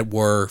body that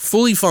were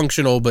fully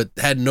functional but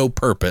had no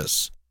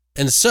purpose.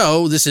 And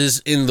so this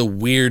is in the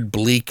weird,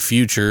 bleak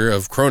future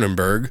of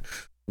Cronenberg,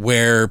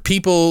 where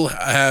people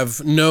have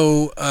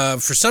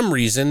for some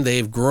reason,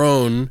 they've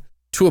grown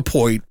to a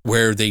point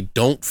where they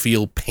don't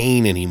feel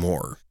pain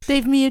anymore.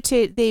 They've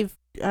mutated. They've,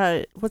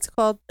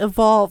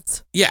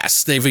 evolved.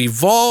 Yes, they've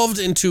evolved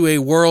into a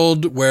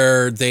world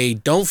where they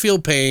don't feel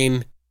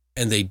pain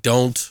and they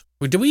don't...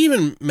 Did we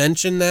even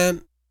mention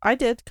that? I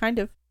did, kind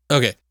of.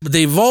 Okay, but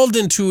they evolved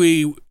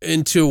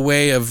into a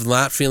way of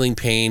not feeling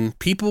pain.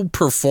 People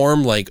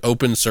perform like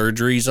open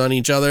surgeries on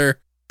each other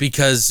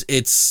because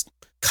it's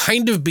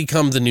kind of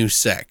become the new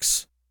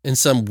sex in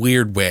some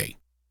weird way.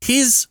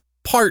 His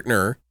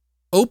partner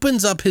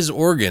opens up his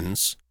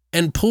organs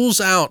and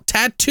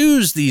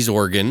tattoos these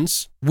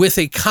organs with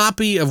a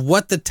copy of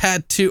what the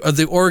tattoo of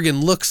the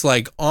organ looks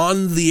like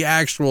on the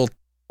actual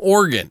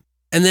organ,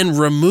 and then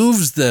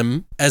removes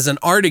them as an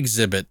art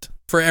exhibit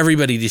for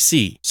everybody to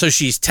see. So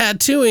she's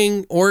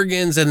tattooing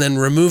organs and then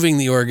removing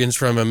the organs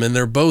from him, and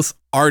they're both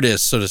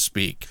artists, so to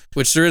speak.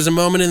 Which there is a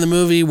moment in the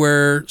movie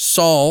where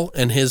Saul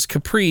and his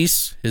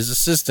Caprice, his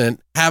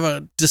assistant, have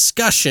a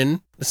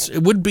discussion.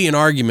 It would be an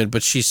argument,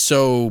 but she's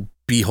so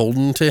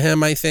beholden to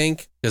him, I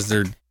think, because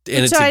they're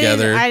in it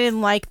together. I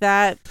didn't like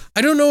that.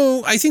 I don't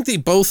know. I think they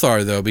both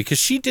are, though, because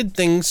she did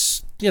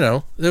things,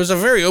 there was a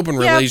very open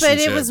relationship.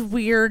 Yeah, but it was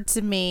weird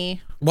to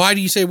me. Why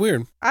do you say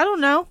weird? I don't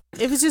know.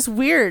 It was just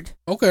weird.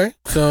 Okay,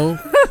 so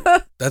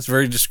that's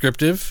very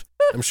descriptive.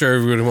 I'm sure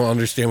everyone will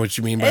understand what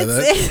you mean by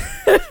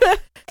that.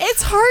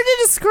 It's hard to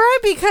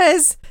describe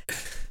because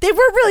they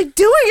weren't really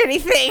doing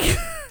anything.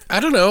 I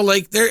don't know,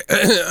 I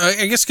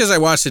guess because I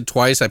watched it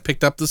twice, I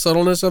picked up the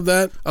subtleness of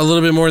that a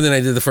little bit more than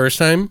I did the first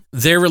time.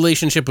 Their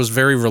relationship was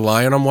very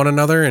reliant on one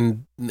another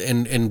and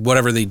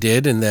whatever they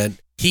did, and that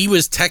he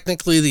was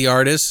technically the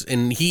artist,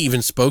 and he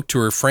even spoke to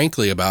her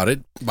frankly about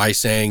it by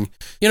saying,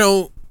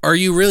 are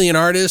you really an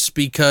artist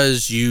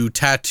because you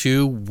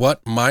tattoo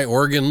what my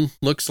organ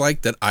looks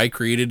like that I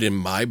created in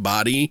my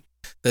body,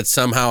 that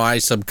somehow I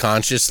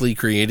subconsciously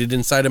created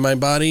inside of my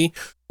body?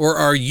 Or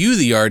are you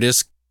the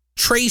artist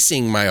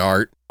tracing my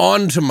art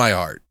onto my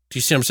art? Do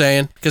you see what I'm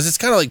saying? Because it's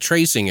kind of like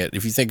tracing it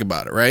if you think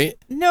about it, right?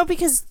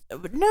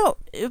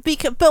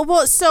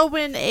 So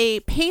when a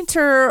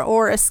painter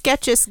or a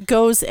sketchist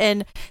goes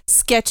and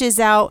sketches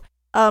out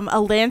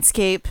a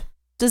landscape,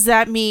 does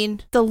that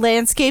mean the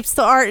landscape's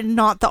the art and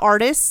not the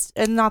artist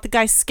and not the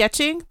guy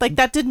sketching? Like,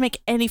 that didn't make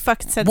any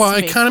fucking sense to me. Well,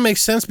 it kind of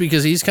makes sense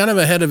because he's kind of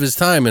ahead of his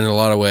time in a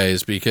lot of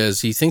ways,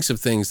 because he thinks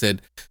of things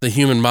that the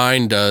human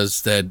mind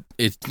does that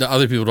the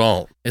other people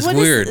don't. It's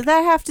weird. What does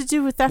that have to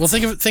do with that? Well,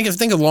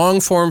 think of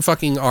long form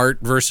fucking art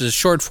versus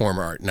short form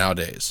art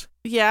nowadays.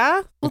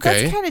 Yeah. Well,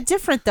 okay. That's kind of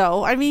different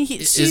though. I mean,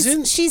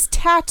 she's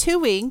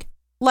tattooing,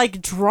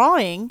 like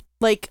drawing,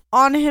 like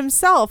on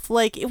himself.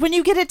 Like when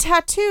you get a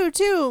tattoo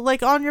too,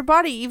 like on your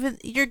body, even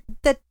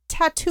the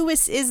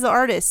tattooist is the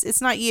artist.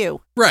 It's not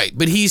you. Right.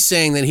 But he's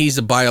saying that he's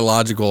a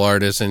biological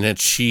artist and that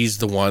she's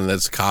the one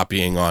that's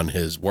copying on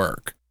his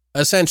work,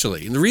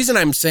 essentially. And the reason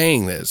I'm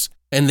saying this,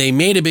 and they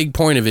made a big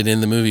point of it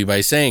in the movie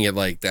by saying it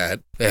like that,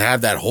 they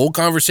have that whole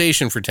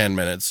conversation for 10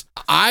 minutes.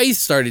 I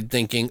started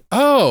thinking,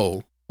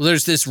 well,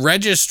 there's this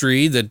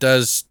registry that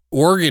does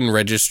organ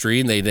registry,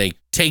 and they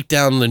take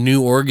down the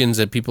new organs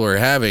that people are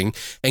having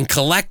and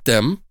collect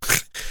them.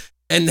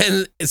 And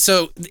then,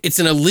 so it's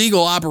an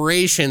illegal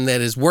operation that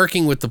is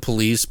working with the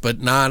police,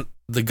 but not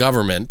the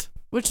government.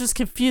 Which is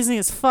confusing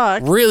as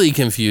fuck. Really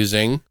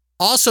confusing.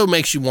 Also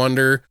makes you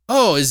wonder,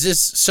 is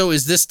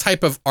this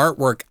type of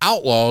artwork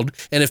outlawed?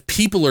 And if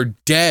people are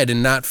dead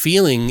and not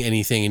feeling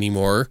anything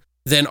anymore,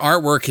 then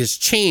artwork has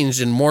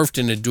changed and morphed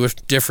into a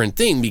different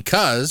thing,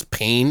 because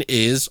pain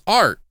is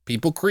art.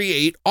 People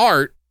create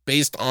art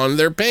based on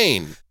their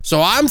pain.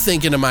 So I'm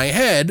thinking in my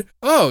head,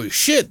 oh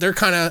shit, they're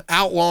kind of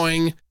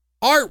outlawing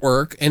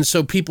artwork. And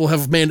so people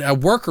have made a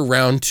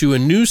workaround to a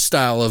new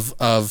style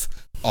of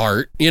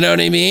art. You know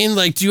what I mean?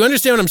 Like, do you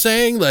understand what I'm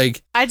saying?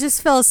 Like, I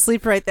just fell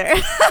asleep right there.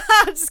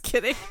 I'm just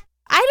kidding.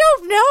 I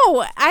don't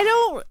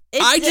know.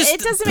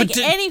 It doesn't make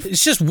any.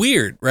 It's just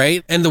weird,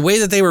 right? And the way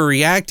that they were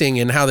reacting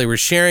and how they were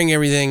sharing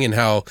everything and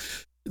how,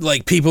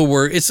 like, people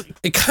were.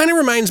 It kind of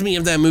reminds me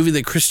of that movie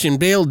that Christian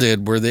Bale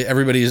did, where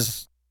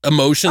everybody's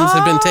emotions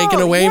have been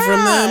taken away from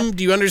them.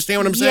 Do you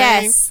understand what I'm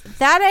saying? Yes,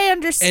 that I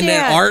understand. And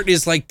that art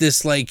is like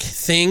this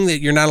thing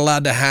that you're not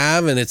allowed to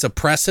have, and it's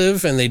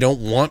oppressive, and they don't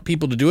want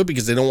people to do it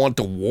because they don't want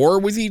to war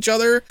with each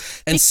other.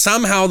 And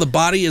somehow the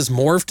body is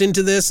morphed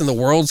into this, and the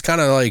world's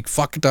kind of like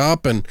fucked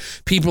up, and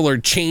people are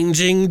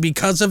changing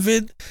because of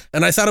it.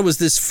 And I thought it was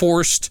this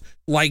forced,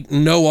 like,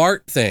 no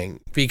art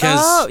thing,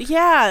 because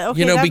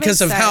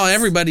because of how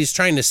everybody's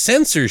trying to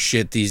censor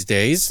shit these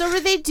days. So were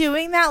they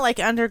doing that like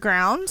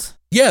underground?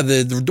 Yeah,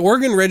 the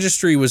organ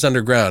registry was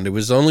underground. It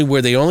was only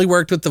where they only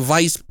worked with the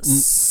vice.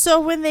 So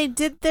when they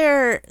did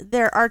their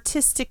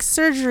artistic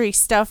surgery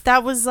stuff,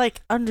 that was like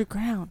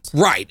underground.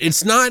 Right.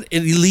 It's not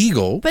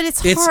illegal. But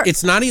it's hard.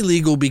 It's not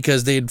illegal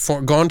because they had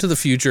gone to the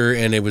future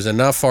and it was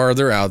enough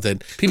farther out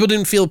that people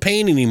didn't feel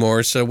pain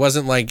anymore, so it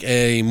wasn't like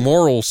a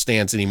moral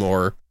stance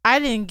anymore. I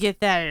didn't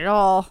get that at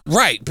all.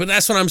 Right, but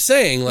that's what I'm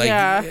saying. Like,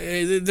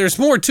 there's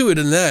more to it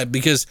than that,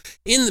 because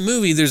in the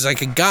movie, there's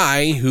like a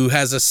guy who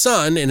has a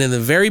son, and in the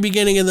very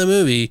beginning of the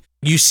movie,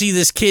 you see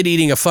this kid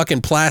eating a fucking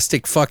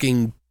plastic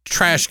fucking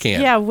trash can.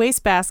 Yeah,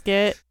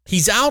 wastebasket.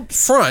 He's out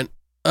front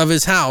of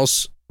his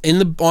house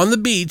on the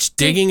beach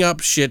digging up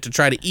shit to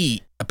try to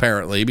eat,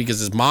 apparently, because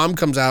his mom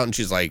comes out and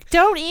she's like,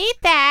 "Don't eat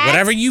that.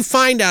 Whatever you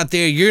find out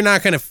there, you're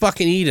not going to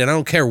fucking eat it. I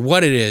don't care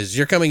what it is.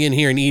 You're coming in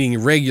here and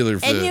eating regular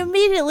food." And you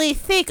immediately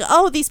think,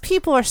 these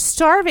people are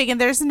starving and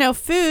there's no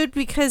food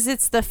because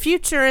it's the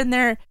future and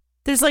they're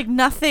There's like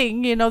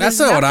nothing, you know. That's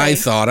there's not what I nothing.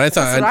 thought. I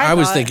thought That's what I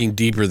was thought. thinking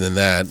deeper than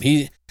that.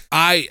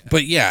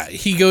 But yeah,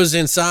 he goes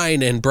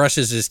inside and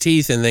brushes his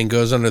teeth and then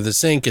goes under the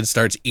sink and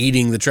starts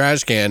eating the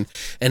trash can.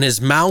 And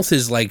his mouth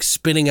is like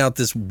spitting out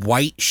this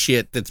white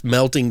shit that's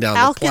melting down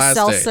the plastic.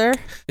 Alka-Seltzer.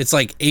 It's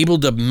like able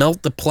to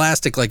melt the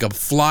plastic like a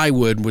fly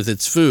would with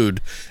its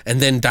food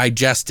and then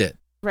digest it.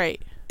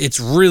 Right. It's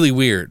really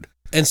weird.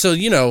 And so,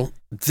 you know,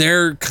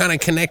 they're kind of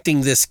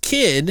connecting this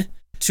kid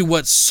to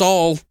what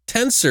Saul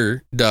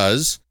Tenser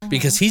does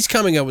because he's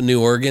coming up with new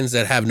organs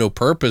that have no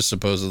purpose,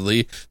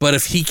 supposedly. But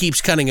if he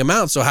keeps cutting them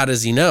out, so how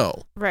does he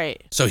know?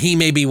 Right. So he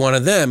may be one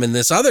of them. And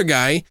this other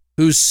guy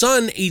whose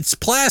son eats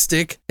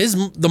plastic,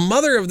 the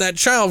mother of that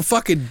child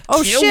fucking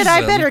Oh kills shit!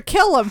 I him. better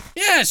kill him.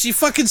 Yeah, she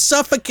fucking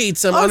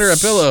suffocates him Oh, under a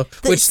pillow,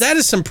 which this- that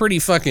is some pretty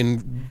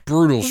fucking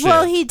brutal shit.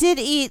 Well, he did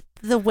eat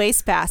the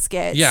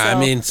wastebasket. Yeah, I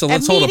mean, so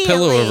let's hold a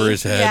pillow immediately, over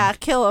his head. Yeah,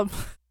 kill him.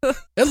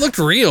 It looked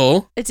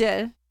real. It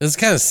did. It's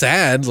kind of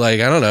sad,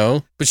 like, I don't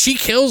know. But she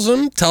kills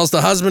him, tells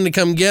the husband to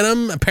come get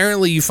him.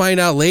 Apparently, you find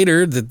out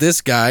later that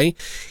this guy,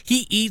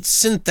 he eats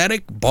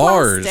synthetic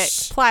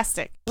bars.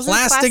 Plastic. Wasn't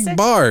it Plastic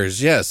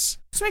bars, yes.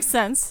 Which makes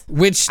sense.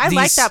 Which I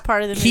like that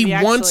part of the movie, He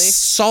wants actually.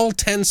 Saul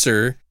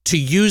Tenser to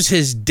use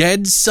his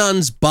dead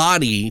son's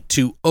body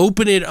to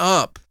open it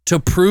up to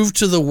prove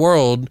to the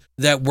world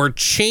that we're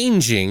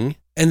changing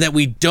and that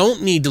we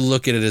don't need to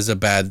look at it as a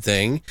bad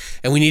thing,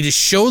 and we need to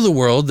show the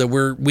world that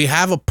we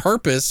have a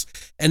purpose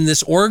and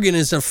this organ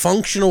is a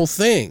functional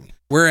thing.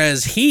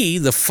 Whereas he,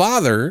 the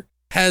father,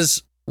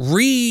 has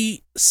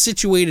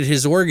resituated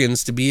his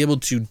organs to be able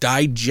to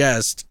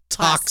digest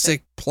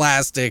toxic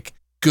plastic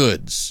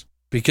goods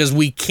because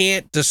we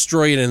can't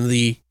destroy it in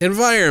the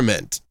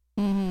environment.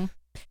 Mm-hmm.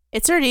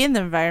 It's already in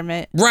the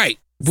environment. Right.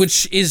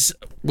 Which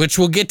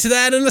we'll get to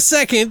that in a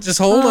second. Just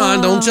hold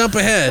on. Don't jump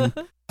ahead.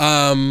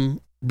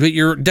 But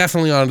you're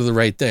definitely onto the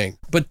right thing.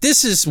 But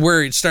this is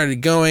where it started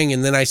going.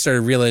 And then I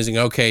started realizing,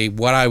 okay,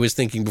 what I was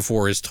thinking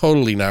before is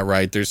totally not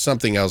right. There's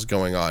something else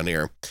going on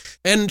here.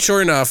 And sure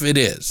enough, it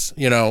is.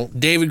 You know,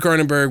 David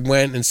Cronenberg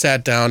went and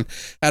sat down,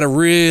 had a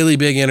really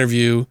big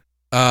interview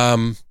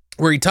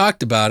where he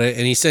talked about it.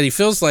 And he said he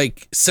feels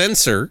like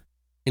Censor,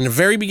 in the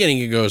very beginning,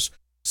 he goes,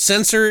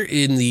 Censor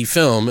in the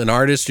film, an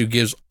artist who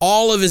gives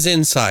all of his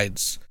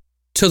insides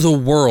to the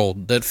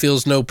world that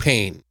feels no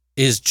pain,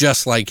 is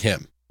just like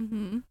him.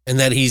 Mm-hmm. And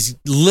that he's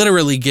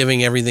literally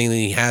giving everything that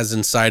he has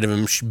inside of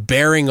him,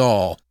 bearing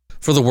all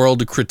for the world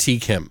to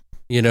critique him.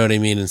 You know what I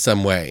mean? In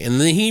some way. And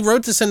then he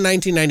wrote this in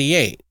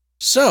 1998.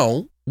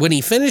 So when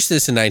he finished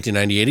this in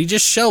 1998, he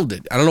just shelved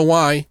it. I don't know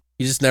why.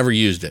 He just never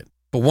used it.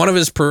 But one of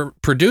his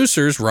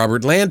producers,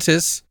 Robert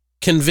Lantis,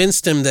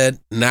 convinced him that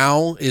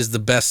now is the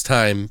best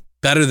time,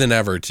 better than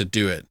ever, to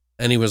do it.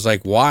 And he was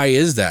like, why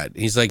is that?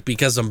 He's like,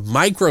 because of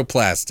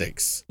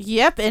microplastics.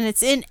 Yep, and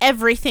it's in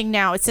everything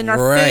now. It's in our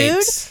Right.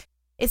 food.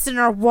 It's in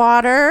our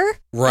water.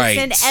 Right.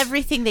 It's in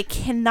everything. They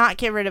cannot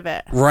get rid of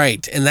it.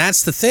 Right. And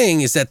that's the thing,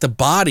 is that the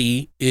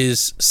body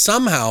is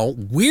somehow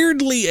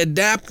weirdly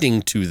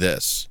adapting to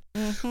this.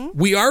 Mm-hmm.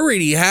 We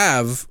already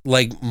have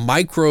like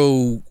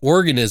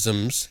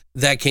microorganisms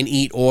that can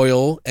eat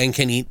oil and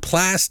can eat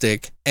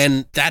plastic,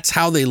 and that's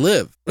how they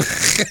live.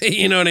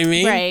 You know what I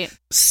mean? Right.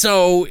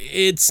 So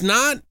it's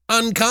not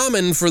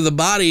uncommon for the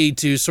body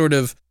to sort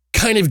of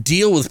kind of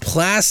deal with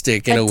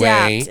plastic in a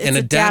way Adapt. and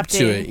It's adapt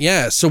to it. adapting.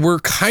 Yeah. So we're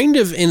kind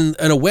of in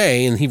a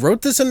way, and he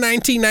wrote this in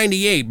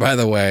 1998, by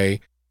the way,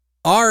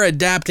 are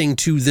adapting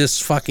to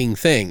this fucking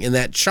thing. And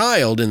that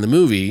child in the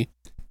movie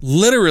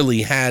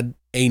literally had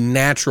a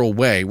natural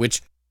way,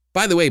 which,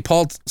 by the way,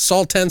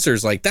 Saul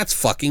Tenser's like, that's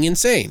fucking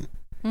insane.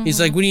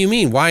 He's like, what do you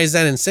mean? Why is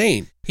that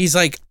insane? He's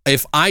like,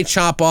 if I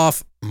chop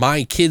off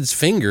my kid's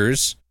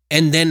fingers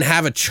and then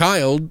have a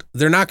child,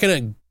 they're not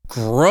going to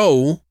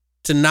grow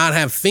to not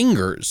have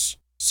fingers.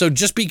 So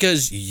just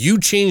because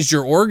you changed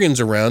your organs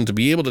around to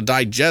be able to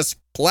digest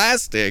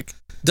plastic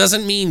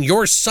doesn't mean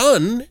your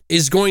son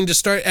is going to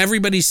start,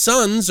 everybody's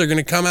sons are going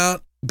to come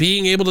out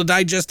being able to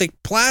digest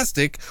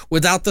plastic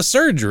without the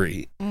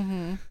surgery.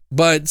 Mm-hmm.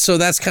 But so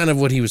that's kind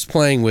of what he was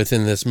playing with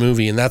in this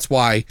movie. And that's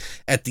why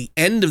at the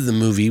end of the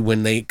movie,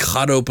 when they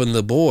cut open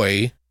the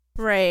boy,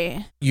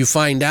 Right. you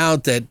find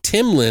out that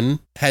Timlin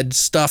had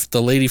stuffed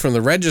the lady from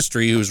the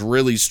registry, who's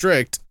really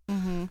strict,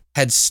 Mm-hmm.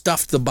 had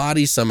stuffed the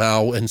body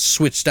somehow and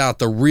switched out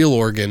the real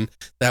organ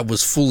that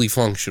was fully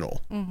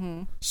functional.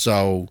 Mm-hmm.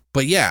 So,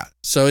 but yeah,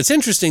 so it's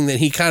interesting that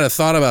he kind of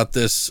thought about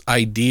this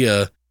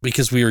idea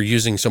because we were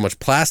using so much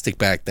plastic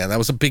back then. That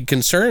was a big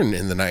concern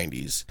in the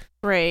 90s.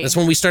 Right. That's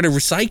when we started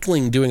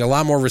recycling, doing a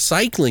lot more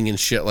recycling and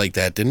shit like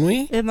that, didn't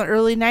we? In the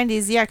early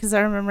 90s, yeah, because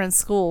I remember in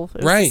school, it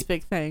was Right. this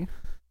big thing.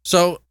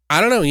 So,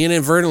 I don't know, he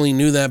inadvertently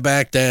knew that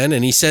back then,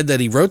 and he said that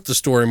he wrote the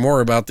story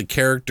more about the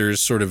characters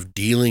sort of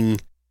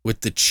dealing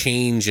with the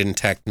change in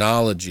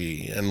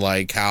technology and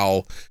like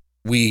how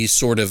we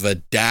sort of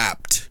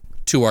adapt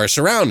to our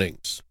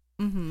surroundings.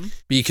 Mm-hmm.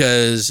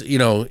 Because, you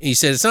know, he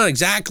said it's not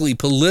exactly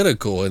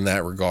political in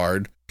that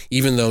regard,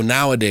 even though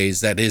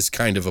nowadays that is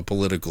kind of a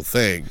political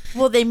thing.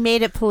 Well, they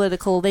made it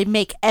political. They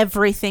make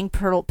everything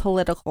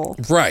political.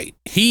 Right.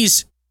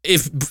 He's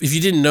if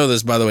you didn't know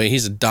this, by the way,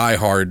 he's a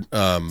diehard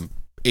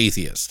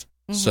atheist.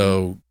 Mm-hmm.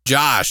 So,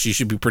 Josh, you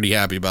should be pretty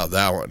happy about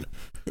that one.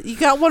 You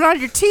got one on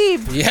your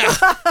team. Yeah.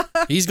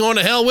 He's going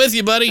to hell with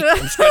you, buddy. I'm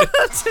just kidding.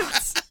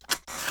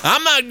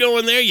 I'm not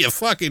going there, you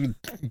fucking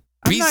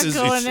pieces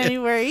I'm not of going shit.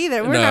 anywhere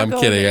either. We're No, not I'm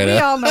going kidding, I We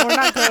know. all know we're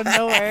not going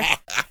nowhere.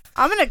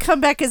 I'm going to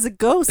come back as a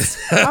ghost.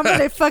 I'm going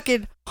to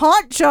fucking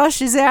haunt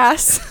Josh's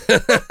ass.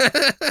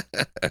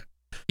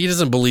 He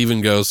doesn't believe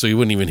in ghosts, so he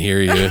wouldn't even hear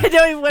you. I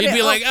know he wouldn't. He'd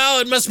be like, "Oh,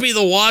 it must be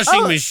the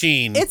washing Oh,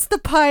 machine. It's the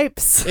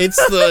pipes. It's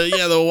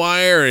the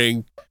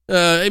wiring.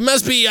 It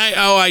must be.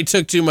 I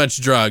took too much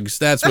drugs.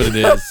 That's what it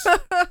is."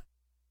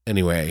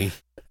 Anyway,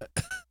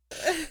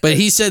 but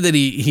he said that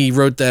he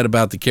wrote that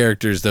about the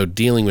characters though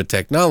dealing with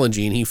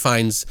technology, and he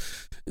finds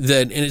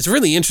that, and it's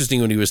really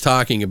interesting what he was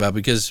talking about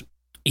because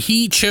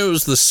he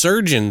chose the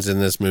surgeons in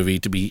this movie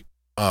to be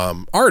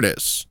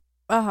artists.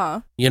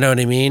 Uh-huh. You know what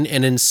I mean?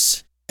 And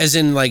as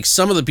in like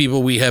some of the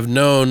people we have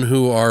known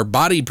who are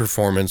body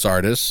performance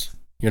artists,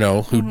 you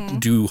know, who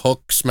do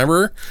hooks,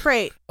 remember?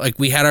 Right. Like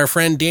we had our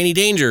friend Danny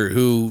Danger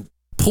who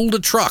pulled a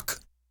truck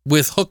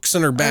with hooks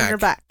in her back. On your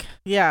back.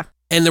 Yeah.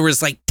 And there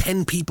was like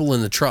 10 people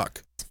in the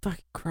truck. It's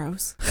fucking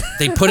gross.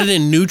 They put it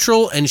in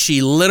neutral and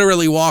she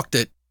literally walked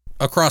it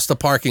across the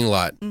parking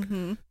lot.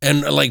 Mm-hmm.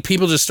 And like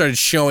people just started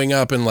showing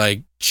up and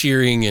like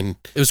cheering and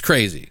it was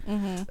crazy.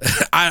 Mm-hmm.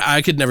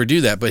 I could never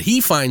do that, but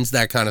he finds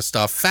that kind of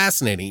stuff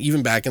fascinating,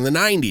 even back in the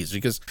 90s,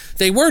 because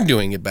they were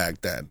doing it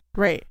back then.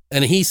 Right.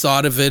 And he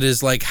thought of it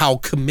as like how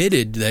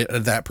committed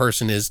that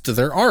person is to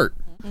their art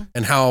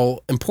and how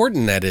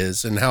important that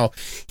is and how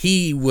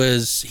he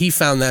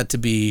found that to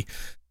be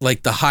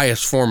like the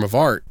highest form of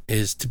art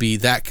is to be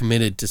that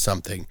committed to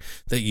something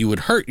that you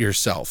would hurt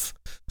yourself.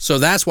 So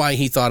that's why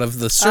he thought of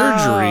the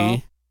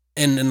surgery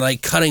and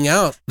like cutting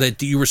out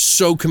that you were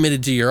so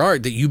committed to your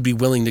art that you'd be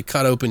willing to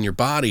cut open your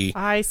body.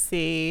 I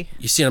see.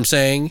 You see what I'm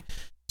saying?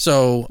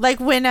 So Like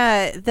when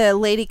the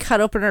lady cut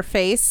open her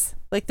face,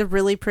 like the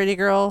really pretty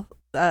girl,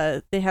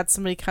 they had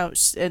somebody come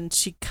and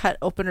she cut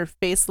open her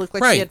face, looked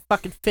like Right. she had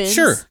fucking fins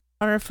Sure.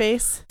 on her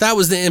face. that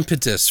was the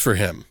impetus for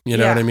him. You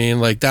know Yeah. what I mean?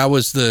 Like that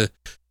was the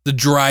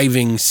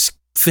driving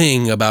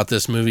thing about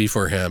this movie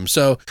for him.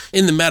 So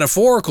in the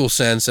metaphorical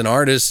sense, an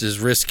artist is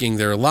risking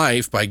their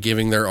life by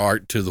giving their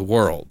art to the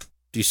world.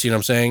 Do you see what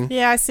I'm saying?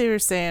 Yeah, I see what you're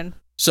saying.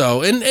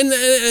 So in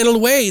a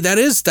way,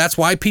 that's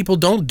why people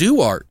don't do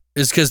art,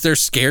 is because they're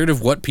scared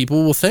of what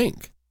people will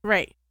think.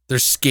 Right. They're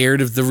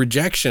scared of the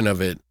rejection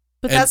of it.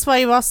 But And- that's why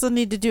you also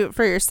need to do it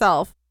for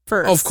yourself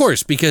first. Of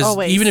course, because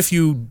Always. even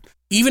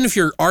if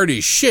your art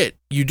is shit,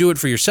 you do it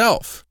for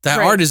yourself. That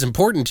Right. art is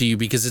important to you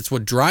because it's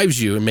what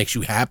drives you and makes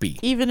you happy.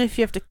 Even if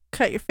you have to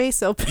cut your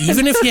face open.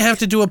 Even if you have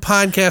to do a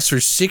podcast for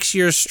 6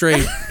 years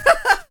straight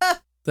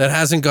that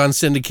hasn't gone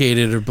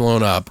syndicated or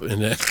blown up.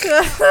 And I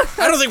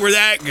don't think we're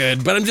that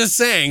good, but I'm just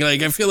saying,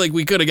 like, I feel like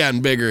we could have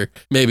gotten bigger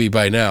maybe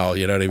by now,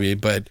 you know what I mean?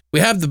 But we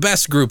have the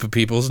best group of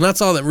people, and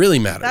that's all that really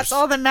matters. That's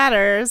all that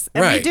matters.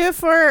 And we Right. do it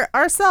for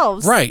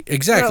ourselves. Right,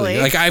 exactly.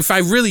 Really. Like, if I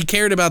really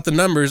cared about the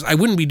numbers, I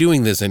wouldn't be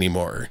doing this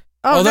anymore.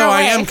 Oh, Although no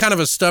I way. am kind of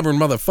a stubborn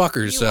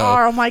motherfucker, You so.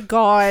 are. Oh my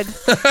God.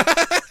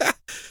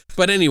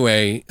 But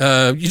anyway,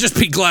 you just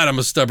be glad I'm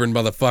a stubborn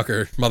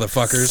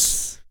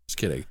motherfuckers. Just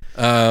kidding.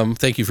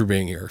 Thank you for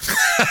being here.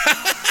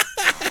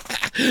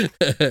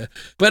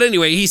 But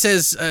anyway, he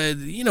says,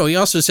 he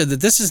also said that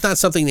this is not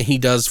something that he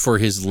does for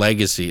his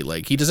legacy.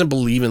 Like, he doesn't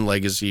believe in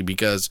legacy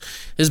because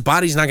his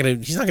body's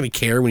he's not gonna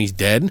care when he's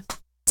dead.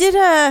 Did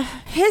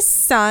his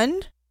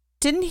son,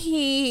 didn't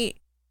he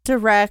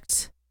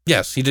direct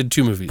Yes, he did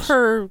 2 movies.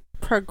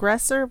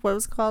 Progressor? What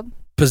was it called?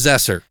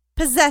 Possessor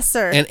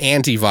Possessor. and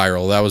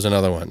Antiviral. That was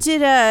another one.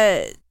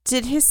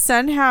 Did his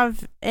son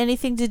have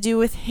anything to do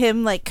with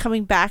him like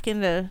coming back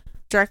into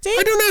directing?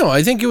 I don't know.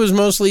 I think it was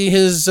mostly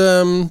his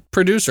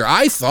producer.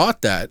 I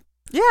thought that.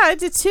 Yeah, I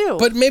did too.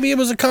 But maybe it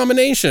was a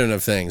combination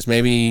of things.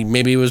 Maybe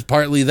it was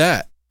partly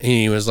that. And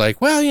he was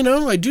like,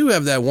 well, I do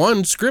have that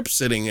one script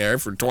sitting there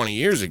for 20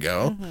 years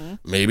ago. Mm-hmm.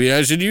 Maybe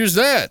I should use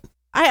that.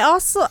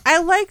 I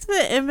liked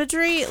the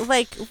imagery,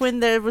 like when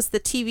there was the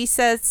TV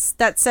sets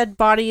that said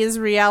body is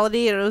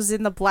reality and it was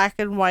in the black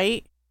and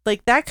white.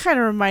 Like that kind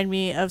of reminded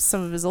me of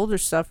some of his older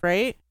stuff,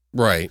 right?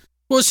 Right.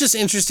 Well, it's just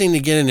interesting to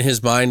get into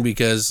his mind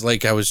because,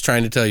 like I was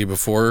trying to tell you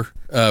before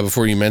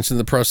you mentioned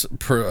the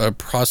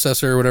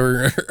processor or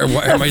whatever, or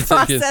what am I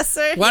thinking?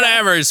 Processor?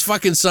 Whatever, his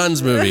fucking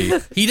son's movie.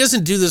 He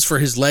doesn't do this for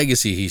his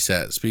legacy, he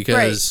says,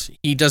 because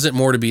he does it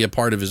more to be a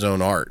part of his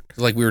own art.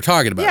 Like we were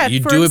talking about. Yeah,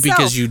 You for do it himself.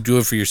 because you do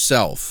it for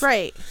yourself.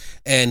 Right.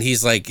 And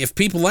he's like, if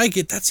people like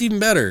it, that's even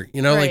better.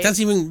 Like Right.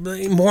 that's even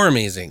more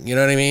amazing. You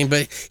know what I mean?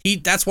 But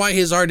that's why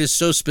his art is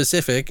so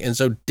specific and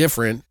so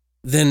different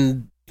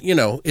than,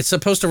 it's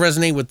supposed to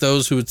resonate with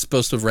those who it's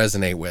supposed to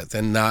resonate with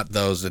and not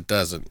those it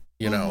doesn't,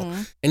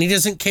 Mhm. And he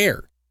doesn't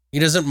care. He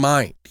doesn't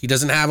mind. He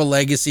doesn't have a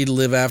legacy to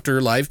live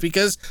after life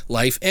because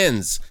life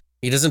ends.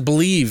 He doesn't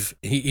believe.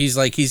 He's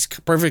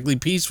perfectly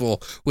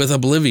peaceful with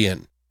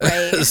oblivion.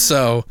 Right.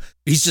 So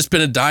he's just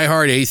been a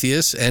diehard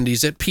atheist and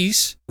he's at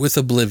peace with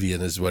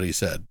oblivion is what he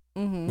said,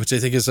 Mm-hmm. which I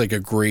think is like a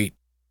great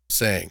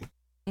saying.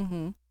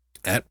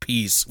 at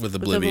peace with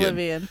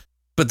oblivion.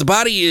 But the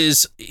body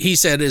is, he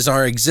said, is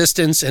our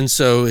existence, and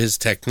so is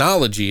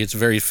technology. It's a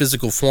very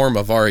physical form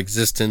of our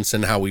existence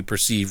and how we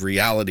perceive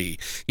reality.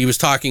 He was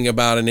talking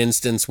about an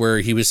instance where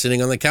he was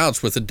sitting on the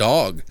couch with a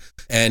dog,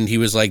 and he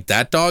was like,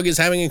 that dog is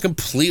having a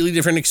completely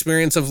different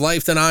experience of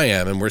life than I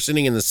am, and we're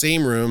sitting in the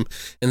same room,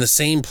 in the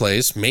same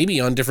place, maybe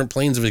on different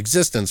planes of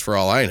existence for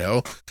all I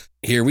know.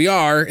 Here we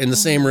are in the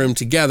same room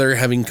together,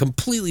 having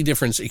completely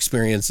different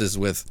experiences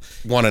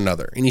with one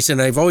another. And he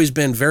said, I've always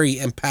been very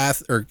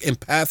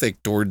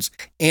empathic towards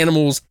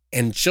animals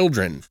and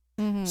children,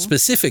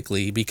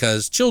 specifically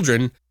because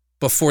children,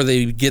 before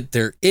they get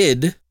their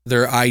id,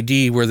 their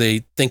ID, where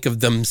they think of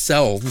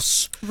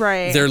themselves,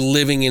 they're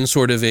living in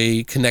sort of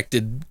a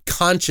connected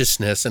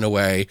consciousness in a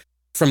way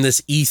from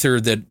this ether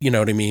that, you know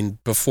what I mean,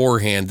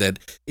 beforehand, that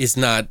is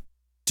not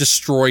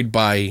destroyed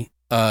by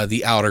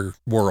the outer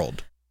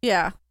world.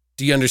 Yeah.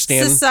 Do you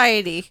understand?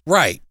 Society.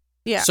 Right.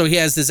 Yeah. So he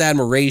has this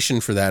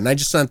admiration for that. And I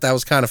just thought that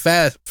was kind of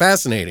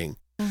fascinating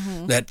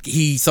that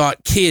he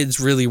thought kids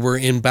really were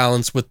in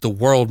balance with the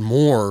world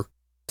more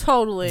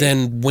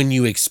than when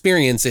you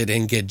experience it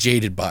and get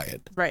jaded by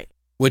it. Right.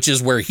 Which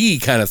is where he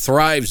kind of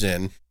thrives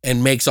in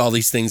and makes all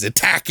these things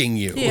attacking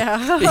you.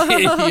 Yeah.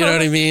 You know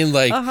what I mean?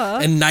 Like,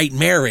 and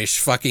nightmarish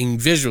fucking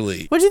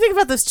visually. What do you think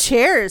about those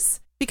chairs?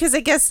 Because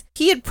I guess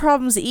he had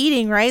problems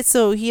eating, right?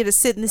 So he had to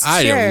sit in this chair.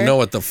 I don't know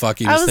what the fuck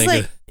he was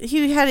thinking. Like,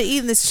 he had to eat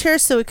in this chair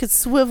so it could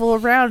swivel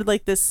around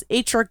like this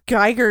H.R.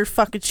 Geiger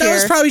fucking chair. That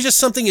was probably just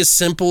something as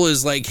simple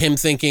as like him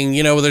thinking,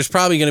 you know, there's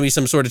probably going to be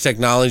some sort of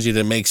technology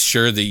that makes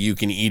sure that you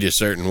can eat a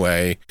certain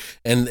way.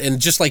 And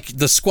just like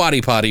the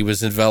Squatty Potty was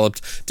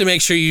developed to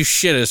make sure you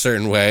shit a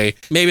certain way.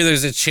 Maybe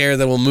there's a chair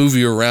that will move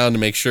you around to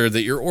make sure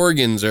that your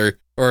organs are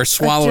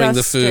swallowing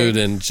the food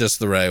in just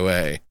the right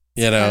way.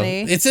 You know,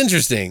 funny. It's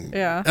interesting.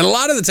 Yeah. And a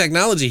lot of the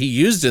technology he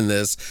used in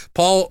this,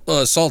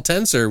 Saul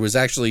Tenser, was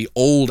actually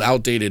old,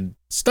 outdated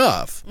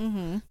stuff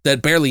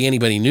that barely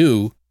anybody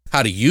knew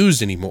how to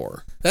use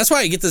anymore. That's why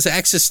I get this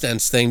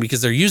Existence thing,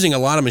 because they're using a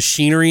lot of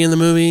machinery in the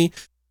movie,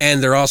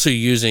 and they're also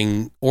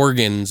using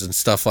organs and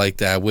stuff like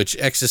that, which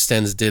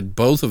Existence did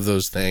both of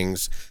those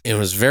things. It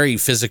was very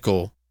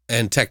physical,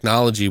 and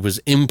technology was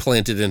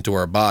implanted into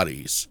our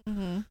bodies.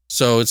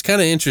 So it's kind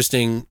of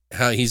interesting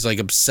how he's like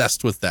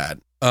obsessed with that.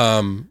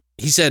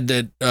 He said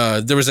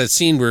that there was that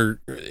scene where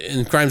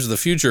in Crimes of the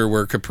Future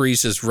where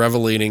Caprice is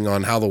revelating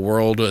on how the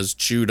world has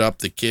chewed up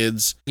the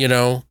kids, you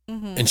know,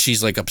 and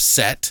she's like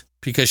upset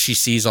because she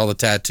sees all the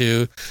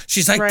tattoo.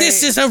 She's like,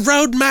 this is a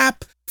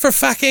roadmap for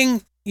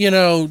fucking, you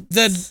know,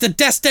 the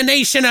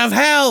destination of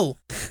hell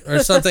or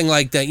something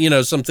like that, you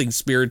know, something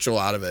spiritual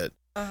out of it.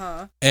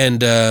 And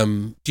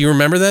do you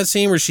remember that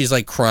scene where she's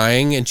like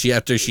crying and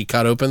after she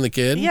cut open the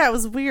kid? Yeah, it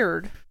was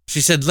weird. She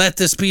said, let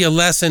this be a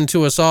lesson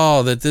to us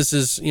all that this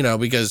is, you know,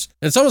 because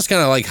it's almost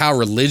kind of like how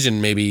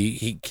religion maybe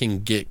he can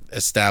get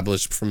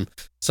established from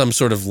some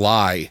sort of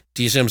lie.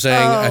 Do you see what I'm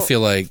saying? I feel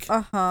like.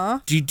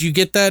 Do you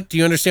get that? Do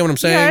you understand what I'm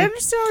saying? Yeah, I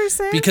understand what you're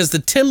saying. Because the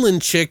Timlin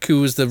chick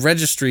who was the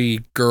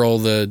registry girl,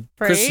 the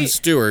Kristen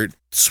Stewart,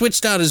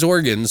 switched out his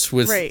organs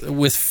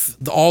with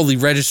all the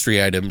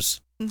registry items.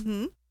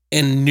 And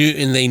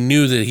they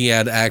knew that he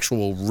had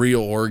actual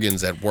real organs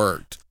that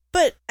worked.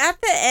 But at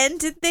the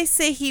end, did they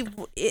say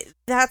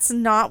that's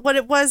not what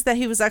it was, that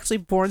he was actually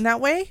born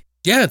that way?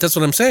 Yeah, that's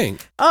what I'm saying.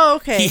 Oh,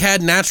 okay. He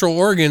had natural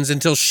organs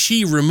until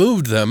she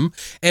removed them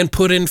and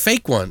put in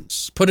fake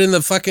ones. Put in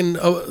the fucking...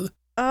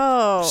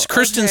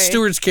 Kristen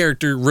Stewart's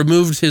character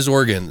removed his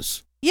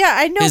organs. Yeah,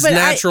 I know, his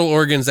natural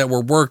organs that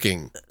were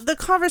working. The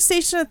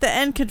conversation at the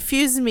end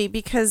confused me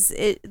because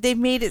they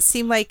made it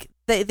seem like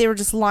they were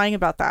just lying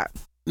about that.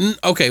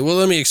 Okay, well,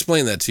 let me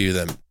explain that to you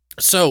then.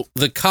 So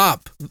the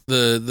cop,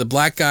 the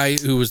black guy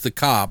who was the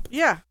cop,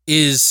 he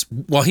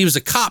was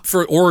a cop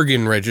for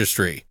organ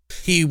registry.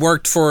 He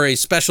worked for a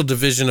special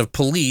division of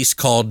police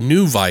called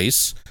New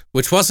Vice,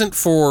 which wasn't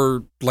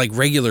for like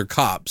regular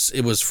cops.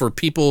 It was for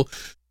people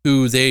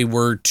who they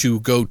were to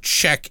go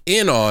check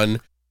in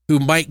on who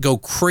might go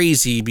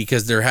crazy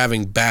because they're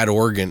having bad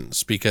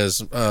organs,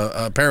 because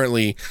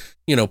apparently,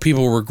 you know,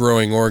 people were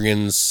growing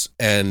organs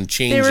and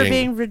changing. They were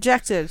being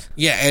rejected.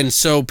 Yeah, and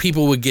so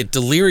people would get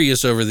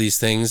delirious over these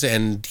things,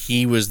 and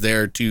he was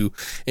there to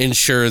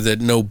ensure that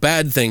no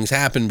bad things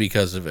happened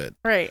because of it.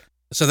 Right.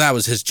 So that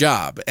was his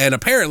job. And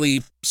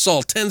apparently,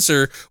 Saul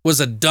Tenser was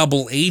a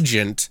double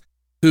agent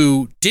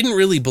who didn't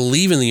really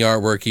believe in the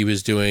artwork he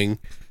was doing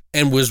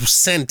and was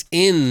sent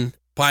in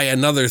by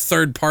another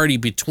third party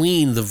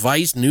between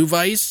the New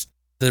Vice,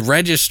 the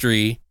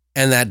registry,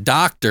 and that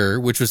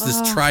doctor, which was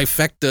this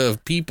trifecta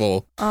of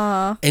people.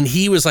 And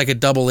he was like a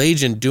double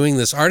agent doing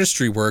this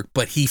artistry work,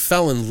 but he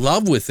fell in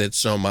love with it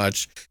so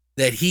much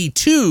that he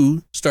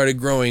too started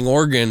growing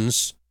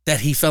organs that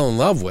he fell in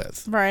love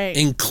with. Right.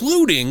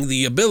 Including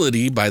the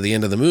ability, by the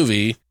end of the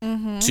movie,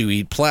 to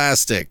eat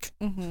plastic,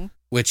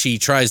 which he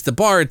tries the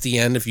bar at the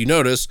end, if you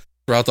notice.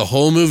 Throughout the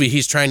whole movie,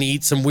 he's trying to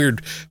eat some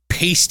weird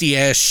pasty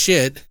ass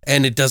shit,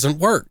 and it doesn't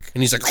work.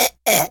 And he's like,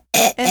 and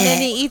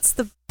then he eats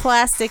the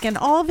plastic and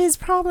all of his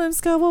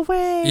problems go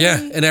away. Yeah,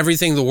 and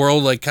everything, the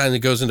world like kind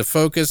of goes into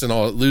focus and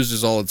it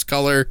loses all its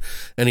color,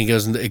 and it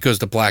goes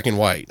to black and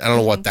white. I don't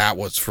know what that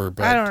was for,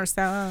 but I don't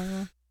understand. I don't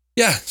know.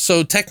 Yeah,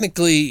 so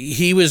technically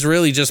he was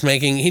really just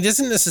he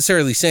isn't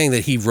necessarily saying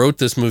that he wrote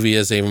this movie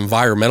as an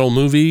environmental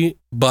movie,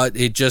 but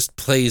it just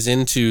plays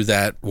into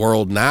that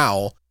world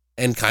now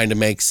and kind of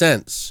makes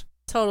sense.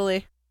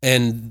 Totally.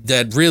 And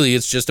that really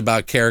it's just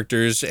about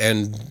characters,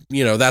 and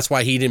that's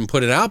why he didn't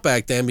put it out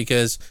back then,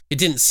 because it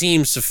didn't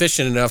seem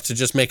sufficient enough to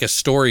just make a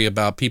story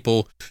about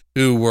people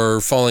who were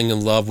falling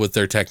in love with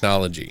their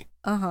technology.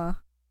 Uh-huh.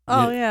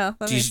 Oh yeah.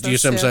 Do you see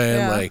what I'm saying?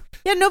 Yeah. Like,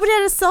 yeah, nobody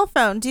had a cell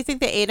phone. Do you think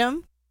they ate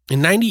him?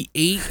 in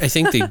 98, I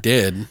think they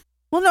did.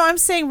 Well, no, I'm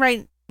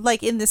saying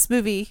like in this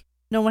movie,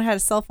 no one had a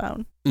cell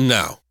phone.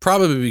 No,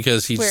 probably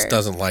because he just Where?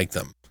 doesn't like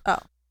them. Oh.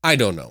 I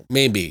don't know.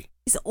 Maybe.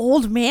 He's an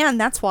old man,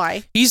 that's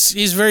why.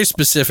 He's very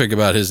specific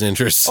about his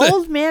interests.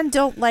 Old men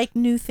don't like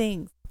new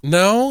things.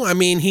 No, I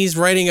mean, he's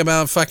writing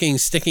about fucking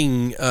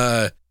sticking,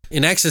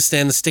 in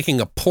Existence,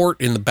 sticking a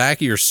port in the back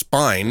of your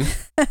spine.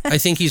 I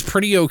think he's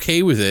pretty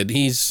okay with it.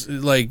 He's,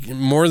 like,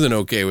 more than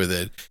okay with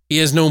it. He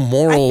has no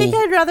moral... I think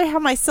I'd rather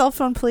have my cell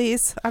phone,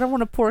 please. I don't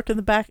want a pork in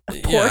the back.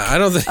 Yeah, I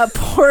don't think... A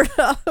port.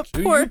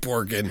 Who are you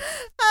porking? A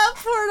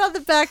port on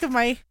the back of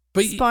my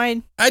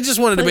spine. I just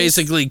wanted to Please.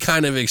 basically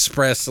kind of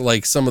express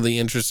like some of the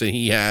interests that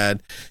he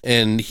had.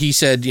 And he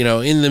said,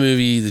 in the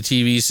movie, the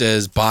TV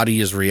says body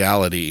is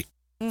reality.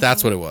 Mm-hmm.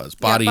 That's what it was.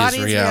 Body body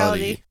is is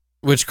reality. reality.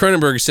 Which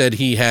Cronenberg said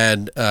he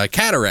had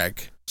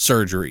cataract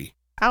surgery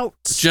Ouch.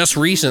 just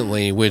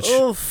recently, which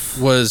Oof.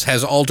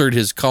 has altered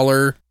his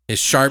color, his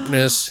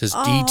sharpness, his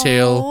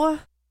detail. Oh.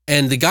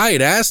 And the guy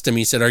had asked him,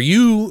 he said, are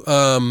you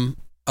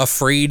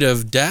afraid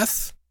of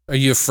death? Are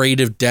you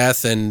afraid of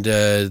death and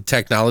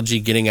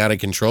technology getting out of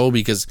control?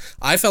 Because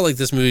I felt like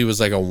this movie was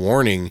like a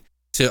warning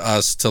to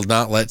us to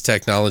not let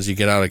technology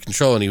get out of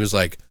control. And he was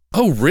like,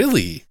 oh,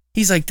 really?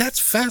 He's like, that's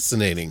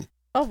fascinating.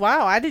 Oh,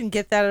 wow. I didn't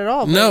get that at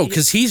all. No, but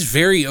because he's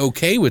very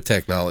okay with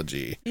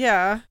technology.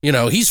 yeah.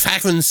 He's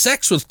having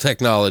sex with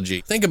technology.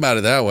 Think about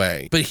it that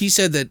way. But he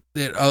said that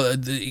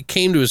it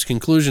came to his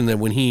conclusion that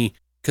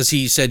because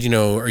he said,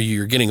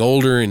 you're getting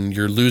older and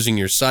you're losing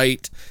your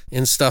sight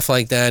and stuff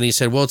like that. He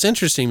said, well, it's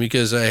interesting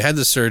because I had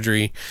the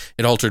surgery.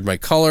 It altered my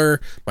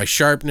color, my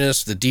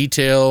sharpness, the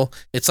detail.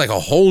 It's like a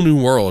whole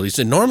new world. He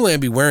said, normally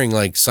I'd be wearing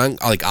like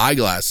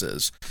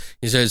eyeglasses.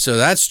 He said, so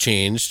that's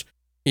changed.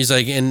 He's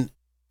like, and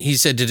he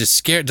said, does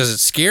it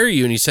scare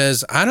you? And he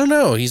says, I don't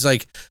know. He's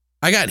like,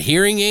 I got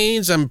hearing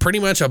aids. I'm pretty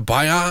much a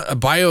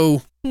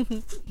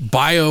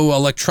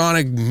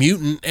bioelectronic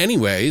mutant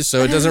anyway,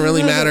 so it doesn't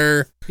really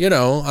matter.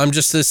 I'm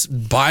just this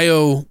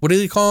what do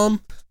they call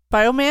him?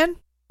 Bioman?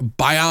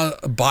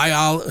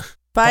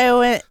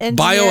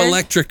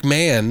 Bioelectric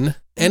man.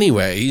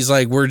 Anyway, he's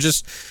like,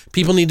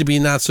 people need to be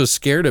not so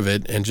scared of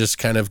it and just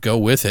kind of go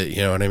with it. You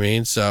know what I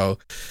mean? So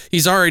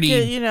he's already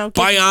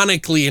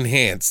bionically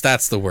enhanced.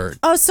 That's the word.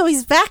 Oh, so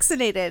he's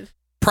vaccinated.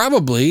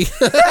 Probably.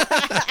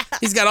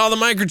 He's got all the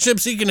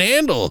microchips he can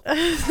handle.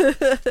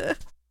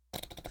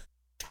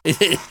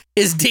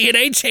 His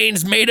DNA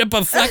chain's made up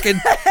of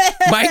fucking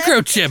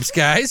microchips,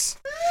 guys.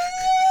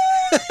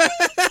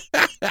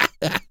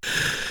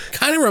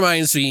 Kind of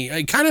reminds me,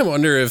 I kind of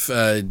wonder if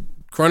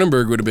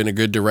Cronenberg would have been a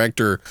good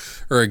director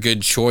or a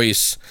good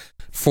choice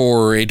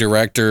for a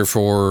director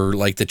for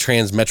like the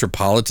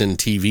Transmetropolitan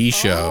TV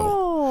show.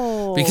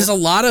 Oh. Because a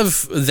lot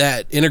of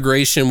that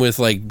integration with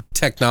like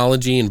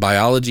technology and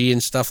biology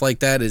and stuff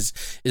like that is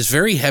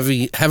very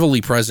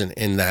heavily present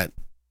in that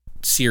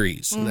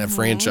series, in that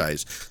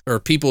franchise. There are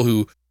people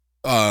who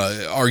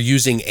are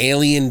using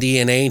alien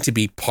DNA to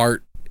be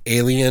part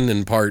alien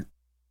and part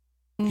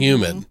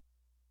human.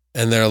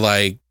 And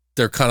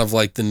they're kind of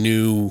like the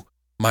new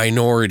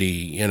minority,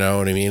 you know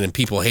what I mean? And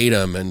people hate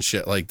them and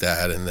shit like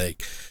that. And they,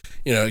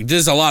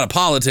 there's a lot of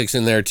politics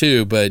in there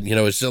too, but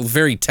it's a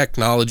very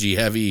technology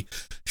heavy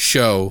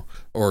show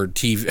or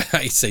TV.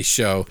 I say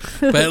show,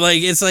 but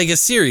like, it's like a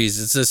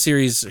series. It's a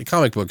series, a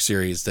comic book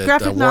series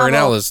that Warren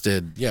Ellis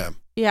did. Yeah.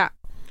 Yeah.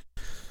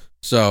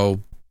 So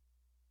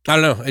I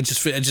don't know. It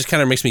just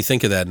kind of makes me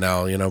think of that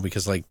now,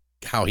 because like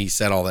how he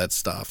said all that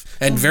stuff.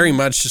 And very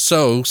much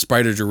so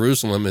Spider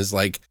Jerusalem is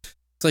like,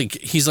 it's like,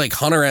 he's like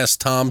Hunter S.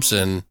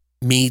 Thompson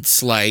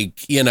meets like,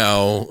 he's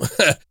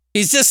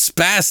just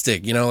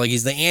spastic, like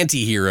he's the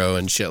anti-hero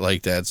and shit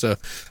like that. So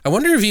I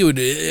wonder if he would,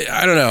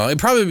 I don't know, it'd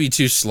probably be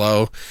too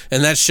slow.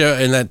 And that show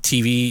and that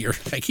TV, or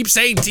I keep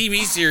saying TV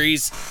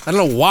series, I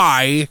don't know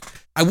why.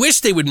 I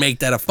wish they would make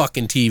that a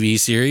fucking TV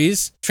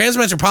series.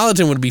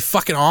 Transmetropolitan would be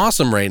fucking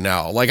awesome right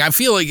now. Like, I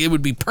feel like it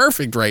would be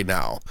perfect right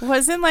now.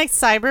 Wasn't like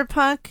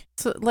Cyberpunk,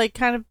 so, like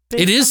kind of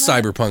big it is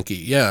on that? cyberpunky.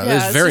 Yeah,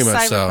 Yeah, it's very just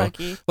much so.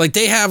 cyberpunky. Like,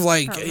 they have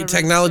like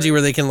technology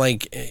where they can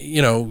like,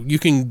 you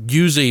can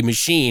use a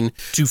machine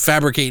to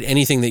fabricate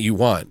anything that you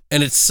want.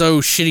 And it's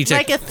so shitty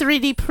tech. Like a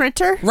 3D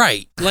printer?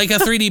 Right. Like a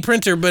 3D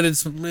printer, but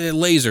it's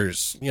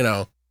lasers,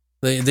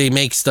 They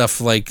make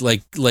stuff like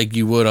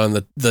you would on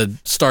the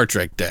Star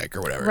Trek deck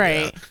or whatever.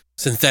 Right.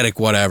 synthetic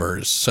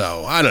whatevers.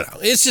 So I don't know.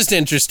 It's just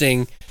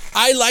interesting.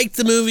 I liked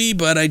the movie,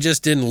 but I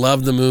just didn't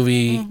love the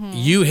movie. Mm-hmm.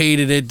 You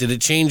hated it. Did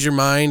it change your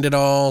mind at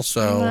all?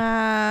 So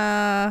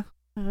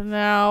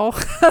no.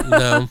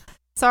 no.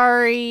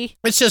 Sorry.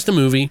 It's just a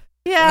movie.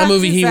 Yeah. A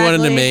movie he wanted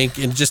to exactly. make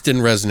and just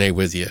didn't resonate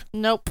with you.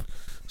 Nope.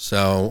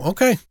 So,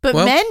 okay. But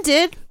well, Men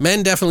did.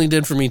 Men definitely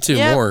did for me too.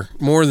 Yep.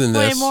 More than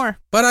Way this. more.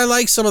 But I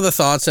like some of the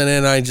thoughts in it.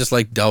 And I just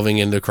like delving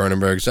into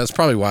Cronenberg. So that's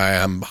probably why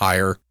I'm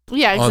higher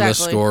Yeah, exactly. on the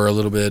score a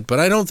little bit. But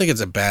I don't think it's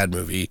a bad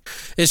movie.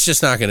 It's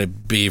just not going to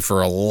be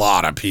for a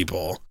lot of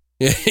people.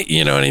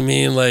 You know what I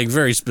mean? Like,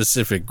 very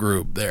specific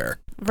group there.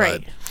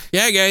 Right. But,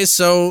 yeah, guys.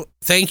 So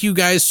thank you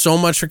guys so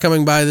much for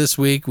coming by this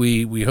week.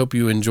 We hope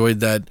you enjoyed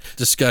that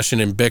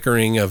discussion and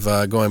bickering of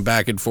going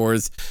back and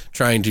forth,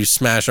 trying to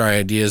smash our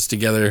ideas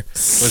together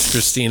with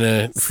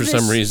Christina for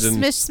some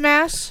reason. Smish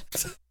smash.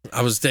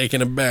 I was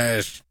taking a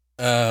bash.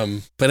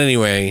 But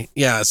anyway,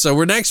 yeah,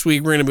 so next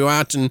week we're going to be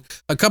watching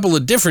a couple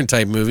of different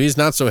type movies,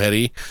 not so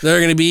heady. They're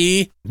going to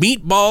be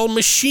Meatball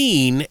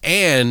Machine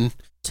and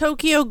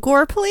Tokyo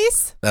Gore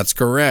Police? that's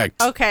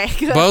correct. Okay.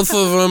 Good. Both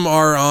of them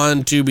are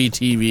on Tubi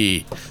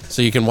TV,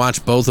 so you can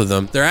watch both of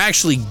them. They're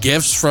actually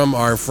gifts from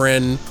our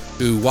friend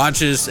who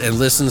watches and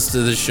listens to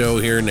the show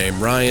here named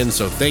Ryan,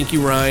 so thank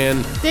you,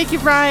 Ryan, Thank you,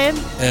 Brian.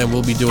 and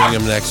we'll be doing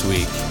them next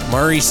week.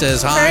 Murray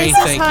says hi, Mary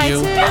says thank hi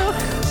you. Too.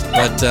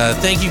 But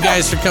thank you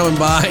guys for coming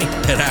by,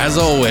 and as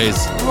always,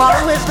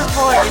 Long live the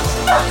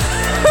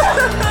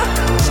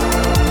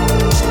voice.